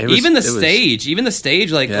 Yeah, even the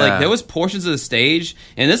stage, like there was portions of the stage,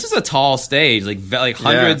 and this is a tall stage, like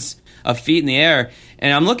hundreds of feet in the air.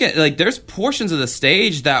 And I'm looking, like, there's portions of the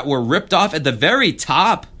stage that were ripped off at the very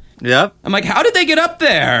top. Yep. I'm like, how did they get up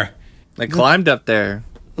there? They climbed up there.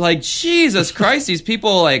 Like, Jesus Christ, these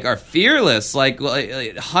people, like, are fearless. Like,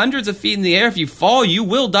 hundreds of feet in the air, if you fall, you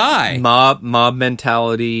will die. Mob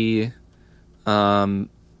mentality.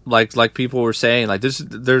 Like people were saying, like, there's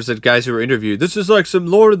the guys who were interviewed. This is like some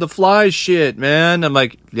Lord of the Flies shit, man. I'm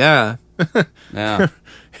like, yeah. Yeah.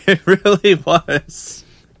 It really was.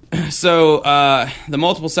 So, the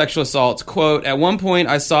multiple sexual assaults, quote, at one point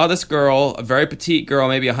I saw this girl, a very petite girl,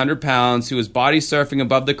 maybe 100 pounds, who was body surfing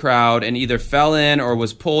above the crowd and either fell in or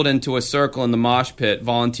was pulled into a circle in the mosh pit,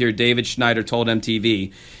 volunteer David Schneider told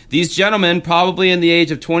MTV. These gentlemen, probably in the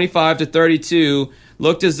age of 25 to 32,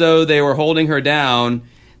 looked as though they were holding her down.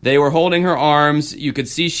 They were holding her arms. You could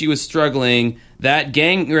see she was struggling. That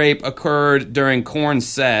gang rape occurred during Korn's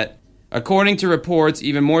set. According to reports,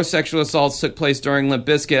 even more sexual assaults took place during Limp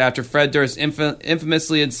Bizkit after Fred Durst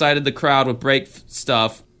infamously incited the crowd with break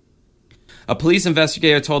stuff. A police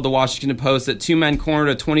investigator told the Washington Post that two men cornered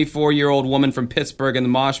a 24-year-old woman from Pittsburgh in the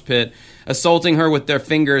mosh pit, assaulting her with their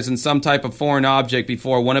fingers and some type of foreign object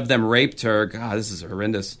before one of them raped her. God, this is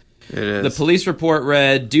horrendous. It is. The police report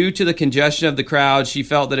read, due to the congestion of the crowd, she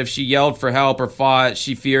felt that if she yelled for help or fought,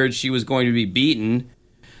 she feared she was going to be beaten.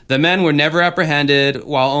 The men were never apprehended,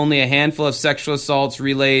 while only a handful of sexual assaults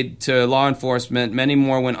relayed to law enforcement. Many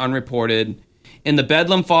more went unreported. In the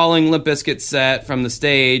bedlam following Limp Bizkit set from the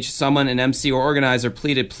stage, someone, an MC or organizer,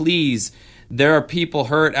 pleaded, please, there are people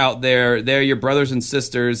hurt out there. They're your brothers and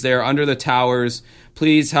sisters. They're under the towers.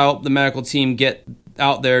 Please help the medical team get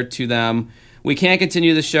out there to them. We can't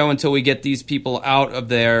continue the show until we get these people out of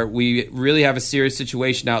there. We really have a serious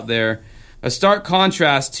situation out there. A stark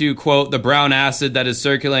contrast to, quote, the brown acid that is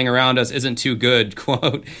circulating around us isn't too good,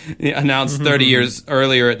 quote, announced 30 years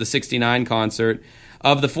earlier at the 69 concert.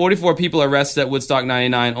 Of the 44 people arrested at Woodstock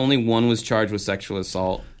 99, only one was charged with sexual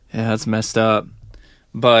assault. Yeah, that's messed up.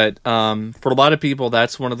 But for a lot of people,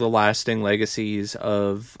 that's one of the lasting legacies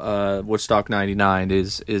of Woodstock 99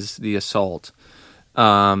 is the assault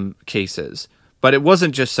cases. But it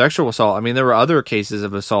wasn't just sexual assault. I mean, there were other cases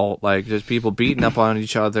of assault, like just people beating up on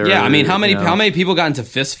each other. Yeah, I mean, how many people got into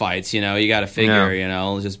fistfights? You know, you got to figure. You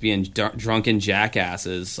know, just being drunken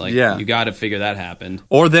jackasses. Like, you got to figure that happened.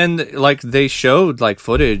 Or then, like, they showed like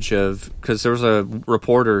footage of, because there was a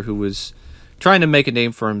reporter who was trying to make a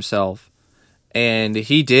name for himself, and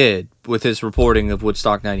he did with his reporting of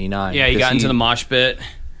Woodstock '99. Yeah, he got into the mosh pit.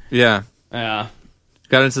 Yeah, got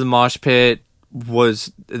into the mosh pit.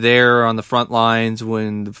 Was there on the front lines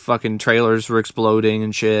when the fucking trailers were exploding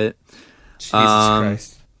and shit. Jesus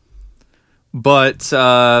Christ. But,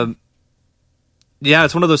 yeah,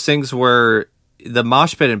 it's one of those things where the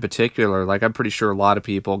mosh pit in particular, like, I'm pretty sure a lot of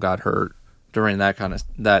people got hurt during that kind of,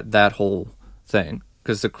 that whole thing.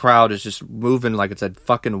 Because the crowd is just moving like it's a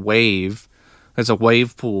fucking wave. It's a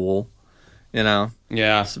wave pool, you know?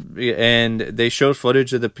 Yeah. And they showed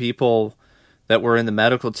footage of the people that were in the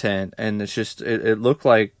medical tent, and it's just it looked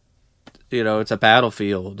like, you know, it's a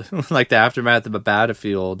battlefield, like the aftermath of a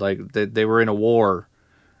battlefield, like they were in a war,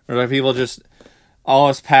 or like people just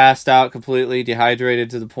almost passed out completely, dehydrated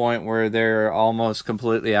to the point where they're almost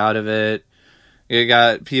completely out of it. You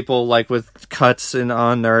got people like with cuts and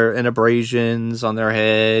abrasions on their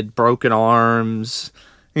head, broken arms.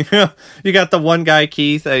 You know, you got the one guy,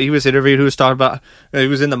 Keith, he was interviewed, who was talking about, he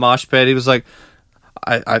was in the mosh pit, he was like,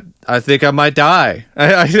 I think I might die.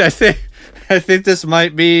 I think this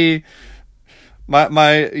might be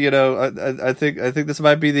my you know, I think this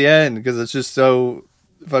might be the end, because it's just so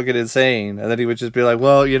fucking insane. And then he would just be like,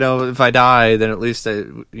 well, you know, if I die, then at least I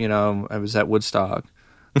was at Woodstock.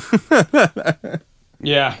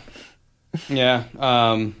 Yeah.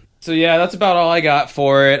 So yeah, that's about all I got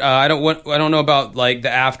for it. I don't know about like the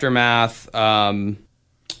aftermath.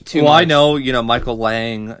 Too much. I know, you know, Michael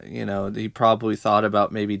Lang, you know, he probably thought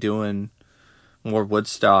about maybe doing more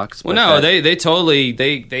Woodstocks. Well, no, they totally,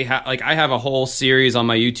 they have, like, I have a whole series on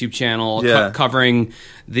my YouTube channel covering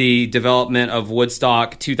the development of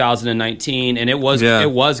Woodstock 2019, and it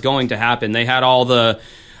was going to happen. They had all the,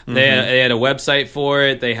 they had a website for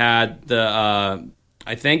it. They had the,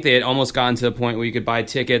 I think they had almost gotten to the point where you could buy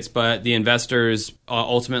tickets, but the investors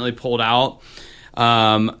ultimately pulled out.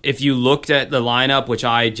 If you looked at the lineup, which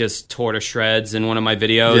I just tore to shreds in one of my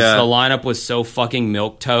videos, the lineup was so fucking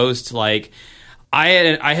milquetoast. Like, I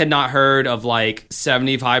had not heard of like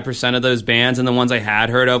 75% of those bands, and the ones I had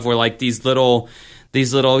heard of were like these little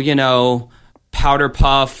these little, powder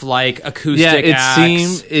puff like acoustic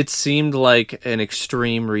acts. It seemed like an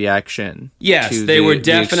extreme reaction. Yes, to they were the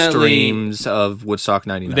definitely extremes of Woodstock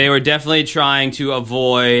 '99. They were definitely trying to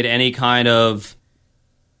avoid any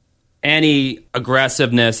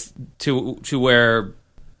aggressiveness to where.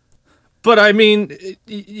 But I mean,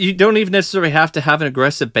 you don't even necessarily have to have an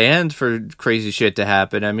aggressive band for crazy shit to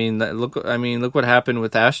happen. I mean, look what happened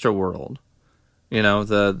with Astroworld.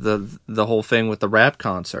 The whole thing with the rap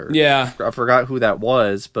concert. Yeah, I forgot who that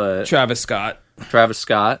was, but Travis Scott.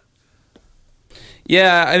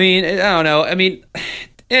 Yeah, I mean, I don't know. I mean,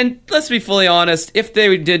 and let's be fully honest. If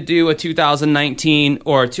they did do a 2019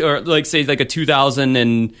 or like say like a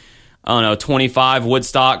 2025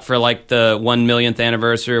 Woodstock for like the 1 millionth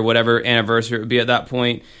anniversary or whatever anniversary it would be at that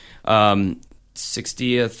point,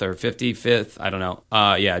 60th or 55th, I don't know.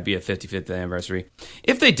 Yeah, it'd be a 55th anniversary.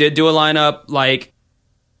 If they did do a lineup, like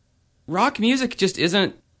rock music just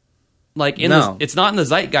isn't like it's not in the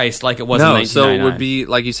zeitgeist like it was in 1999. So it would be,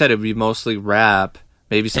 like you said, it would be mostly rap,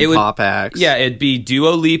 maybe some pop acts. Yeah, it'd be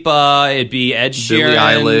Dua Lipa, it'd be Ed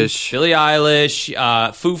Sheeran, Billie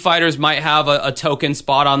Eilish. Foo Fighters might have a token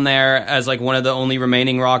spot on there as like one of the only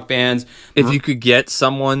remaining rock bands. If you could get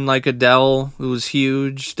someone like Adele, who was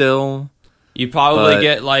huge still. You'd probably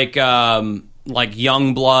get like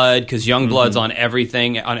Youngblood, because Youngblood's on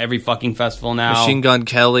everything, on every fucking festival now. Machine Gun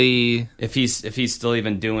Kelly, if he's still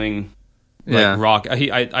even doing rock.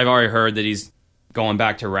 I've already heard that he's going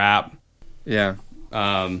back to rap. Yeah,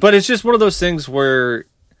 but it's just one of those things where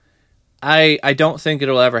I don't think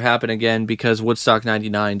it'll ever happen again, because Woodstock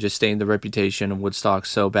 '99 just stained the reputation of Woodstock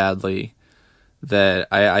so badly that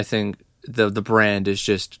I think the brand is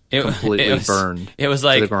just completely burned. It was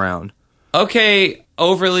like to the ground. Okay,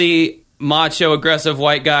 overly macho, aggressive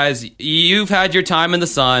white guys, you've had your time in the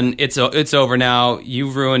sun. It's over now.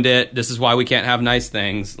 You've ruined it. This is why we can't have nice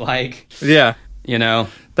things. Like, yeah, that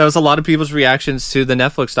was a lot of people's reactions to the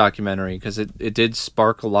Netflix documentary, because it did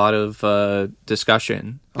spark a lot of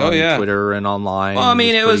discussion on Twitter and online. Well, I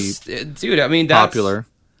mean, it was dude. I mean, that's popular.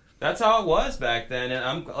 That's how it was back then, and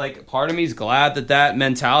I'm like, part of me's glad that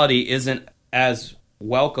mentality isn't as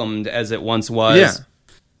welcomed as it once was. Yeah.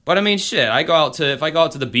 But I mean, shit. If I go out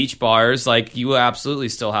to the beach bars, like, you absolutely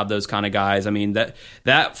still have those kind of guys. I mean, that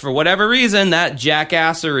for whatever reason, that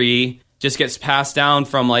jackassery just gets passed down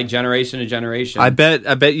from like generation to generation. I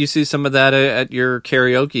bet you see some of that at your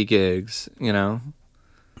karaoke gigs.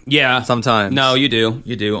 Yeah, sometimes. No, you do.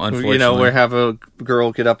 Unfortunately, where have a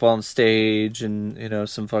girl get up on stage and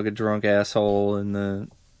some fucking drunk asshole in the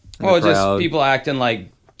crowd. Just people acting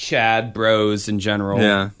like Chad bros in general.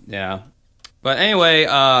 Yeah. But anyway,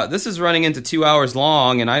 this is running into 2 hours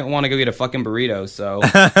long, and I want to go get a fucking burrito, so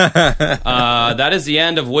that is the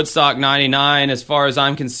end of Woodstock 99 as far as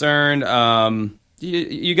I'm concerned.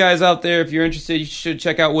 You guys out there, if you're interested, you should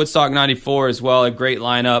check out Woodstock 94 as well. A great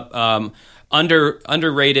lineup.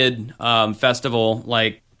 Underrated festival,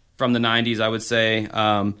 like, from the 90s, I would say.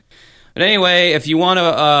 But anyway, if you want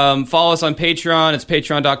to follow us on Patreon, it's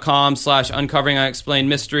patreon.com/uncovering unexplained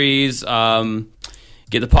mysteries.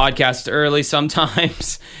 Get the podcast early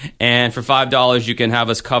sometimes, and for $5 you can have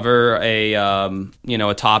us cover a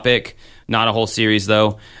topic, not a whole series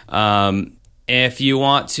though. If you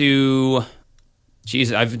want to,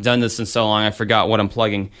 I've done this in so long I forgot what I'm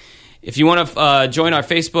plugging. If you want to join our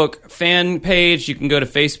Facebook fan page, you can go to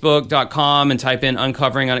facebook.com and type in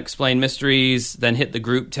Uncovering Unexplained Mysteries, then hit the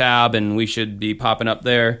group tab, and we should be popping up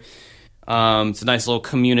there. It's a nice little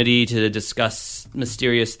community to discuss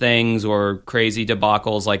mysterious things or crazy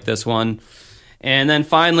debacles like this one. And then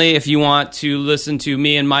finally, if you want to listen to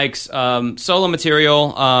me and Mike's solo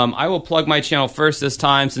material, I will plug my channel first this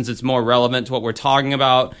time since it's more relevant to what we're talking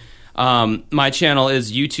about. My channel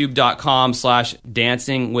is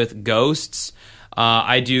youtube.com/dancingwithghosts.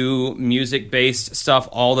 I do music-based stuff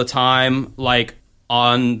all the time, like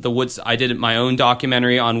on I did my own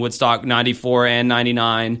documentary on Woodstock 94 and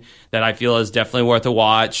 99 that I feel is definitely worth a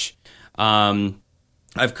watch.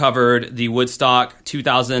 I've covered the Woodstock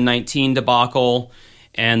 2019 debacle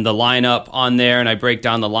and the lineup on there, and I break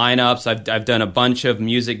down the lineups. I've done a bunch of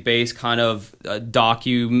music-based kind of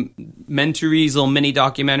documentaries, little mini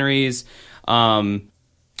documentaries, and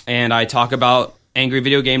I talk about Angry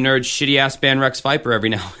Video Game Nerd's shitty-ass band Rex Viper every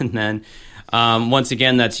now and then. Once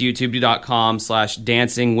again, that's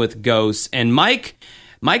youtube.com/dancingwithghosts. And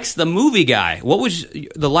Mike's the movie guy. What was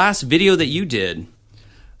the last video that you did?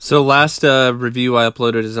 So last review I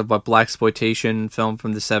uploaded is of a blaxploitation film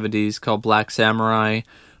from the 70s called Black Samurai.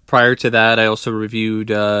 Prior to that, I also reviewed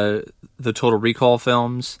the Total Recall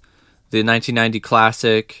films, the 1990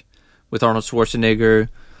 classic with Arnold Schwarzenegger,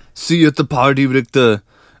 See you at the party, Richter.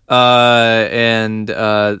 And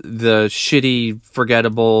the shitty,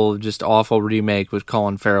 forgettable, just awful remake with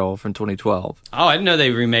Colin Farrell from 2012. Oh, I didn't know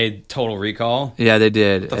they remade Total Recall. Yeah, they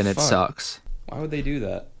did, and it sucks. Why would they do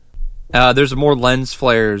that? There's more lens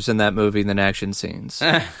flares in that movie than action scenes.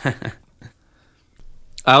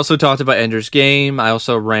 I also talked about Ender's Game. I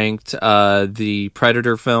also ranked the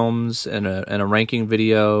Predator films in a ranking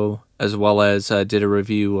video, as well as did a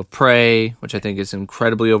review of Prey, which I think is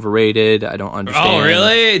incredibly overrated. I don't understand. Oh,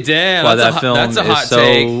 really? Damn. Why that film is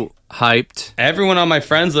so hyped. Everyone on my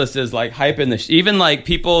friends list is like hyping the even like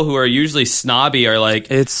people who are usually snobby are like,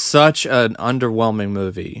 it's such an underwhelming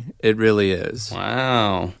movie. It really is.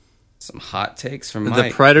 Wow. Some hot takes from Mike.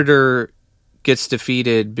 The Predator gets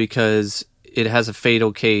defeated because it has a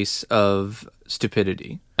fatal case of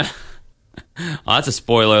stupidity. Oh, that's a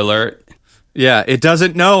spoiler alert. Yeah, it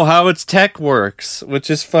doesn't know how its tech works, which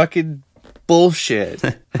is fucking bullshit.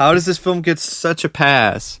 How does this film get such a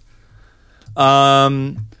pass? It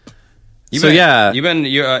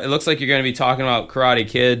looks like you're going to be talking about Karate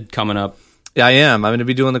Kid coming up. Yeah, I am. I'm going to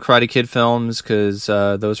be doing the Karate Kid films because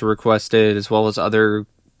those were requested, as well as other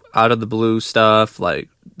out of the blue stuff like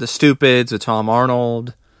The Stupids with Tom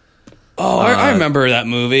Arnold. Oh, I remember that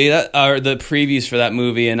movie, the previews for that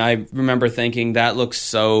movie, and I remember thinking that looks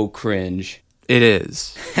so cringe. It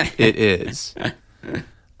is. It is.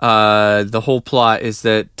 The whole plot is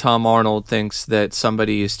that Tom Arnold thinks that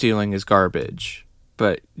somebody is stealing his garbage,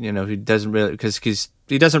 but he doesn't really, because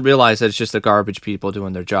he doesn't realize that it's just the garbage people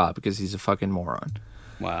doing their job because he's a fucking moron.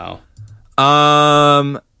 Wow.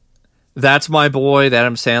 That's My Boy, the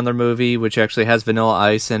Adam Sandler movie, which actually has Vanilla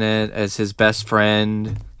Ice in it as his best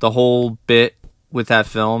friend. The whole bit with that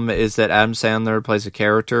film is that Adam Sandler plays a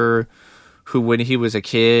character who, when he was a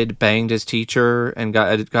kid, banged his teacher and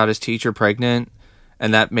got his teacher pregnant,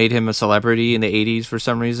 and that made him a celebrity in the 80s for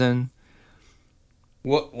some reason.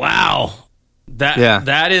 Wow.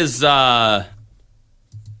 That is that's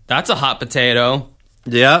a hot potato.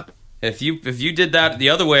 Yeah. If you did that the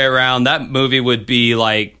other way around, that movie would be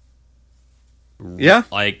like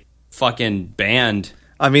fucking banned.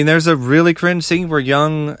 I mean, there's a really cringe scene where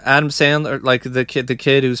young Adam Sandler, like the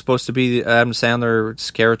kid who's supposed to be Adam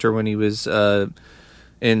Sandler's character when he was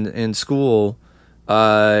in school,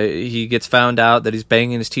 he gets found out that he's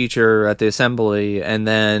banging his teacher at the assembly, and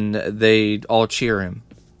then they all cheer him.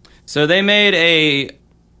 So they made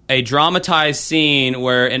a dramatized scene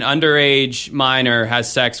where an underage minor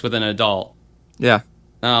has sex with an adult. Yeah.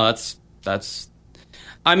 Oh, that's.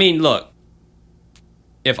 I mean, look.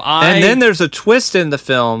 And then there's a twist in the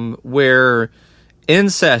film where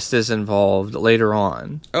incest is involved later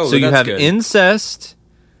on. Oh, so you have good. Incest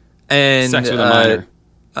and sex with a minor.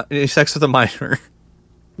 Sex with a minor.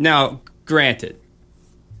 Now, granted,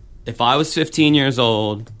 if I was 15 years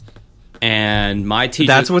old and my teacher,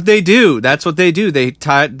 that's what they do. They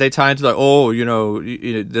tie into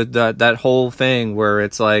that whole thing where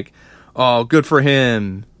it's like, oh, good for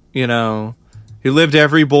him, He lived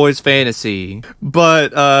every boy's fantasy.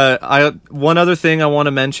 But one other thing I want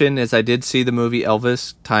to mention is I did see the movie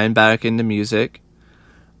Elvis tying back into music.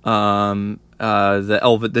 The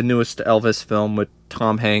newest Elvis film with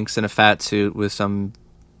Tom Hanks in a fat suit with some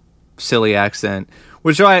silly accent,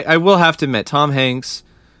 which I will have to admit, Tom Hanks,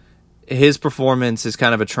 his performance is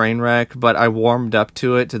kind of a train wreck, but I warmed up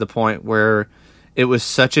to it to the point where it was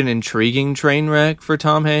such an intriguing train wreck for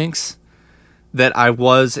Tom Hanks that I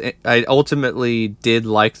ultimately did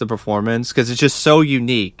like the performance because it's just so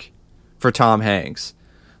unique for Tom Hanks.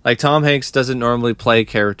 Like, Tom Hanks doesn't normally play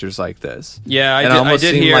characters like this. Yeah, it almost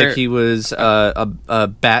seemed like he was a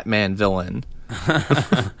Batman villain.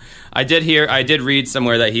 I did read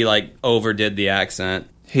somewhere that he overdid the accent.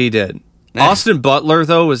 He did. Austin Butler,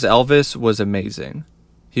 though, as Elvis, was amazing.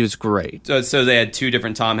 He was great. So they had two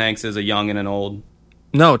different Tom Hankses, a young and an old.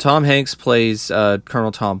 No, Tom Hanks plays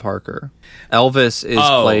Colonel Tom Parker. Elvis is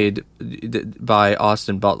played by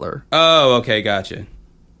Austin Butler. Oh, okay, gotcha.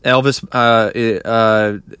 Elvis,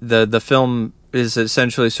 the film is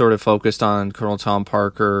essentially sort of focused on Colonel Tom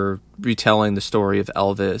Parker retelling the story of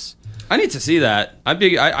Elvis. I need to see that. I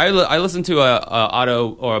listened to a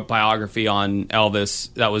auto or a biography on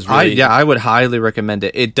Elvis that was really... I would highly recommend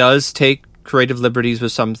it. It does take creative liberties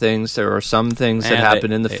with some things. There are some things that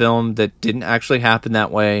happen in the film that didn't actually happen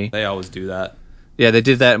that way. They always do that. Yeah, they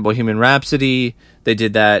did that in Bohemian Rhapsody. They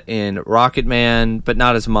did that in Rocket Man, but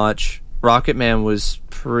not as much. Rocket Man was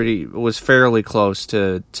fairly close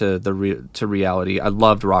to reality. I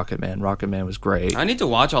loved Rocket Man. Rocket Man was great. I need to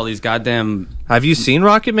watch all these goddamn... Have you seen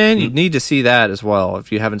Rocket Man? You need to see that as well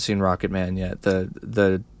if you haven't seen Rocket Man yet.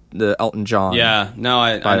 The the Elton John. Yeah, no,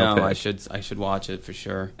 I know. biopic. I should watch it for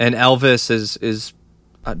sure. And Elvis is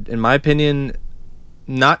in my opinion,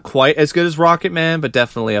 not quite as good as Rocket Man, but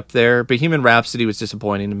definitely up there. Bohemian Rhapsody was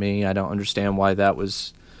disappointing to me. I don't understand why that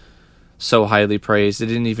was so highly praised. It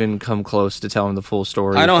didn't even come close to telling the full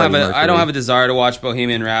story. I don't have a desire to watch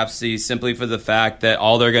Bohemian Rhapsody simply for the fact that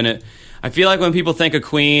all they're gonna. I feel like when people think of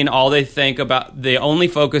Queen, they only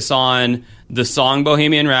focus on the song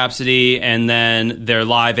Bohemian Rhapsody and then their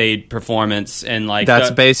Live Aid performance, and like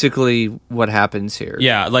that's basically what happens here.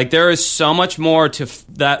 Yeah, like there is so much more to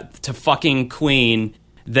fucking Queen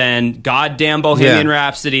than goddamn Bohemian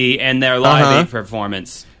Rhapsody and their Live Aid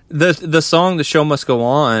performance. The song "The Show Must Go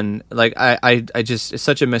On," like I just, it's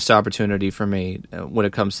such a missed opportunity for me when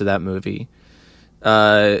it comes to that movie,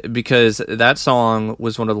 because that song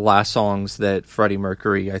was one of the last songs that Freddie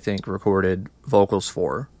Mercury, I think, recorded vocals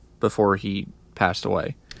for before he passed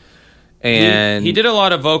away. And he did a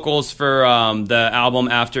lot of vocals for the album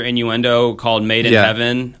after Innuendo called "Made in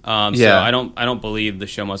Heaven." So I don't believe "The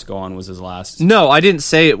Show Must Go On" was his last. No, I didn't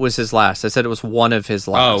say it was his last. I said it was one of his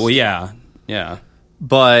last. Oh well, yeah.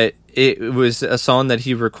 But it was a song that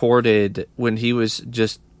he recorded when he was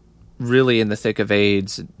just really in the thick of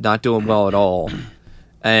AIDS, not doing well at all.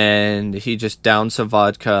 And he just downed some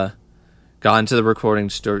vodka, got into the recording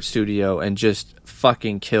studio, and just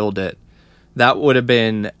fucking killed it. That would have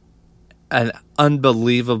been an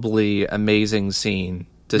unbelievably amazing scene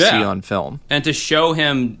to see on film. And to show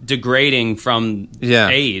him degrading from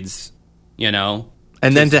AIDS, And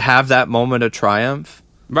then to have that moment of triumph.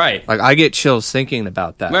 Right. Like, I get chills thinking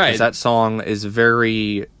about that. Right. Because that song is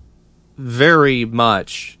very, very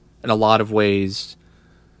much, in a lot of ways,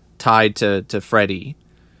 tied to Freddie,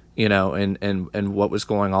 and what was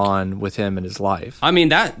going on with him in his life. I mean,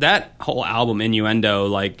 that whole album, Innuendo,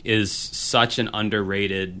 like, is such an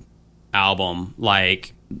underrated album.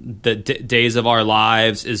 Like, the Days of Our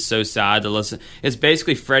Lives is so sad to listen. It's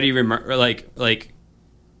basically Freddie,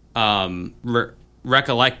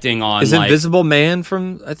 recollecting on. Is Invisible Man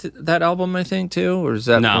from that album, I think, too, or is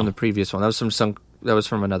that from the previous one? That was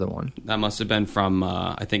from another one. That must have been from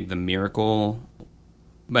I think The Miracle.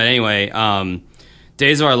 But anyway,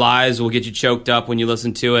 Days of Our Lives will get you choked up when you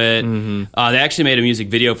listen to it. Mm-hmm. They actually made a music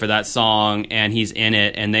video for that song, and he's in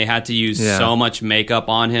it, and they had to use so much makeup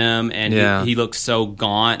on him, and he looked so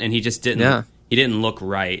gaunt, and he just didn't. He didn't look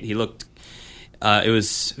right. He looked. It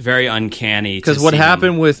was very uncanny. Because what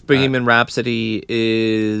happened with Bohemian Rhapsody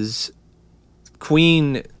is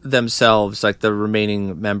Queen themselves, like the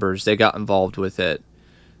remaining members, they got involved with it.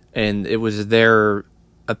 And it was their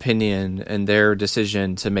opinion and their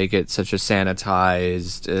decision to make it such a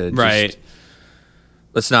sanitized,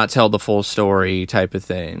 let's not tell the full story type of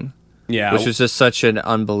thing. Yeah. Which was just such an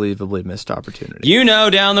unbelievably missed opportunity.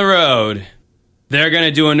 Down the road, they're going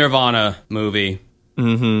to do a Nirvana movie.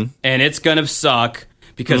 Mm-hmm. And it's gonna suck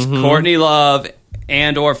because Courtney Love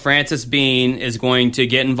and or Frances Bean is going to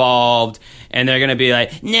get involved, and they're gonna be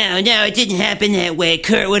like, no, it didn't happen that way.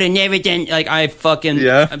 Kurt would have never done. Like,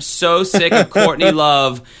 I'm so sick of Courtney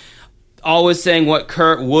Love always saying what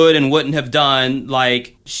Kurt would and wouldn't have done.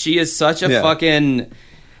 Like, she is such a fucking.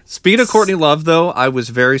 Speaking of Courtney Love, though, I was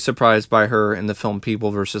very surprised by her in the film People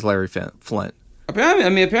vs. Larry Flint.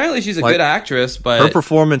 Apparently she's a good actress, but her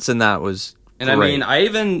performance in that was. And great. I mean, I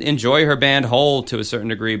even enjoy her band Hole to a certain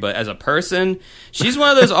degree, but as a person, she's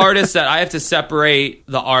one of those artists that I have to separate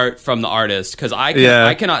the art from the artist, because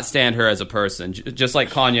I cannot stand her as a person, just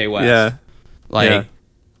like Kanye West.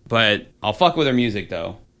 But I'll fuck with her music,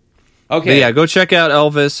 though. Okay. But go check out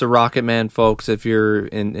Elvis or Rocket Man, folks, if you're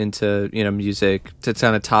into music, to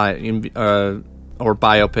kind of tie or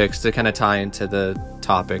biopics to kind of tie into the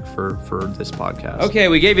topic for this podcast. Okay,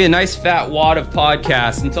 we gave you a nice fat wad of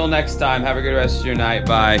podcasts. Until next time, have a good rest of your night.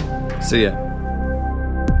 Bye. See ya.